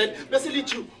wongijubulele bese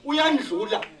lithi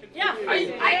uyandlula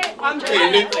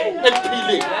angene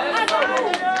ekuphileni.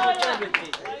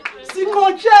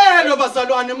 Sinqotshelwe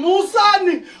bazalwane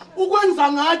musani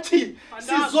ukwenza ngathi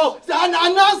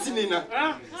anazi nina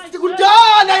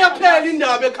kudala yaphela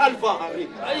indaba eCalvary.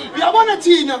 Uyabona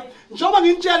thina njengoba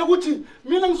ngintshela ukuthi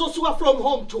mina ngizosuka from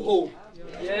home to home.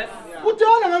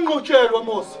 Kudala nganqotshelwa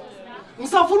Mose.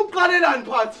 Ngisafuna ukuqalelani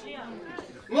phansi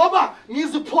ngoba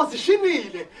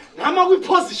ngizipositionile ngama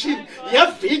kwi-position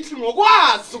ye-victory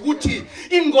ngokwazi ukuthi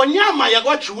ingonyama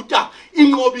yakwaJuda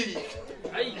inqobile.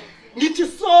 Ngithi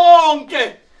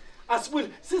sonke asibuye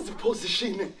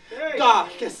sizipositione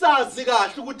kahle sazi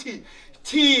kahle ukuthi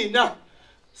thina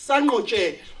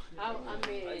sanqotshelwa.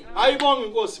 Ayibonge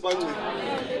inkosi bancane.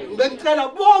 Ngicela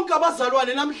bonke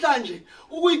abazalwane namhlanje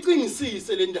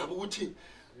ukuyicingisise le ndaba ukuthi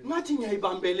ngathi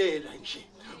ngiyayibambelela nje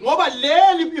ngoba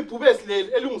leli ibhubesi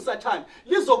leli elungusathana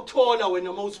lizokuthola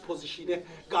wena mawusipositione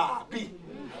kabi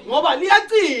ngoba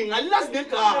liyacinga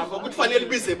lilasinegama ukuthi kufanele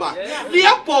libize bani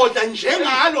liyabhodla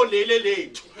njengalo lele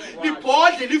lethu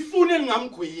libhodle lifune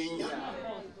lingamgwinya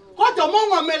kodwa uma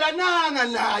ungamelananga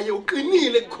naye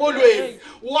uqinile ekukholweni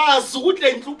wazi ukuthi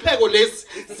le nhlupheko lesi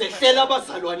zehlela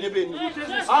abazalwane benu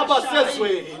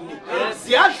abasezweni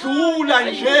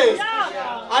ziyadlula nje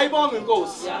ayibonge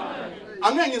inkosi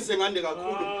angeke ngize ngande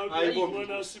kakhulu ayibonge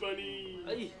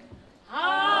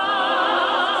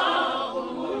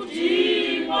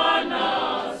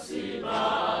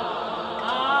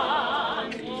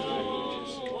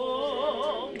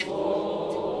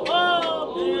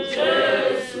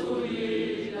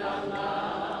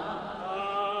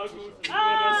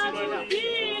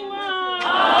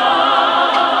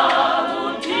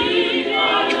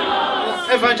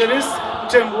Evangelist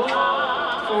Tembu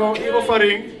for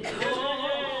i-offering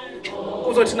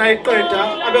uzothi naye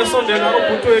iqeda abesondela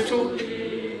ubhuti wethu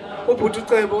ubhuti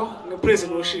ucebo ngepraise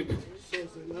and worship.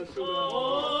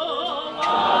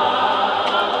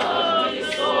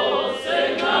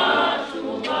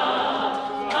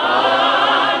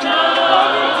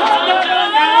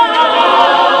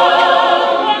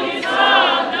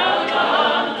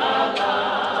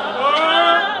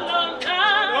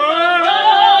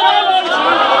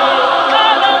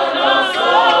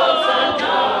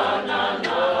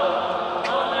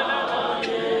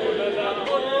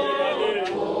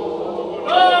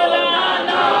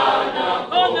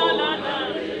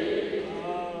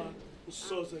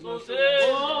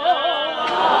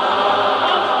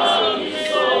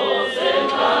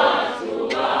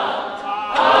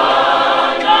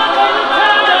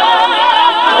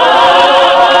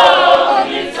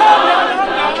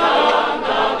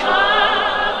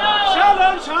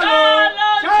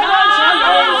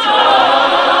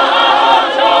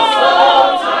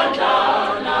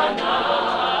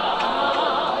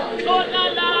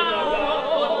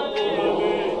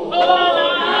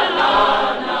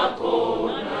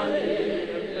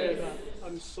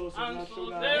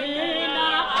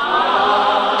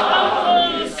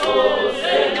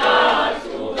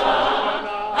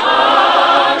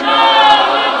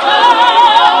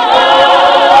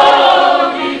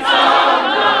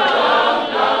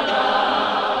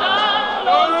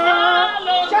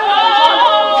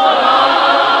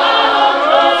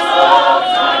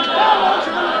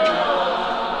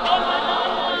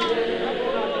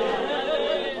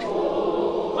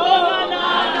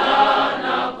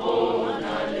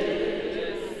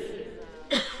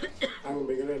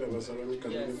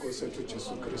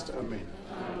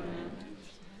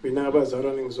 Mina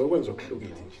abazalwane ngizokwenza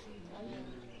okuhlukile nje.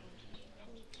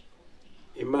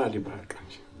 Imali bhaqa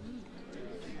nje.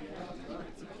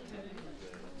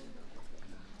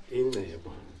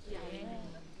 Ingcebo.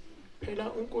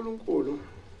 Phela uNkulunkulu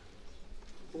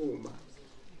uma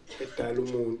edala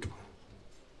umuntu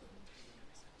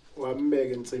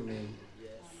wambeka ensimini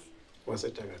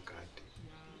waseJagagadi.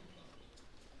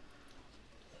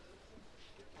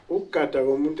 Ukugada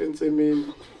komuntu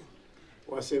ensimini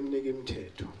wasemnika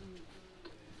imithetho.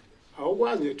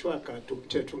 Awukwazi ukuthi wagada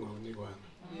umthetho ungawunikwanga.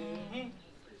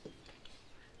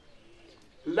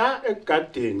 La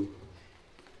egadeni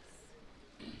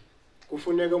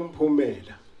kufuneka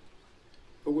umphumela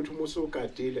ukuthi uma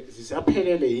usugadile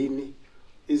zisaphelele yini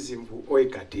izimvu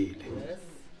oyigadile.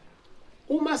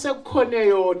 Uma sekukhona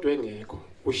eyodwa engekho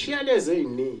ushiya lezi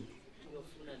eziningi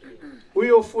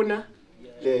uyofuna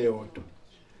le yodwa.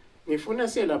 Ngifuna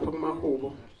selapha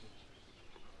kumahubo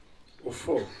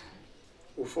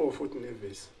u4 futhi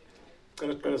nevesi.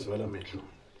 Cela siqale sivala amehlo.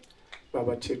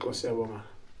 Baba Thixo siyabonga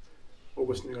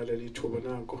ukusinika leli thuba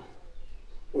nanko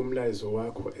umlayezo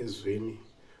wakho ezweni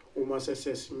uma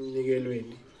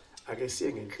sesimnikelweni ake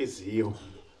siye ngenhliziyo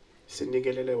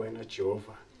sinikelele wena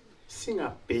Jehova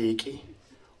singabheki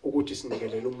ukuthi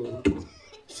sinikelele umuntu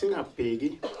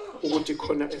singabheki ukuthi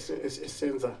khona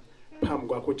esenza phambi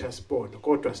kwakho uthi asibone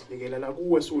kodwa sinikelela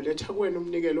kuwe siuletha kuwena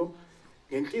umnikelo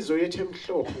ngenhliziyo yethu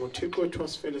emhlophe ngoThixo wethu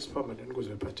wasifele siphambaneni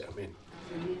kuze phathe amen.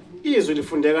 Izwi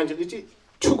lifundeka kanje lithi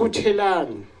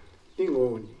thukuthelani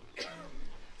ingoni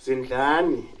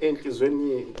zindlani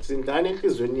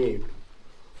enhlizweni yenu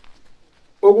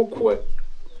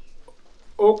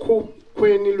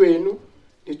okukhweni lwenu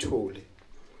nithule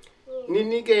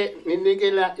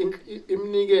ninikela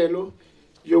iminikelo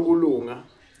yokulunga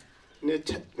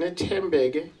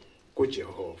nethembeke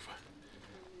kuJehova.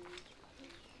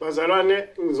 Bazalwane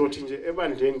ngizothi nje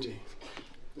ebandleni nje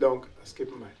lonke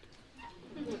askip imali.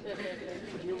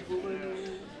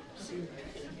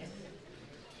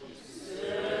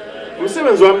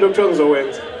 Umsebenzi wami lokho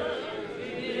ngizowenza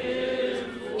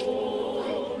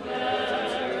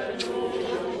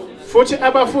futhi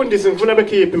abafundisi ngifuna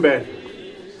bekhiphe impela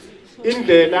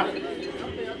indlela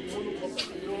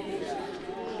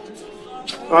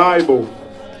hayibo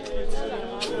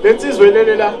lensizwe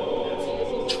lele la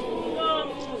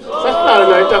sahlala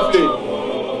la etafuleni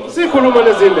sikhuluma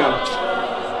lezi ndaba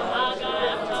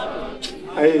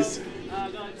ayisi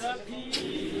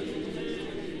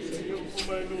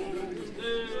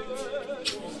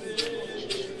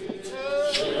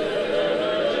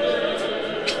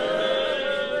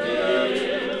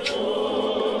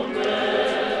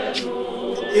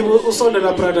ibu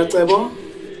usondela brother Cebo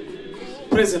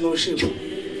praise and worship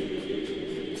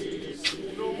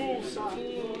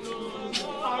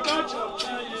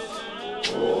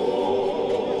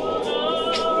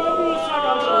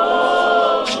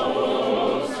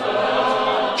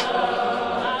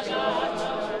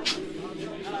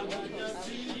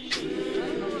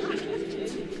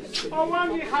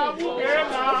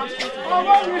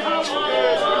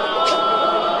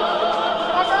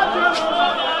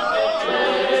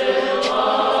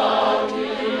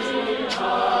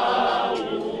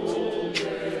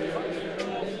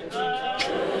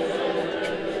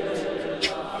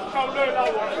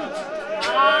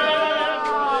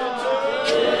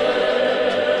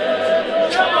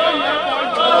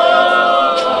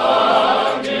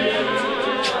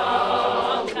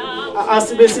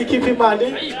asibe sikhipha imali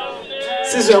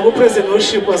sizwe ku praise and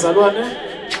worship wazalwane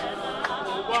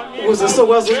ukuze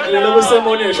sokwazi ukugcina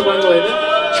kwesemoni yethu bangcwele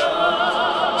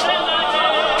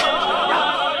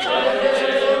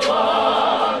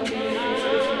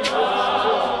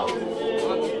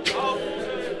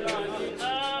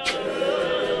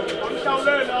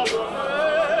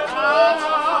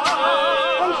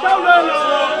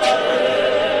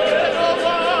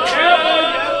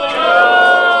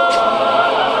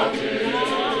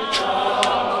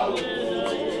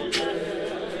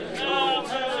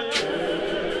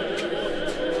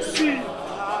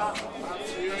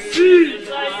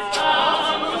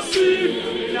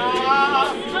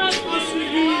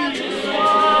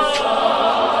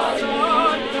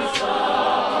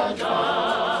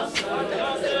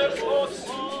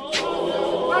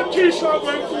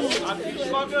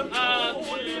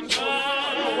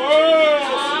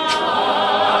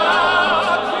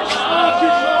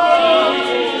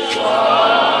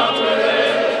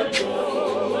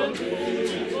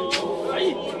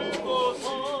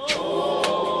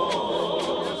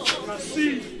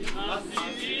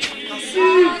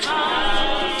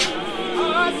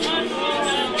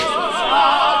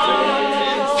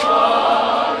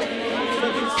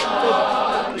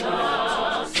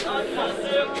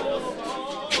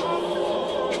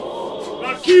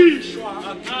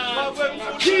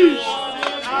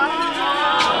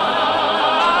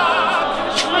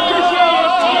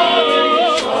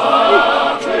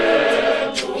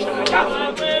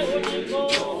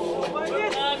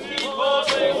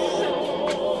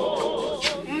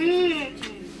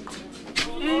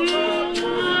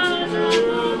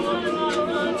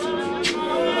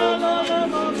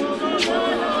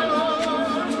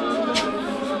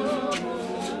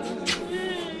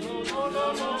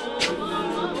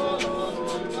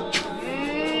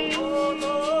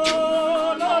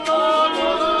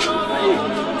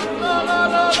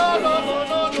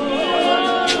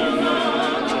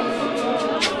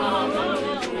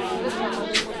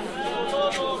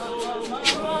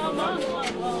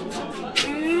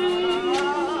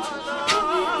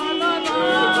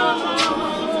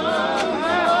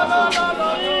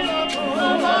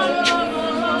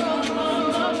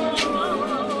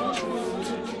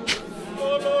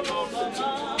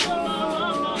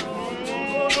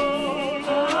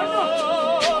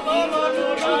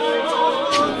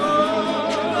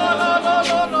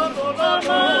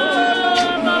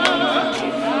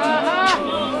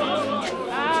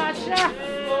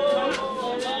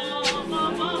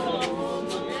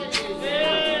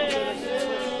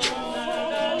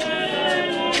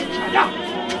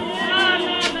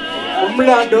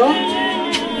umlando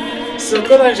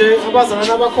sicela nje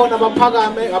abazalwane abakhona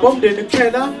baphakame abomndeni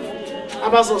kuphela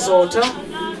abazozotha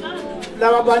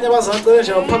laba abanye abazacela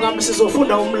nje baphakame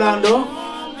sizofunda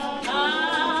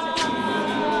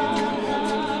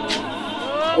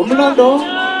umlando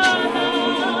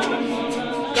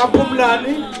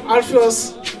kaPhumlani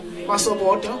Alpheos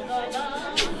Masobode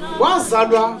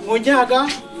wazalwa ngonyaka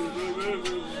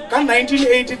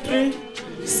ka1983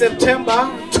 September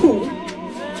 2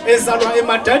 ezalwa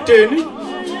eMadadeni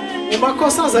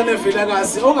umakhosazana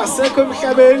evilakazi ongasekho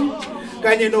emhlabeni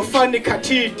kanye noFani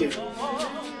Khathide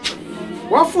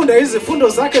wafunda izifundo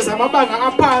zakhe zamabanga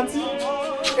aphansi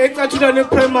eCathulane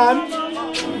primary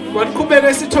waqhubeka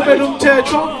esithobela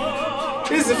umthetho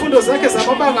izifundo zakhe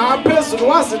zamabanga aphezulu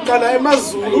waziqala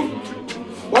eMaZulu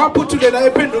waphuthulela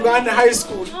ePhendukane High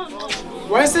School.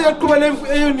 Wayeseyoqhubela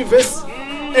eUniversity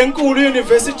enkulu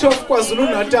University of KwaZulu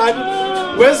Natal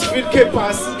Westfield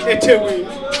campus eThekwini.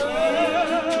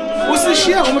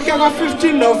 Usishiya ngomhla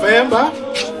ka-15 November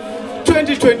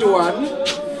 2021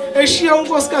 eshiya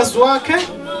unkosikazi wakhe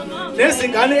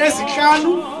nezingane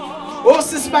ezinhlanu,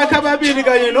 osisi bakhe ababili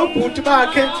kanye nobhuti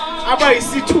bakhe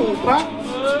abayisithupha.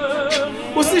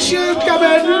 Usishiya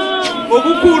emhlabeni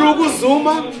ngokukhulu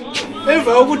ukuzuma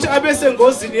emva kokuthi abe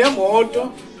sengozini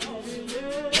yemoto.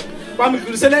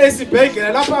 Bamdlulisela esibhedlela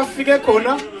lapho afike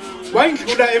khona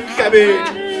wayindlula emhlabeni.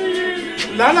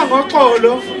 Lala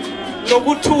ngoxolo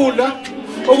nokuthula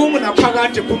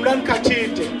okungunaphakade Phumlani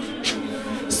Khathide,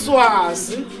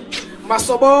 Swazi,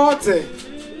 Masobode,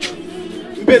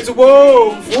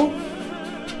 Mbezubomvu,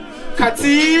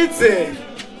 Khathide.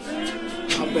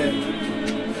 Amen.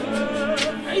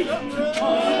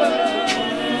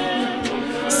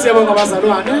 Siyabonga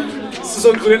bazalwane,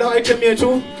 sizodlulela item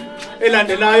yethu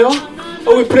elandelayo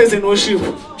okuyi praise and worship.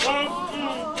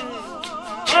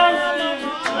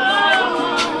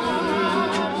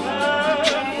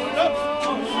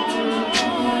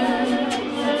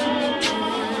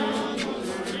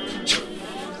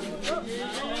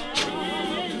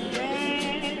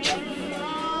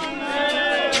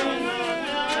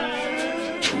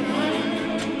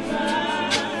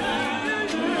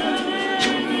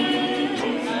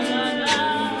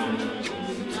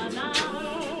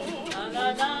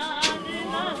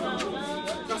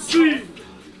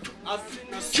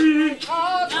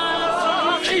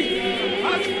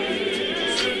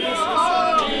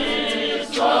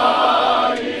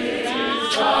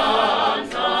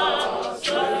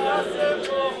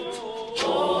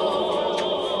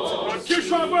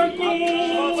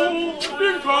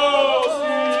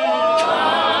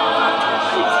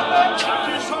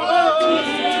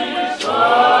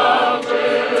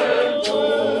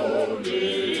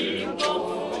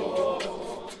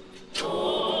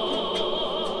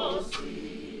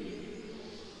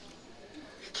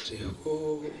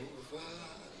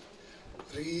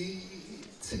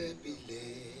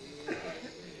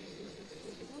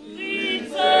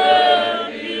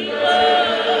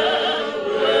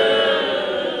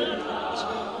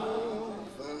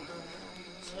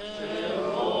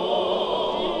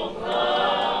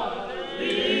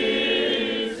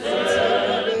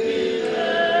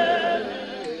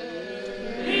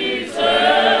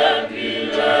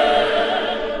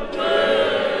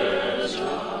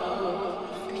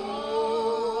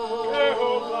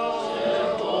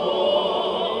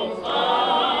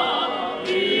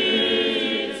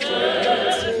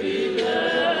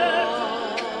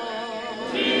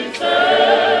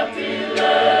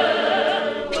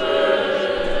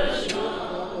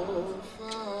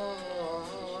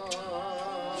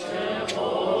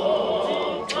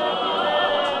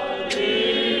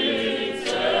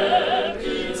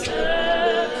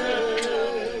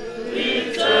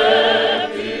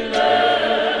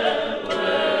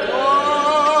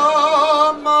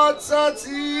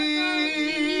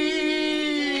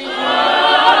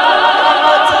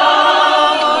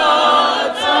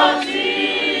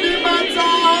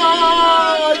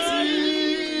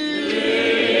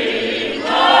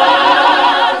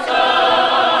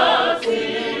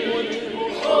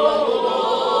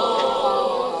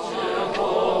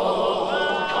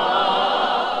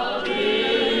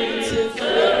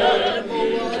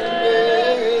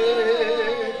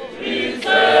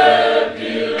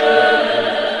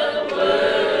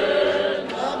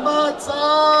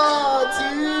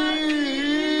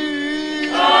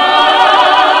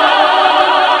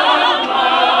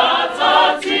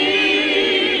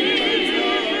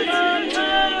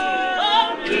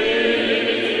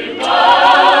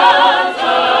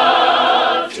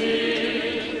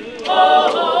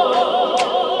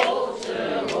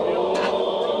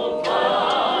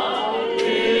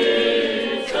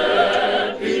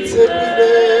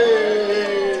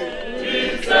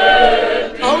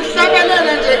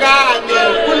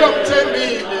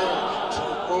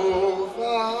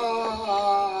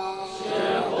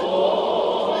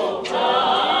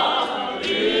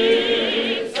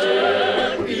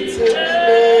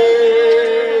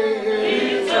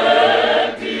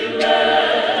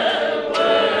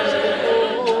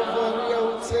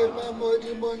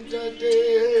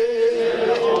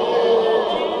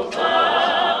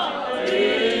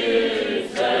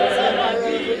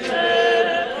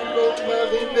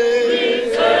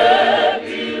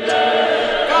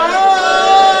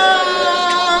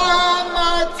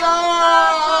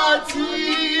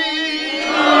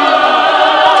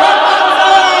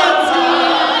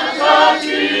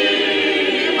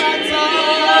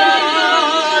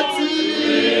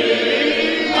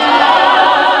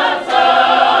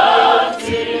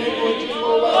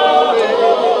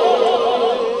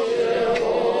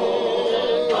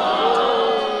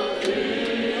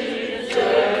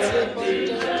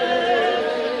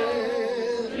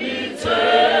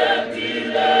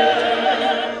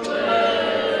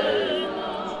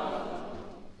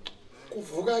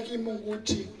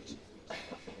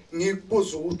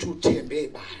 ukuthi uthembe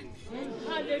bani.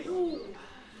 Hallelujah.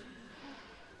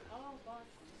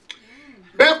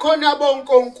 Bekhona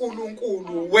bonke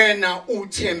uNkulunkulu wena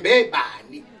uthembe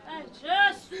bani?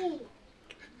 Jesu.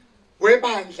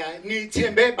 Webandla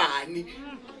nithembe bani?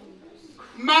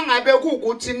 Mangabe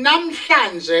kukuthi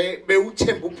namhlanje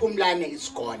bewuthemba uPhumlane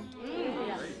is gone.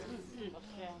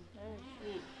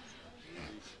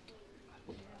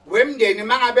 Wemndeni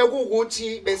mangabe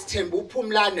kukuthi besithemba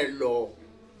uPhumlane lo,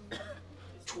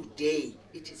 today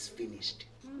it is finished.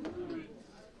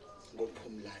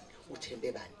 NgoPhumlane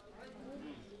uthembe bani?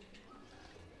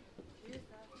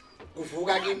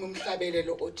 Kuvuka kimi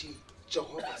umhlabelelo othi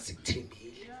Jehova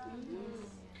sikuthembile.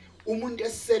 Umuntu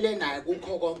esele naye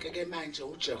kukho konke ke manje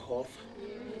uJehova.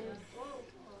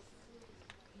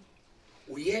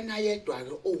 Uyena yedwa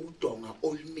ke owudonga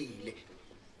olumile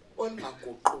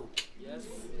olungaguquki. Yes.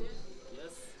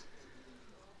 Yes.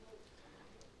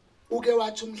 Uke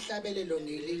wathi umhlabelelo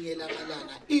ngelinye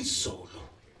lamalanga izolo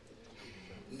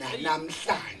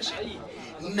namhlanje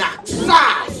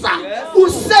nakusasa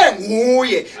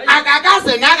usenguye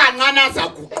akakaze nakancane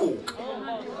azaguquka.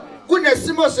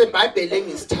 Kunesimo seBhayibheli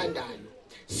engisithandayo.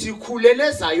 Sikhulele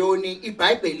eZayoni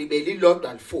iBhayibheli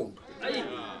belilodwa lifundwa.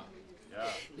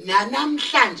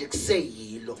 Namhlanje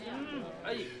kuseyilo.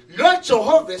 Lo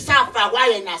Jehova esafakwa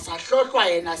yena sahlohlwa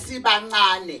yena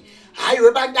sibancane. Hayi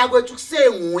webantu kwethu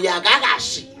kusenguya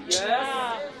akakashintshi.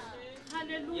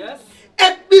 Hallelujah.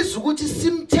 Ekubiza ukuthi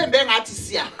simthembe ngathi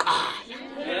siyaqala.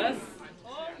 Yes.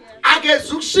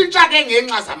 Akeze ukushintsha ke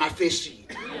ngenxa zamafashini.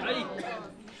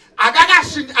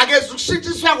 Akeze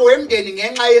ukushintshiswa kwemndeni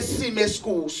ngenxa yesimo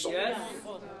esikuso.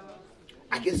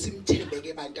 Ake simthembe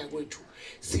ke bantu kwethu.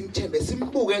 Simthembe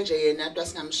simbuke nje yena into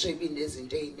asingamshebi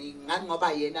nezinto eziningi ngani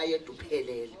ngoba yena yedwa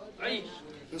uphelele.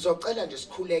 Ngizocela nje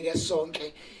sikhuleke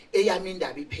sonke eyami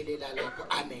indaba iphelela lapho.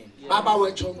 Amen. Baba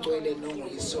wethu ongcwele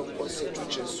nonguyise Nkosi yethu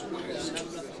Jesu Kristu.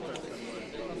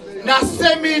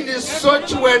 Nasemini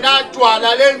sothi wena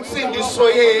dwala lensindiso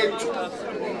yethu.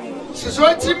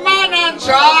 Sizothi mana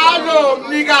njalo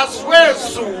mnikazi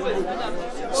wezulu.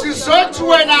 Sizothi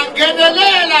wena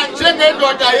ngenelela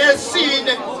njengendoda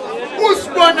yesine.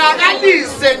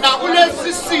 Usibonakalise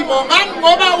nakulesi simo ngani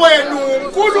ngoba wena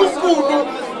uNkulunkulu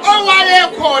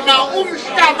owayekhona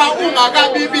umhlaba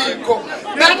ungakabibikho.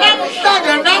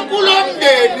 Namhlanje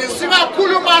nakulomndeni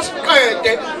singakhuluma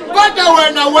siqede kodwa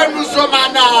wena uzoma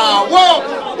nawo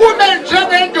ube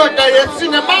njengendoda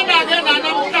yesine mana ke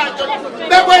namhlanje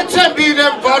bekwethembile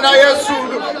mfana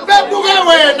yesulu bebuke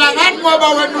wena ngani ngoba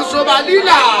wena uzoba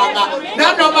lilanga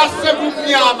nanoma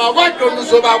sekumnyama kodwa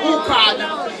uzoba kukhanya.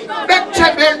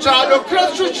 Bekuthembe njalo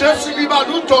Kristu Jesu liba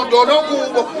ludondolo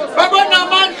kubo babona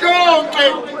amandla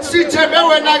onke sithembe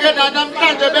wena ke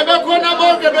namhlanje bebekhona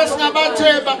bonke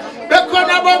besingabathemba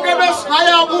bekhona bonke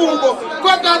besingaya kubo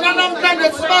kodwa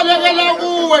namhlanje sibalekela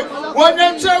kuwe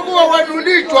wena ethe kuwe wena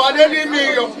ulidwala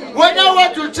elimiyo wena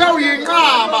wathi uthe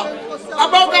uyinqaba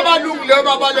abonke abalungileyo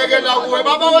babalekela kuwe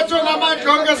baba wethu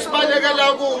namandla onke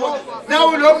sibalekela kuwe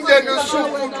nawu lo mndeni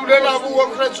usufudulela kuwe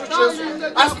Kristu Jesu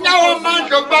asinawo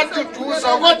amandla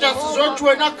okubaduduza kodwa sizothi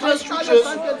wena Kristu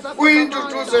Jesu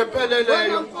uyinduduzo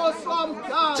epheleleyo.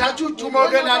 Thatha udumo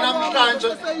ke namhlanje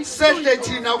sehle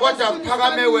thina kodwa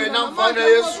kuphakame wena mfana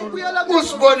yesulu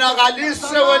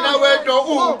usibonakalise wena wedwa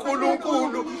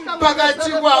uNkulunkulu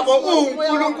phakathi kwabo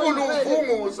uNkulunkulu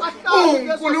uvunguza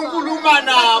uNkulunkulu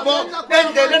manabo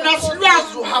endleleni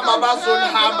asilwazi uhamba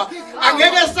bazolihamba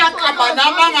angeke saqamba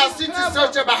nama ngasithi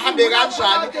sothi bahambe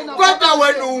kanjani kodwa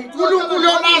wena uNkulunkulu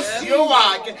omaziyo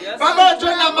wakhe baba wethu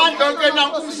namandla onke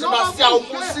nankumzimba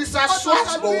siyawubusisa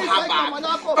swazi bohamba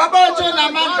baba wethu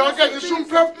namandla onke ngisho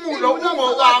umphefumulo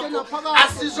ungowakho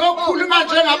asizokhuluma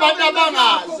njengabantu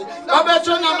abangazi baba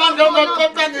wethu namandla onke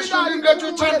qoqa ngisho ulimi lethu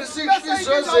uthambisa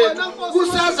inhliziyo zethu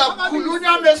kusaza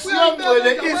kukhulunywa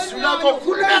mesiyongcwele izwi lakho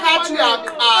khuluma ngathi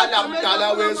uyaqala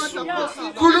mdala wesu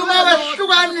khuluma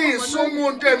wehlukanisa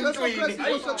umuntu emntwini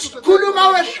khuluma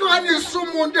wehlukanisa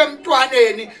umuntu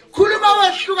emntwaneni khuluma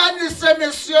wehlukanise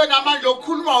mesiyona amandla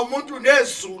okhuluma umuntu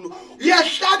nezulu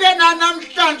yehlakena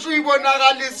namhlanje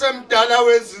uyibonakalise mdala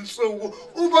wezinsuku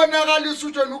ubonakalise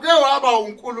ukuthi uke waba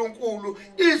uNkulunkulu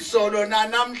izolo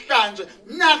namhlanje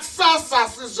nakusasa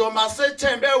sizoma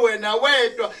sethembe wena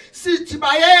wedwa sithi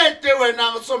bayede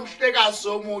wena somhlekazi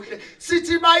omuhle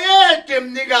sithi bayede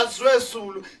mnikazi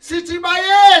wezulu sithi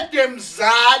bayede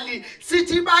mzali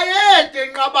sithi bayede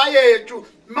nqaba yethu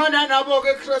mana nabo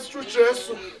ke Kristu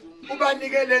Jesu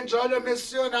ubanikele njalo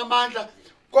mesiyona amandla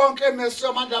konke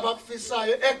mesiyona amandla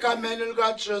abakufisayo egameni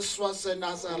lika Jesu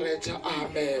waseNazaretha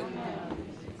amen.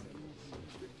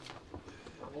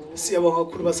 Siyabonga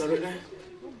kakhulu bazalwane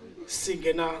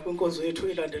singena kwinkonzo yethu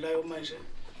elandelayo manje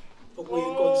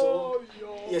okuyinkonzo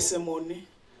yesemoni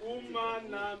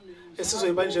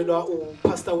esizoyibanjelwa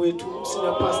upastor wethu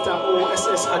senior pastor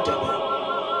uSS Khathide.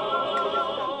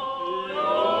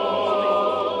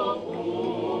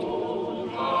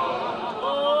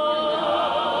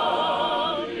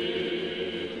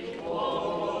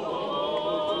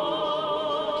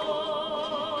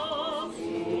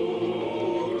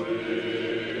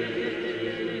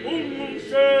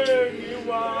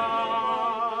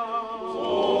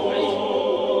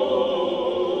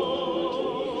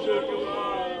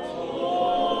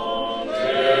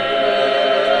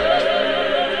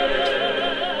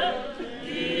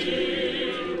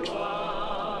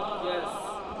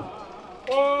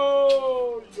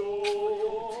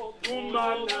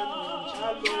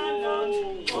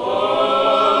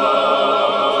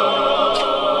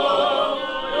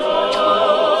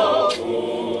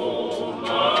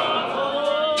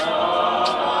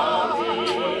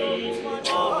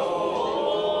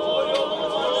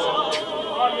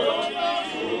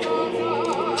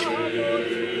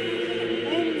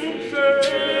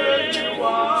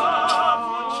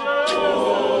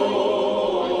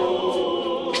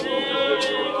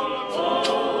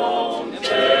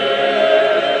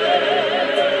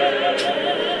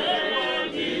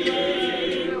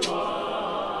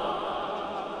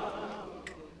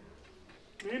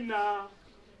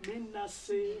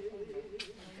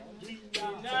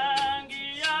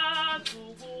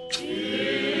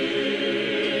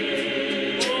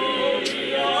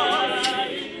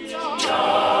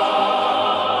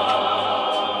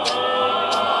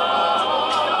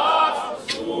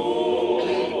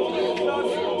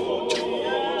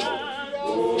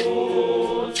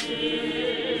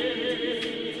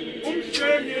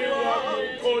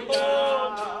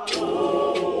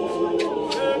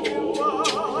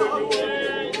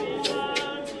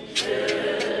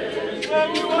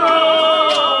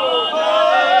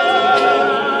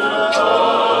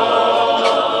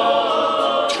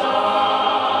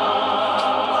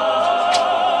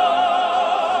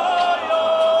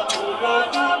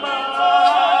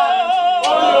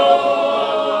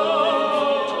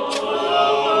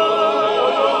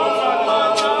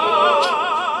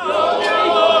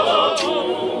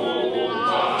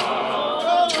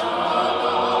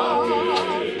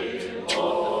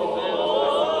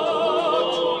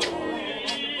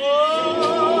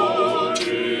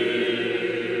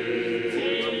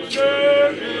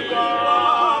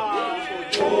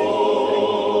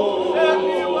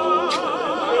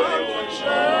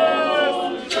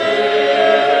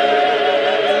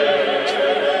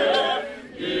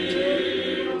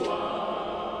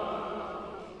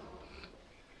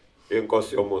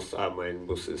 Inkosi yomusama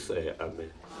inibusise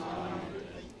amen.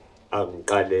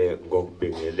 Angiqale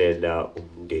ngokubingelela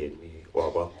umndeni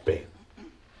wakwaBheka.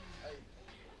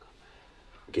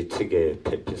 Ngithi ke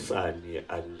phephisani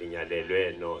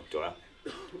anilinyalelwe nodwa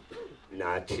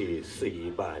nathi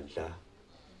siyibandla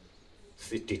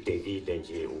sididekile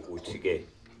nje ukuthi ke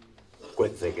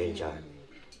kwenzeke njani.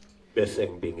 Bese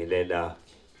ngibingelela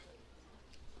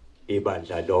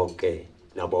ibandla lonke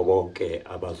nabo bonke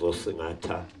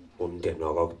abazosingatha umndeni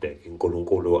wakwaBheka.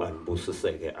 uNkulunkulu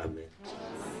anibusiseke amen.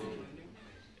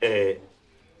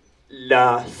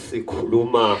 La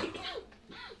sikhuluma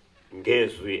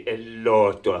ngezwi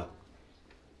elilodwa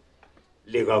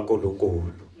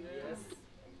likaNkulunkulu.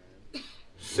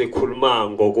 Sikhuluma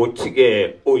ngokuthi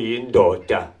ke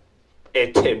uyindoda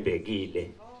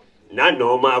ethembekile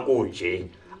nanoma kunje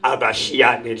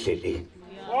akashiyane endleleni.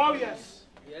 Oh yes.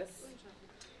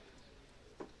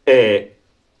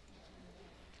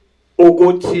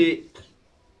 Ukuthi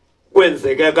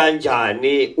kwenzeke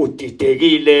kanjani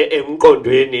udidekile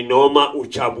emqondweni noma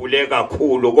ujabule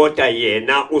kakhulu kodwa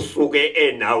yena usuke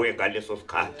enawe ngaleso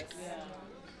sikhathi.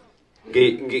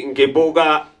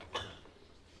 Ngibuka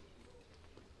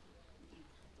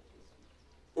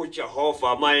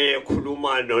uJehova maye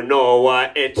ekhuluma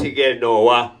noNoah ethi ke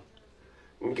Noah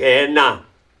ngena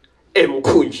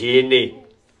emkhunjini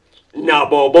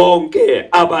nabo bonke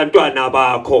abantwana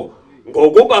bakho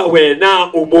ngokuba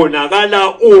wena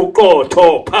ubonakala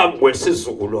uqotho phambi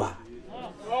kwesizukulwane.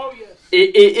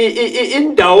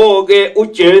 Indawo ke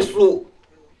uJesu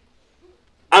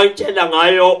atshela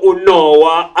ngayo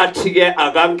uNoah athi ke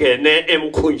akangene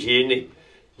emkhunjini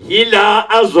yila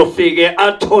azofike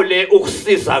athole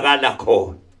ukusizakala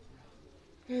khona.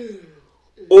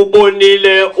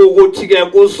 Ubonile ukuthi ke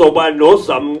kuzoba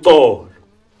nozamcolo.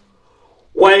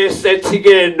 Wayesethi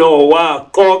ke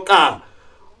Noah qoqa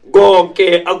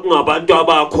konke akungabantu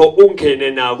abakho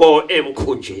ungene nako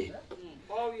emkhunjini.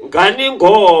 Ngani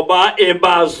ngoba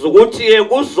ebazi ukuthi ke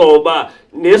kuzoba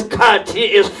nesikhathi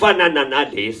esifanana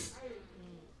nalesi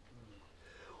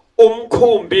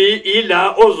umkhumbi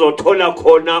ila ozothola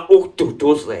khona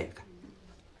ukududuzeka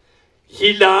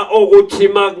yila ukuthi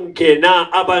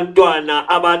makungena abantwana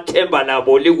abathemba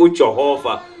labo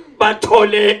likuJehova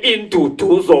bathole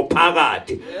induduzo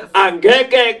phakathi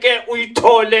angeke ke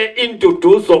uyithole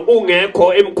induduzo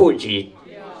ungekho emkhunjini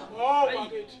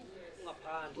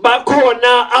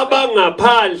bakhona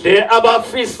abangaphandle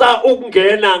abafisa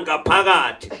ukungena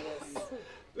ngaphakathi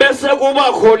bese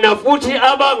kuba khona futhi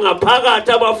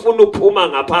abangaphakathi abafuna ukuphuma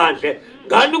ngaphandle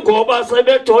ngani ngoba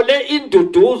sebethole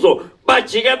induduzo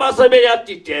bajike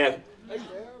basebeyadideka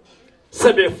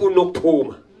sebefuna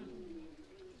ukuphuma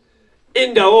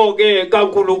indawo ke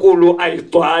kaNkulunkulu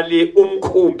ayigcwali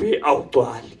umkhumbi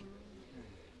awugcwali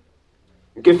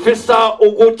ngifisa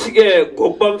ukuthi ke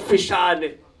ngokuba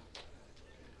mfishane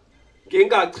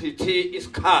ngingachithi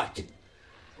isikhathi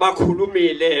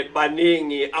bakhulumile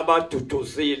baningi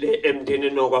abaduduzile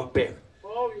emndenini okwabheka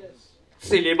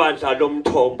silibandla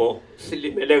lomthombo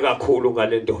silimele kakhulu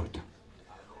ngalendoda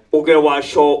uke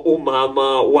washo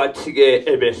umama wathi ke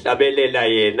ebehlabelela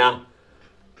yena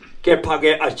kepha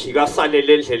ke ajika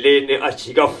salele endleleni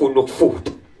ajika funa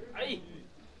ukufutha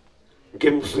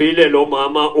ngimzwile lo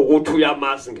mama ukuthi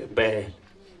uyamazi ngempela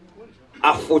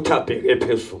afutha bheke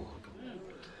phezulu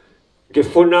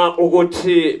ngifuna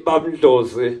ukuthi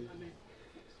bamdlozi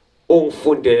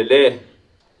ungifundele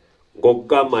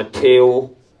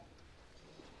ngokukaMathewu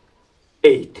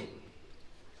 8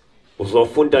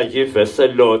 uzofunda nje ivesi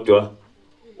elodwa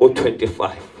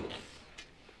u25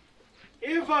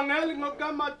 Ivangeli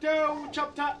ngokaMathewu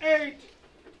chapter 8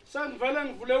 sengivele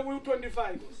ngivule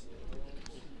ku25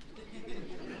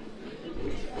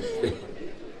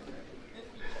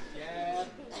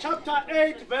 Chapter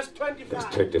 8 verse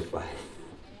 25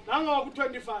 Nangoku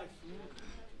 25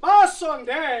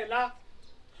 basondela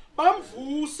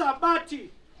bamvusa bathi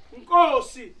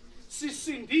Nkosi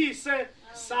sisindise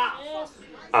safa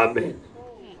Amen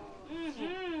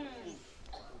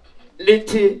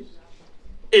lithi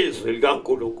izwi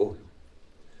likaNkulunkulu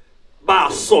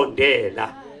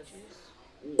basondela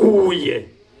kuye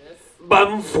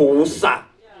bamvusa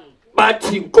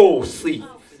bathi Nkosi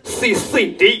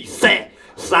sisindise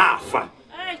safa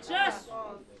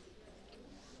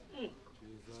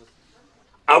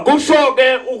akusho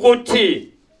ke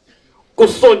ukuthi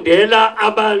kusondela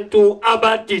abantu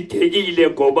abadidekile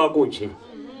ngoba kunje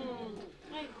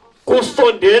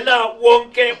kusondela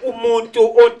wonke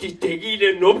umuntu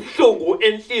odidekile nobhlungu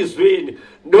enhlizweni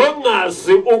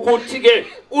nongazi ukuthi ke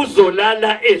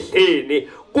uzolala edleni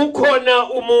kukhona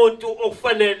umuntu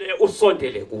ofanele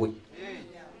usondele kuye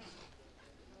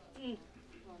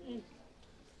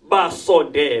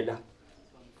basondela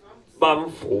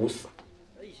bamvusa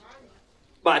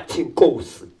bathi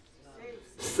Nkosi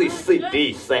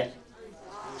sisindise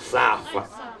safa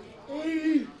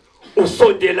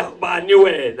usondela kubani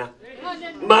wena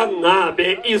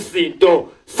mangabe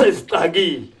izinto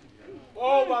sezixakile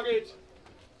bakithi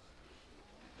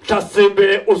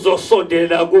mhlasimbe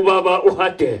uzosondela kubaba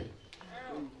uHadebe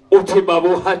uthi baba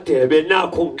uHadebe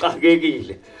nakho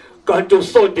ngixakekile kanti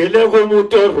usondele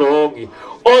kumuntu wrong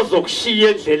ozokushiya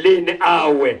endleleni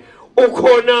awe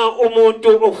ukhona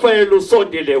umuntu ofanele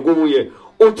usondele kuye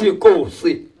uthi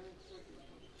Nkosi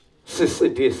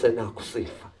sisindise nakho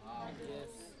sifa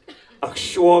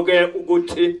akushoke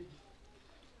ukuthi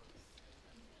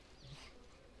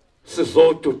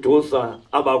sizoduduza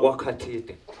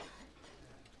abakwaKhathide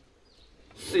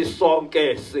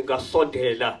sisonke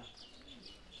singasondela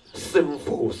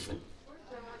simvuse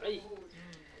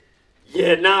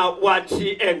yena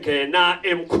wathi engena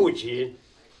emkhunjini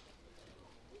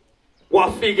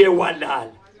wafike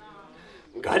walala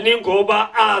ngani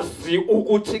ngoba azi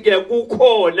ukuthi ke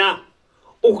kukhona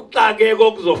ukuxakeka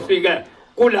okuzofika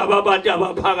kulabo abantu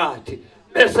abaphakathi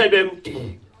bese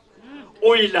bemdinga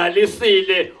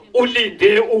uyilalisile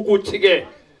ulinde ukuthi ke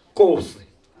Nkosi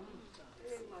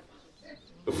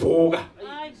vuka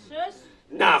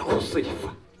nakho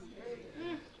sifa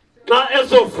xa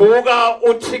ezovuka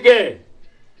uthi ke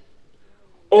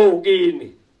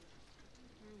okini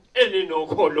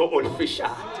eninokholo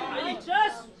olufishayo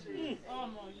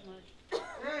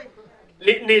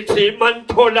nithi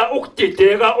manithola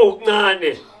ukudideka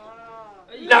okuncane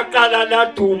laqala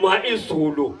laduma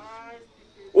izulu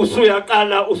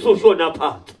usuyaqala usushona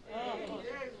phansi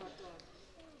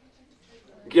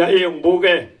ngiyaye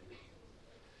ngibuke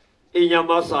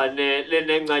inyamazane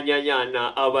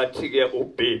lenencanyanyana abathi ke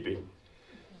ubhebi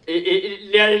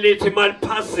lithi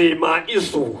maliphazima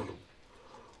izulu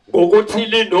ngokuthi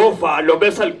linovalo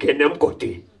bese ligena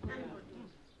emgodini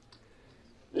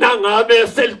nangabe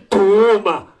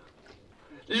seliduma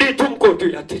lithi umgodi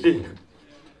uyadilika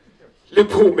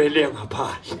liphume le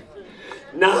ngaphandle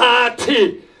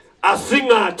nathi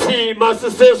asingathi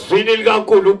masisezwini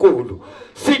likaNkulunkulu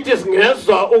sithi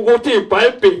singezwa ukuthi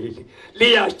iBhayibheli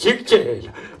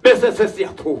liyajikijela bese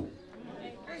sesiyaphuma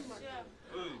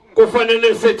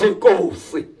kufanele sithi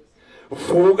Nkosi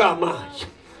vuka manje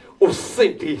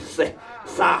usindise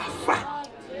safa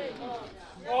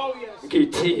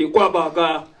ngithi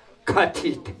kwabaka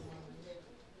Khathide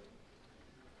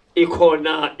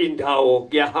ikhona indawo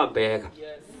kuyahambeka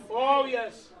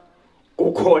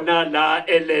kukhona la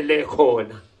elele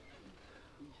khona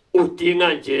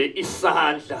udinga nje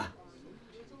isandla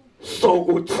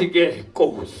sokuthi ke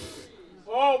Nkosi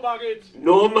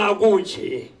noma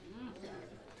kunje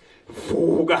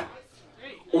vuka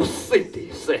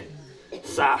usindise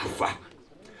safa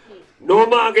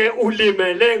noma ke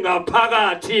ulimele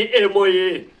ngaphakathi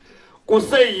emoyeni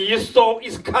kuseyiso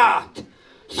isikhathi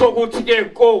sokuthi ke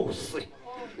Nkosi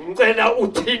ngicela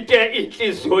uthinte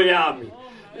inhliziyo yami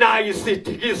nayi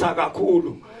sidikiza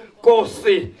kakhulu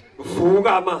Nkosi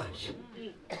vuka manje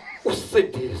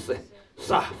usindise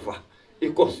safa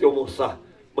inkosi yomusa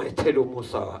mayithele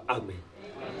umusa amen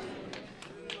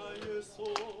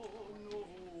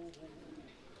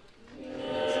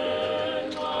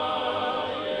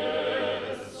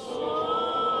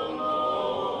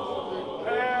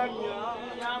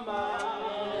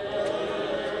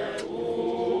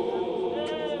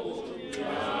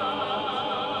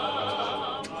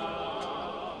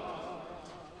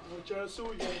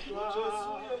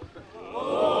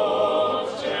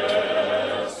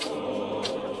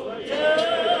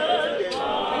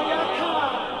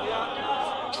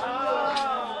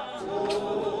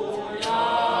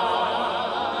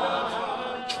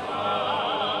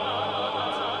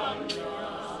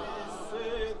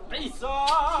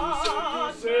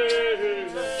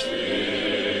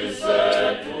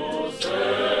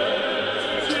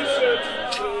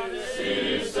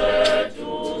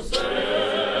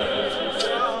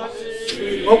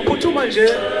Ngokuphuthuma nje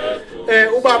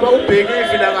ubaba ubheke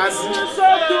ivilakazi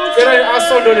cela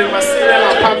asondole masinya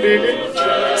ngaphambili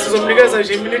sizomnikeza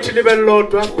nje iminithi libe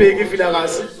lodwa ubheke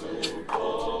ivilakazi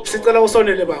sicela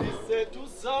usondele baba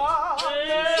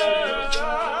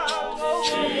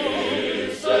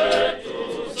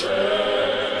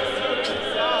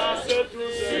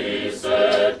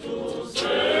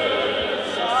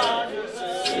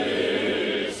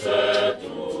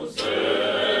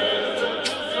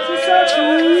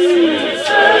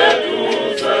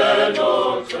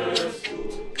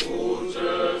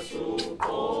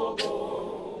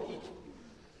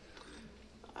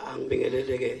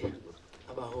Angibingeleleke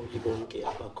abaholi bonke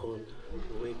abakhona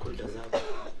ngokweikhundla zabo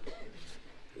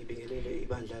ngibingelele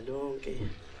ibandla lonke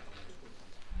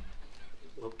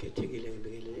ngokukhethekile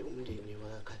ngibingelele umndeni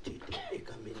waKhathide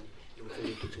egameni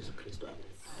loMfowethu uJesu Kristu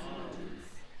amen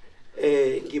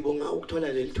ngibonga ukuthola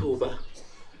lelithuba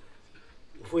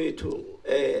mfowethu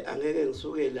angeke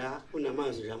ngisuke la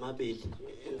unamazwi nje amabili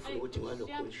engifuna ukuthi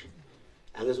ngalokho nje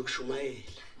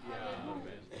angezokushumayela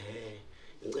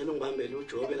ngicela ungibambele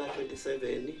uJobe ka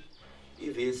 27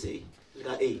 ivesi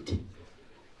lika 8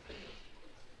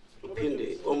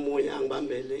 uphinde omunye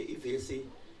angibambele ivesi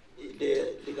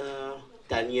lika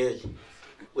Daniel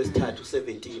wesithathu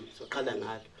 17 soqala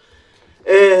ngalo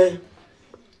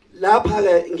lapha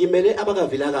ke ngimele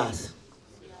abakavilakazi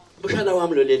bushana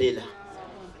wami lo lelela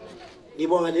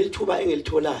ngibonga lelithuba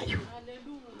engilitholayo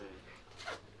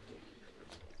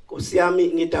Nkosi yami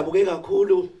ngidabuke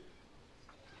kakhulu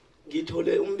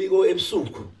ngithole umbiko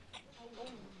ebusuku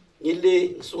ngile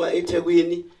ngisuka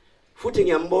eThekwini futhi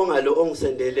ngiyambonga lo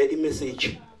ongisendele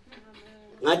imessage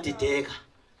ngadideka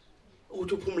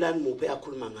ukuthi uPhumlani muphe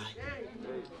akhuluma ngayo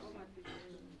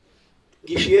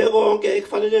ngishiye konke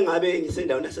ekufanele ngabe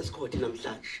ngisendaweni yaseSikhoti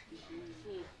namhlanje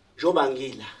njoba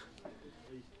ngila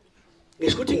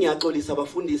ngisho ukuthi ngiyaxolisa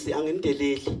abafundisi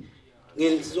angendeleli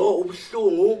ngenzo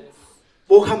ubuhlungu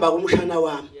bokuhamba komshana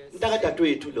wami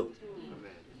umntakadadewethu lo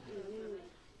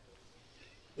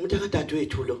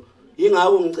umntakadadewethu lo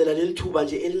ingawo ngicela lelithuba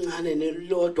nje elincane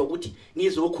nelilodwa ukuthi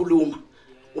ngizokhuluma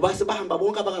ngoba sebahamba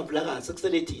bonke abakavulakazi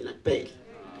sekusele thina kuphela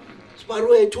Sibari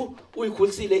wethu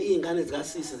uyikhulisile izingane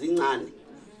zikaSisi zincane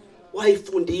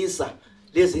wayifundisa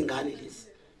lezi ngane lezi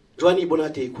njengoba nibona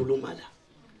kade ikhuluma la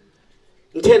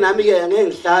ngithe nami ke angeke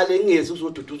ngihlale ngingezi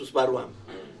uzoduduza uSibari wami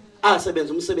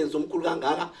asebenza umsebenzi omkhulu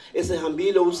kangaka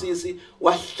esehambile uSisi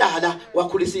wahlala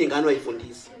wakhulisa izingane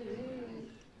wayifundisa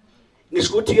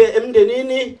ngishukuthi ke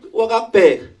emndenini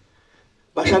wakabheka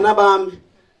bashana bami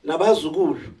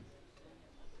nabazukulu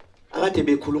akade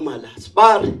bekhuluma la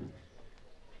Sibari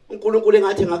uNkulunkulu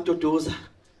engathi ngakududuza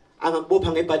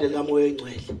angakubopha ngebhadela kamoya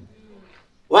engcwele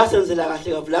wasenzela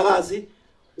kahle kavulakazi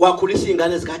wakhulisa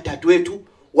izingane zikadadewethu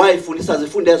wayifundisa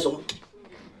zifunde zonke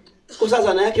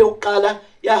kusazana yakhe yokuqala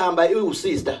yahamba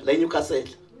iusister la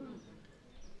eNewcastle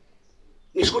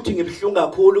ngisho ukuthi ngibhlungu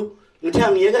kakhulu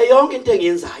ngithe ngiyeke yonke into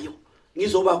engiyenzayo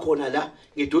ngizoba khona la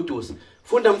ngiduduza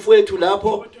funda mfowethu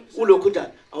lapho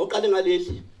ulokhuda awuqale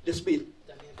ngaleli lesibili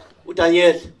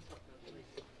uDaniel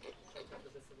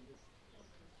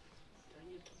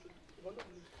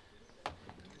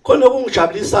khona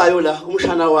kungijabulisayo la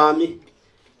umshana wami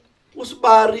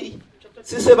usibari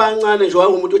sisebancane nje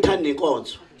wayengumuntu othanda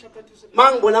inkonzo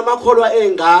mangibona amakholwa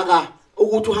engaka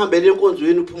ukuthi uhambele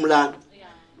enkonzweni uphumlana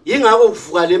yingakho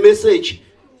kuvuka le message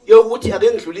yokuthi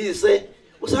ake ngidlulise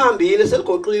usihambile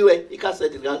seligoqiwe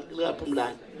icassette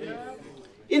likaphumlana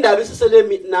indaba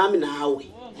isisele nami nawe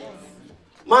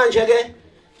manje ke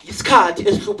isikhathi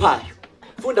esihluphayo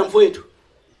funda mfowethu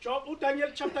Job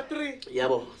uDaniel chapter 3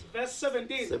 yabo verse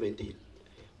 17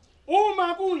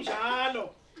 uma kunjalo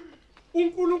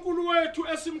uNkulunkulu wethu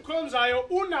esimkhonzayo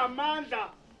unamandla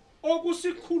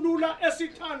okusikhulula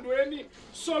esithandweni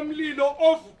somlilo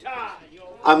ovuthayo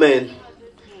amen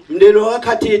mndeni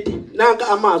wakhathide nanka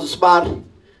amazwi sibari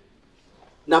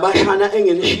nabashana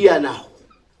engenishiya nawo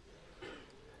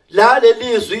la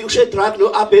lelizwi uShedrack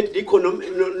noAbednego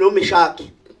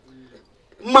noMeshaki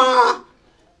ma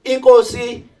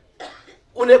inkosi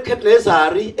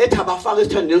uNebukadnezari ethi abafaka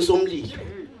esithandweni somlilo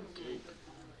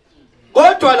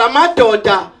kodwa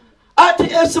lamadoda athi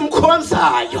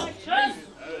esimkhonzayo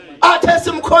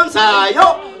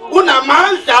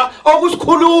unamandla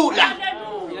okusikhulula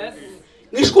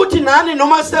ngisho ukuthi nani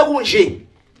noma sekunje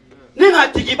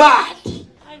ningadikibali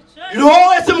lo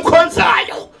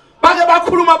esimkhonzayo bake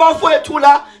bakhuluma bafowethu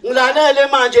la ngilalele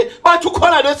manje bathi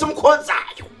ukhona lo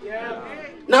esimkhonzayo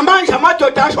namanje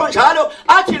amadoda asho njalo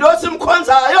athi lo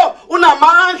simkhonzayo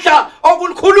unamandla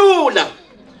okulikhulula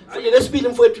futhi lesibili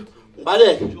mfowethu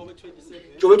ngibaleke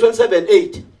Job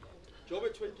 27:8 Job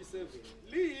 27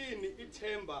 liyini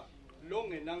ithemba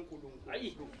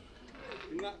longenankulunkulu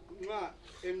nqa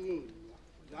enqunu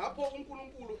lapho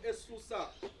uNkulunkulu esusa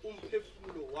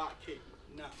umphefumulo wakhe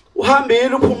na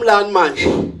uhambile uphumlani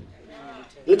manje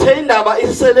ngithe indaba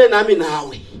isele nami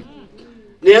nawe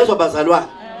niyezwa bazalwane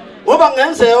ngoba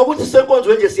ngenzeka ukuthi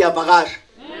senkonzweni nje siyavakasha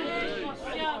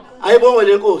ayibonge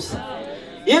lenkosi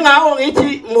ingakho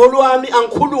ngithi mholo wami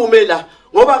angikhulume la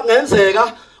ngoba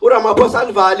kungenzeka uRamaphosa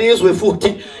alivalizwe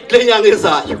futhi kulenyanga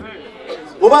ezayo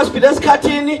ngoba siphile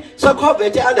esikhathini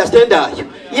secovet understandayo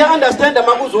iya understand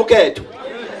makuzukhetho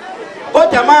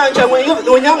kodwa manje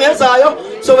ngonyanga ezayo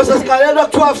sobe sesikalelwa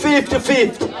kuthiwa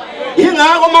 50-50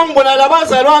 ingakho mangibona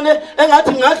labazalwane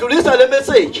engathi ngadlulisa le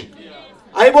message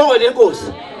ayibonge lenkosi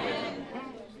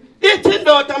ithi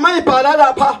indoda mayibhala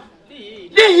lapha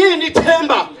liyini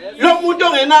ithemba lomuntu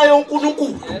ongenayo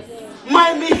uNkulunkulu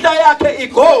mayimihla yakhe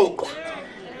igoqwa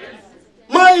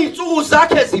mayinsuku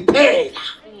zakhe ziphela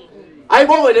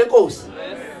ayibonge lenkosi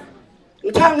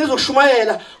ngithanga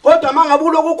ngizokushumayela kodwa mangabe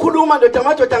ulokukhuluma ndoda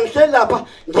amadoda ngihleli lapha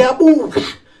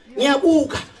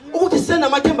ngiyabuka ukuthi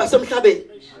senamathemba semhlabeni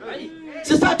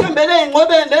sisathembele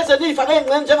ingqobeni leze nifake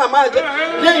ingqeni njengamanje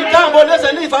nezintambo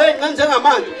leze nifake ingqeni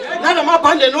njengamanje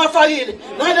nalamabhandeni wafakile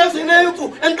nalezi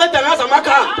nemfu eniqeda ngazo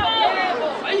amakhanda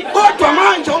kodwa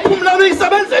manje uphumlani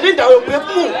uyisebenzela indawo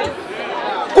yokuphefumulo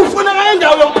kufuneka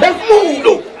indawo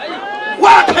yokuphefumulo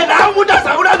wakhe la umuntu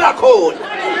azakulala khona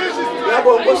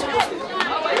yabonga Nkosi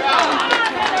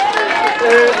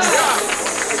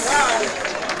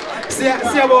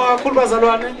siyabonga kakhulu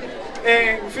bazalwane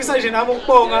ngifisa nje nami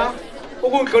ukubonga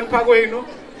ukunhlonipha kwenu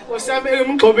osami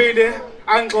engimgxobile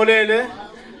angixolele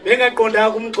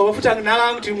bengaqondanga kumgxoba futhi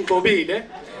anginaka ngithi ngigxobile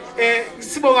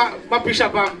sibonga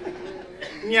mabishop bami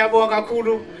ngiyabonga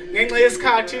kakhulu ngenxa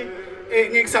yesikhathi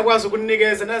ngikusakwazi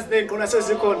ukunikeza nazi nezinqona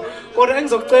sezikhona kodwa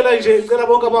engizokucela nje ngicela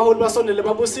bonke abaholi basondele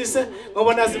babusise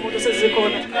ngoba nazi imuntu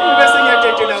sezikhona bese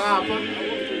ngiyadedela ngapha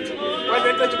manje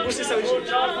ngicela ukubusisa nje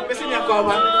bese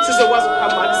ngiyagwaba sizokwazi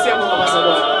ukuhamba siyabonga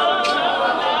bazalwane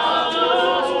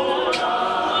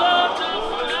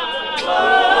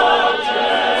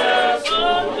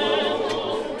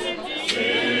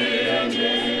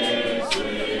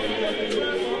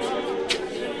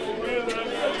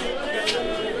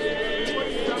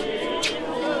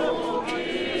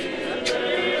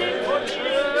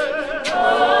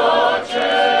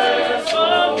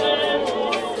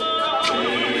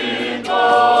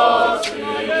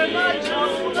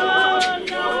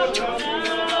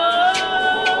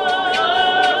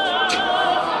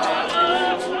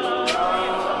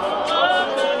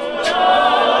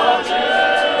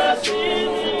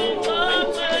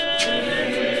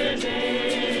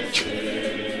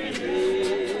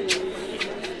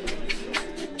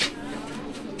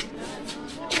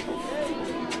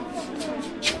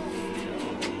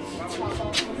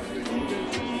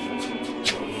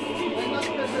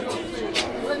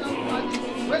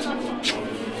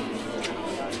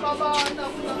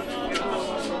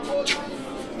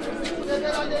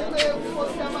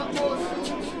Nkosi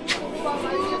yamakhosi ukuba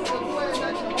mayise kuwena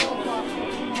Jehova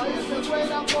mayise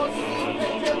kuwena Nkosi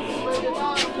iphethe ubungcwele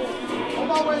bakho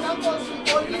ngoba wena Nkosi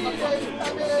ubolile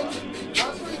emhlabeni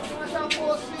nasuyithatha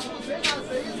Nkosi ukuze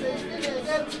engaze ize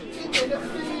ileke ingene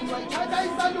ebuhlingini wayithatha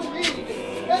isalungile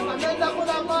engameni lakho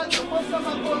lamandla Nkosi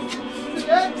yamakhosi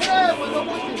silethemba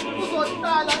lokuthi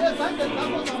uzohlala ezandleni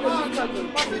zakho zamandla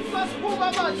masithi masiphuma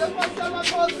manje Nkosi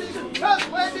yamakhosi phezu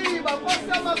kweliba Nkosi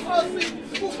yamakhosi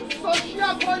uzoshiya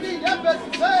khona iy'nyembezi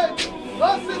zethu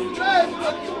nosizi lwethu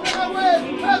nokuhluleka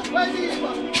kwethu phezu kweliba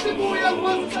sibuye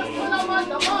Nkosi sesithola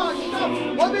amandla amasha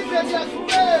ngoba indlela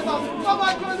iyaqhubeka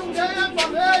abantu wena ungena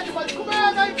emvangeli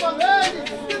baqhubeka emvangeli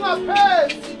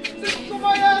singaphezi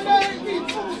sishumayele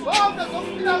iy'nsuku zonke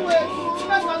zokuphila kwethu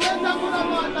engameni lakho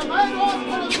lamandla ngaye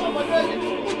losikhona esibambaneni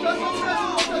ujesu kristu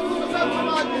oseduze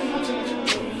sephakade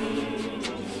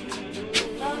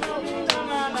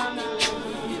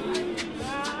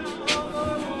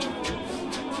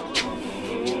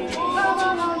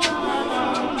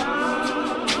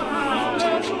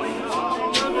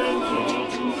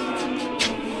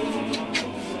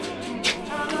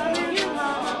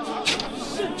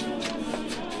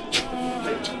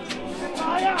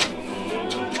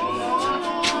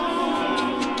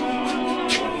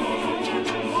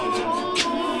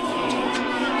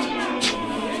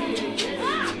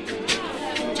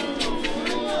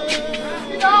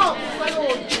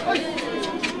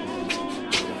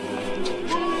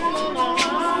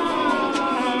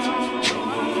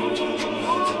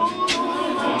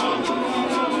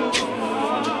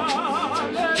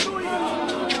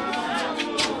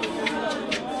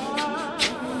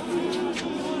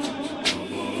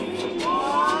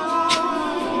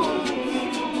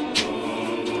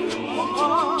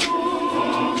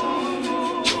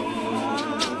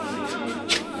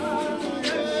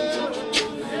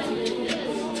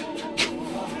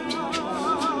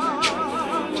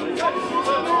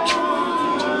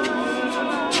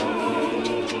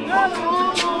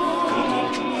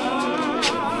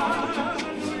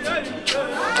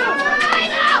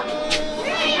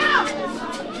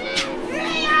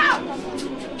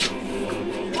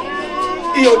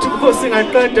iyothi ubukhosi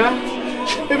ngaqeda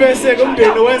ibese-ke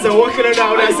umndeni wenza wohlelo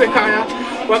lawo lasekhaya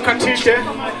waKhathide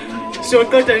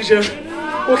siyoqeda nje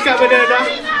uhlabelela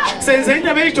senze into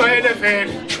ebeyijwayele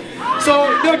vele so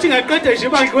liyothi ngaqeda nje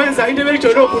ibandla wenza into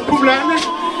ebeyijwayele uBhuphumlane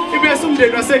ibese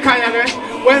umndeni wasekhaya-ke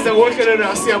wenza wohlelo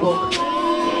lawo siyabonga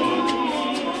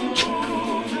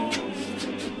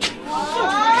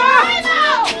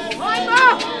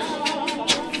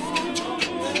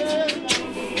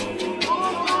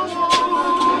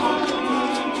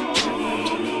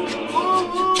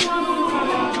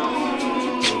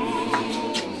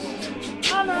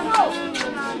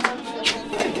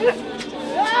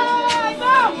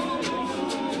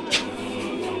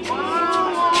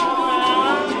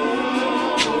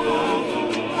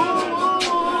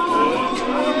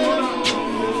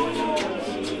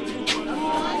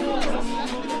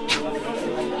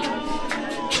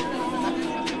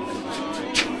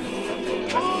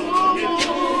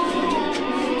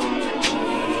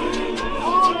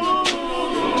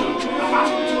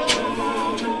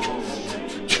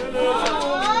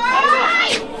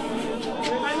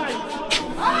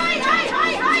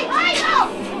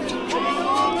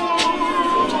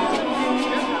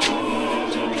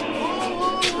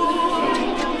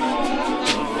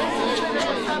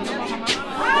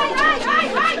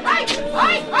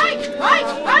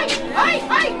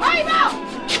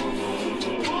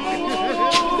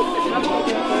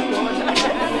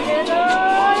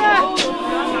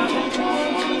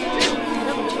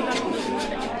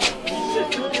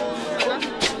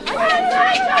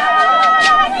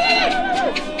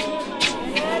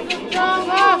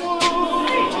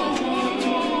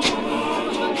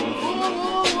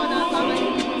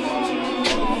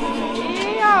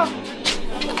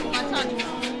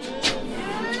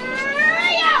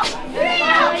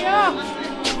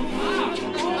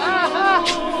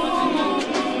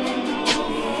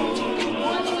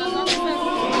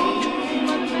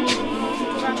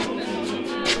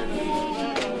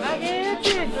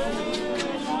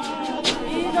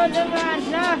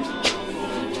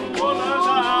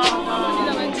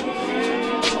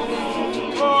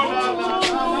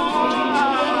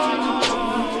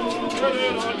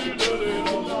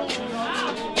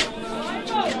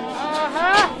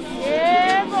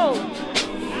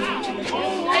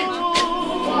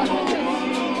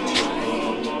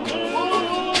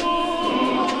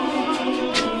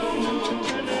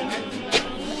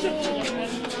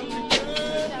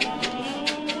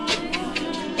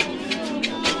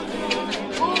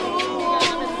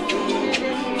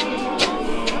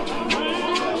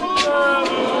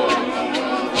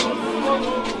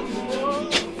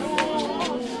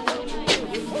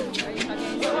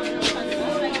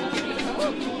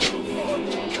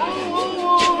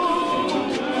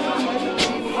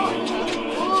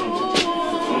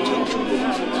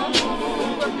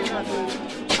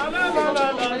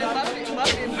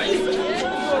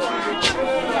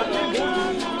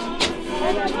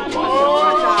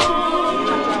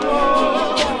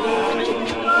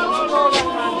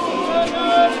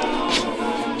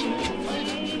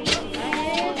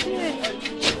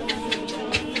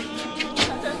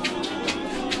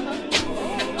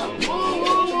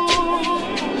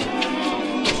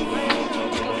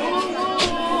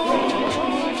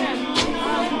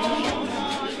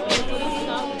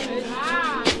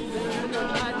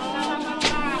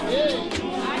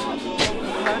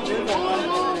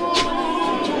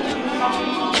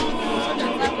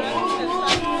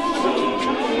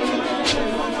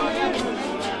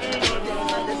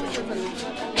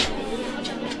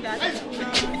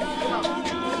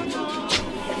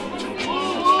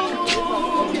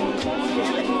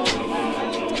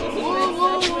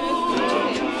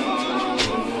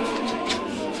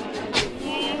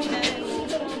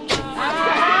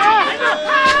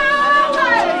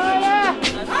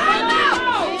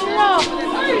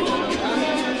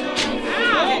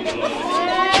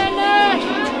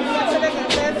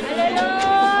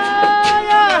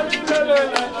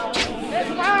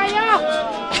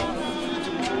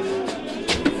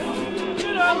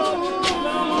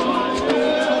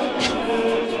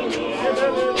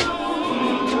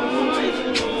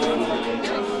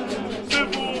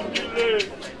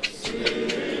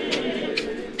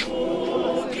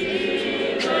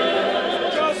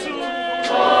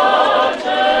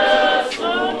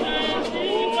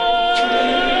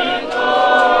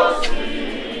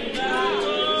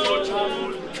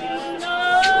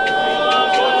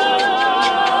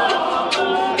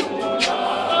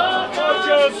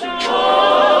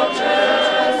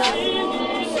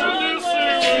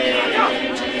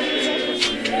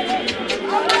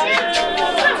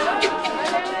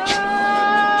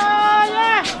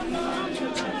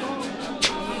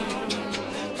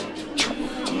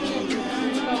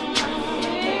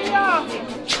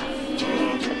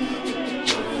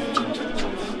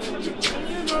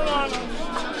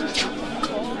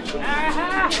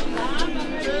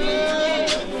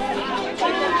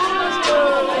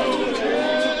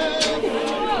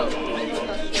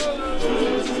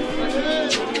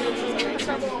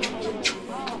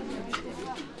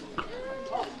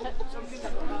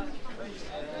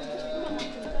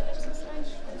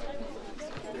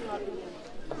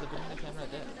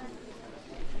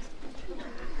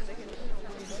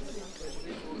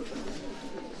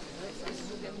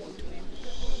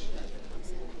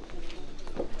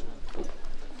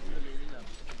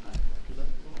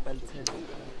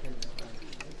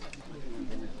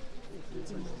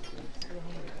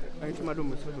ukuthi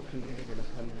malume sizophenduleke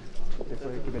laphana bese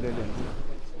igibelele.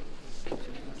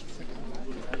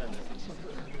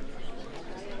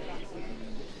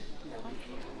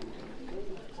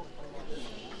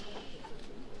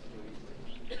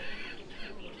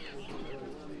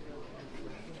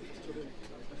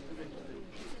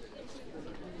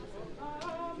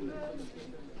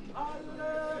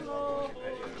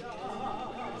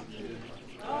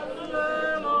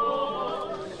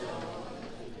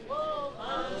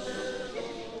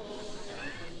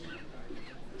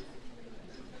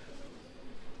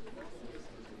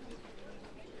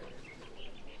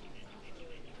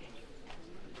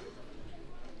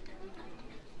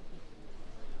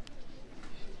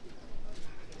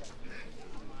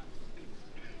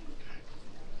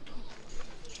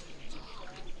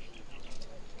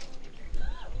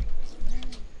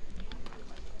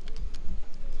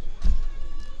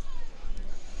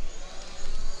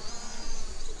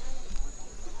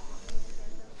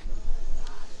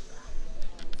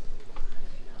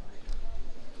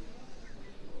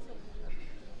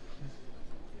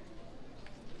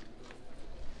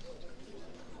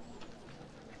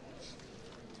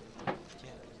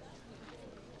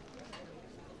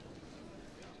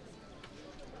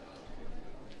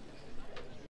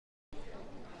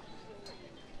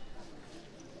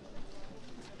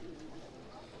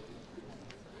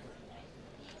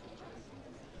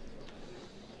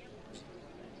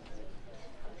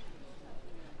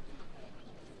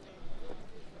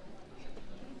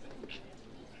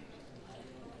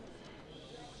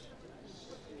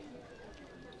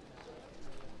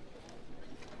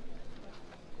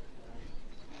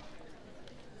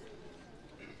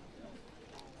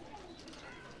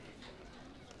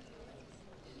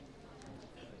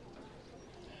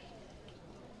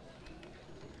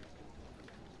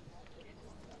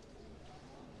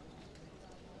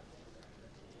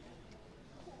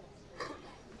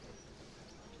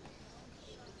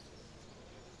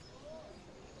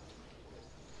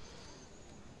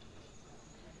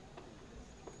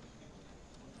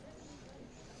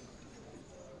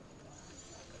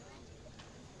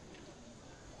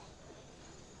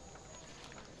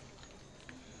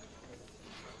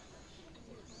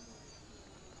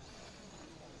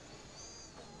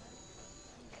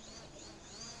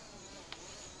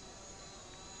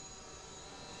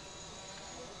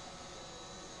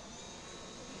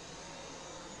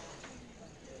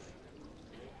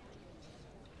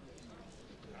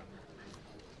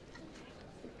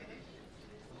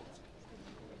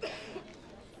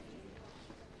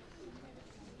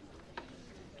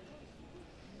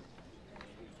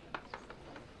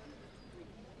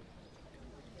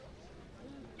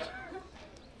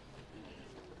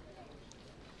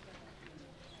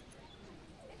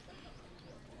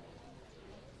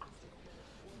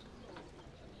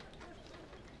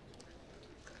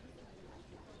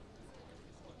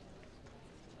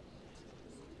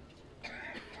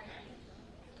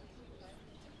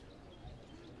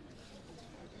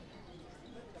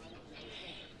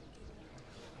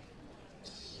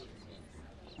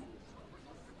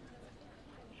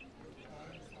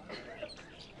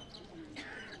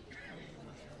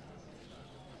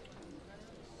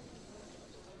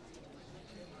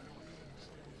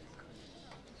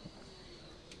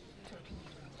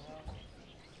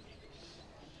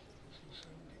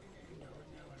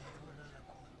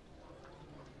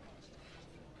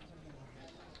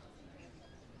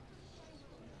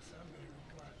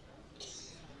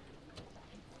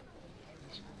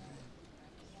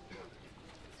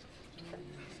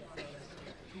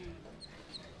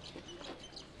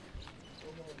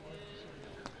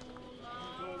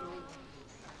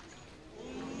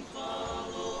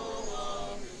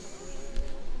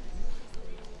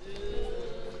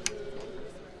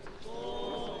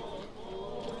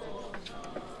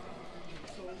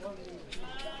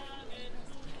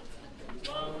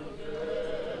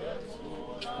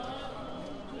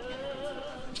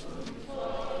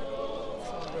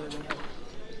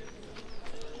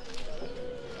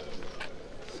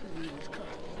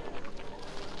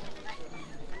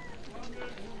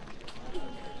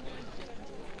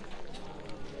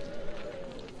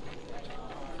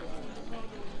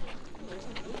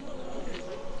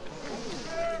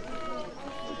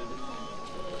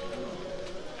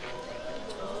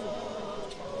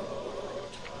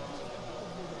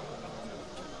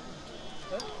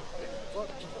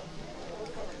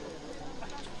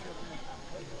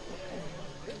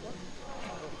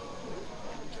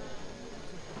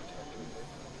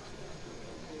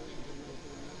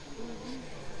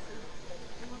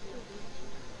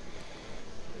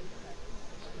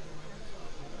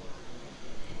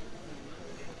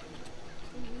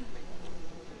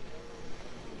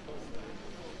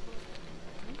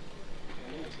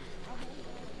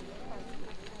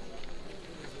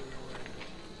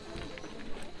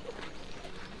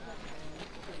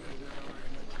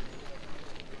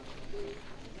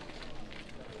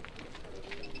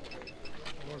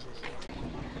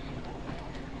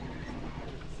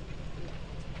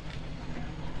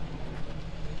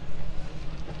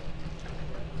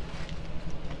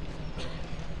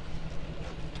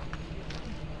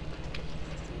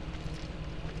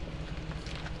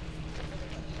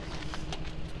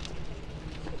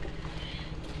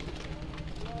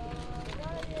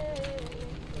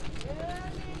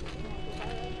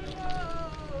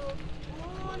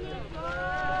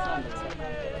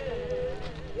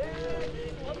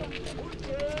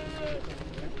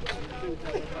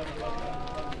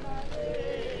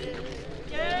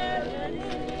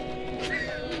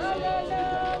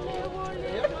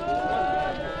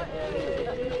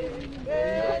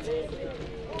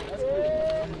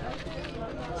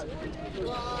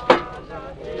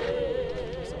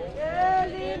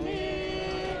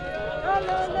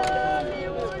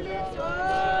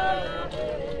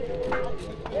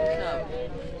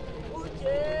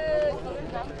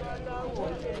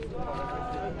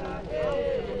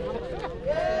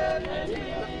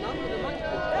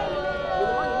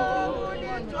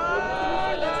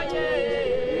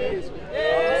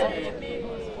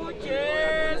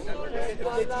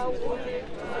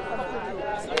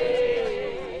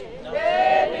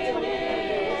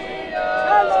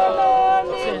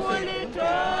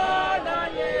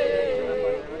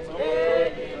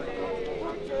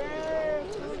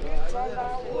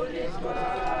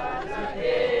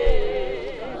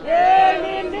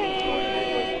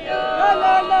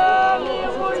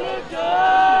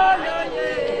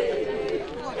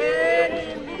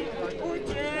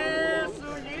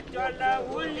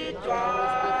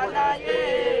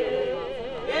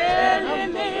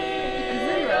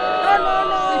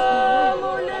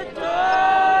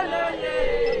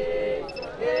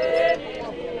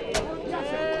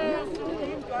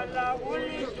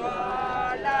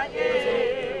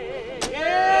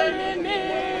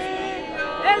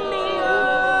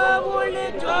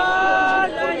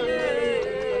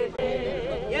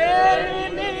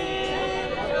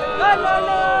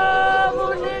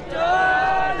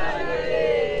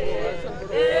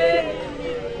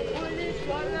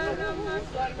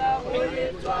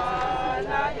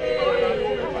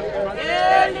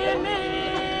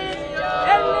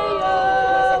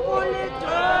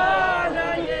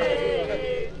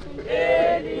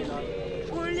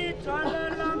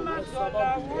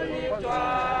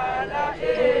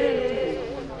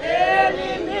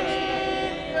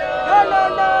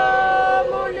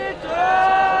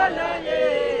 Mulitwala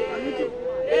ye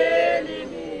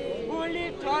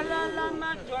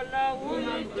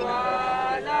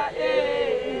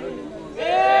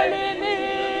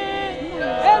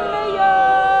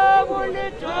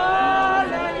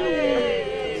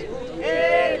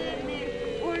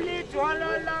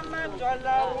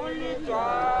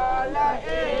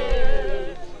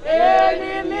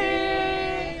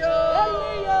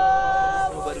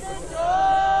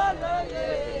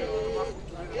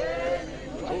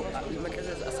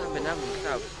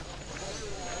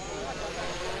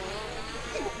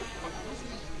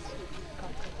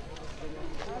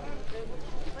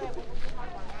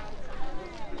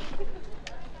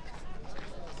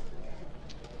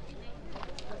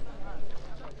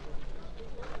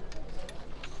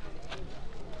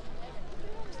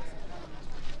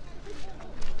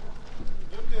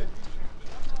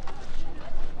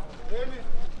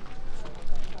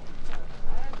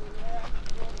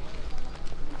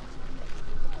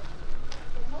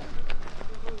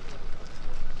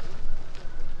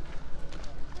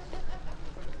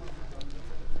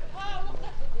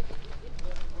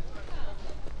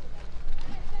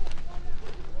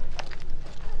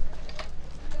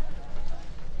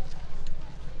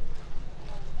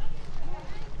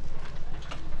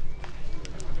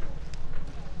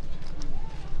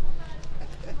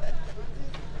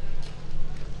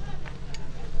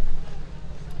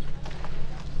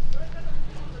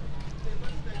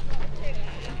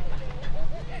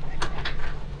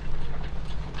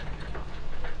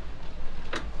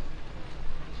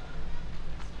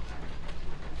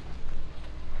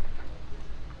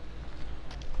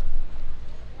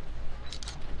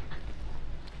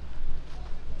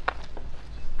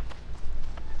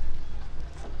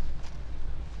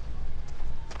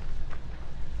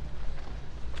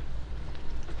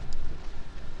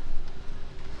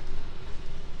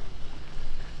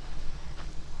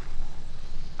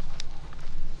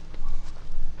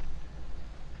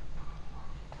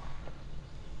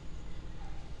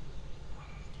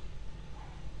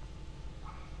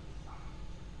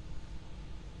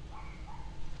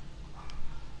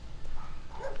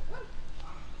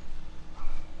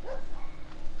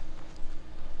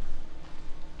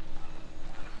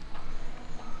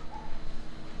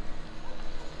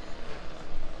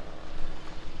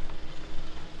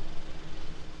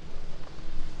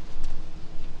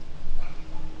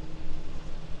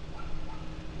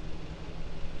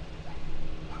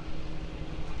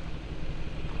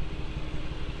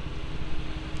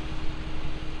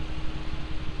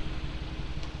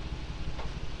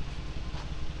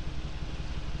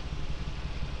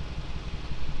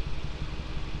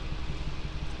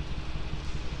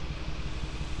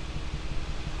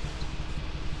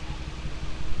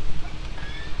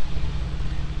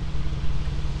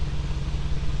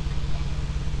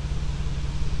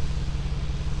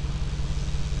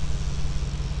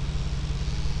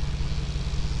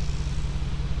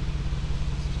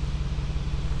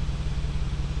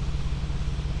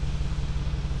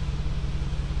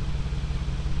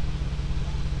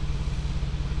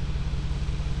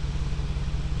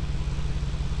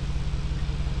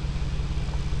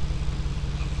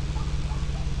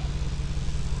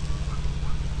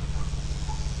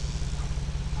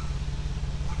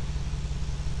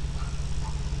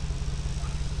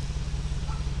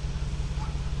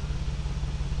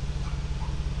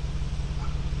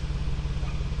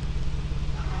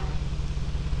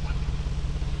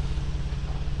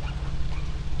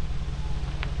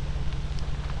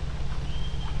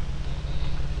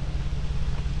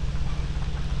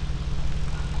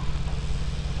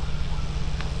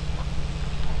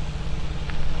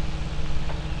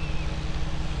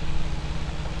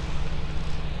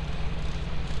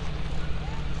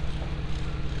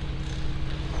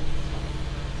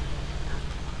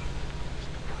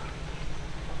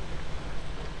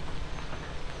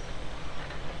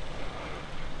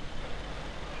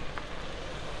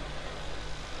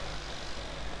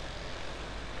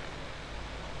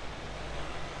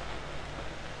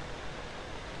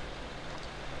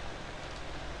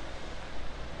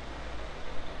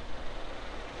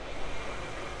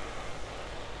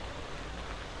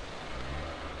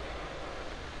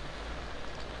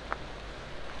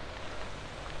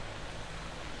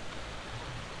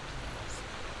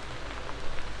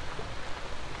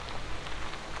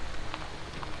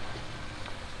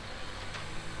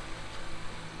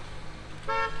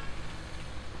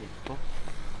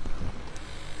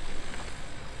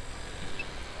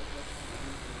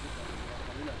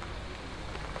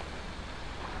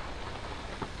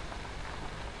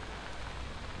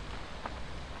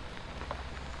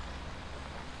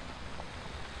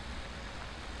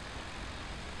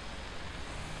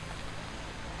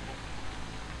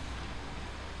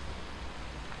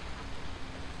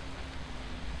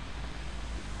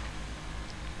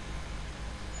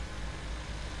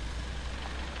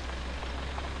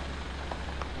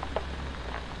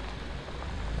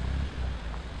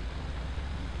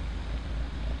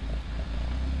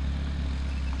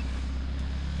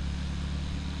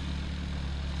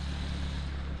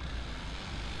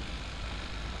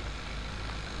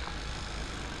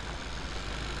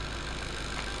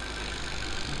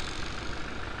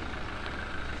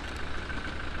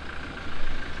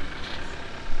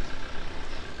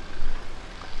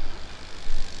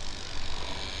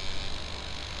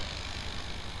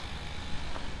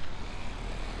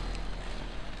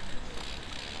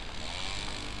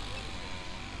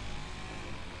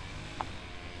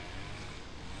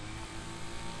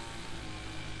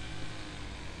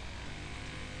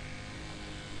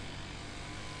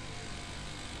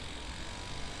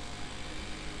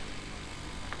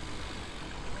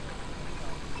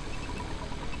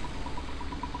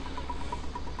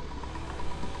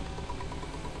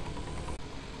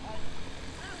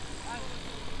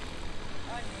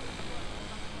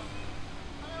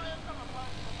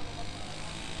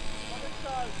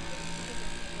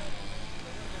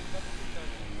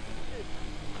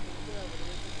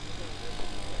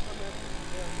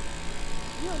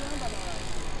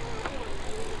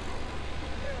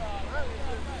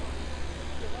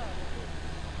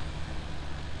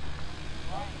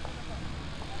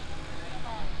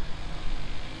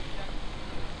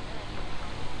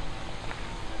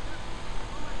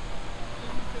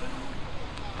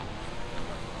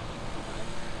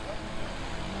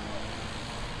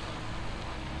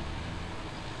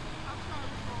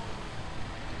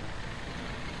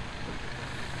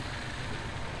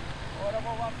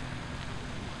Jehova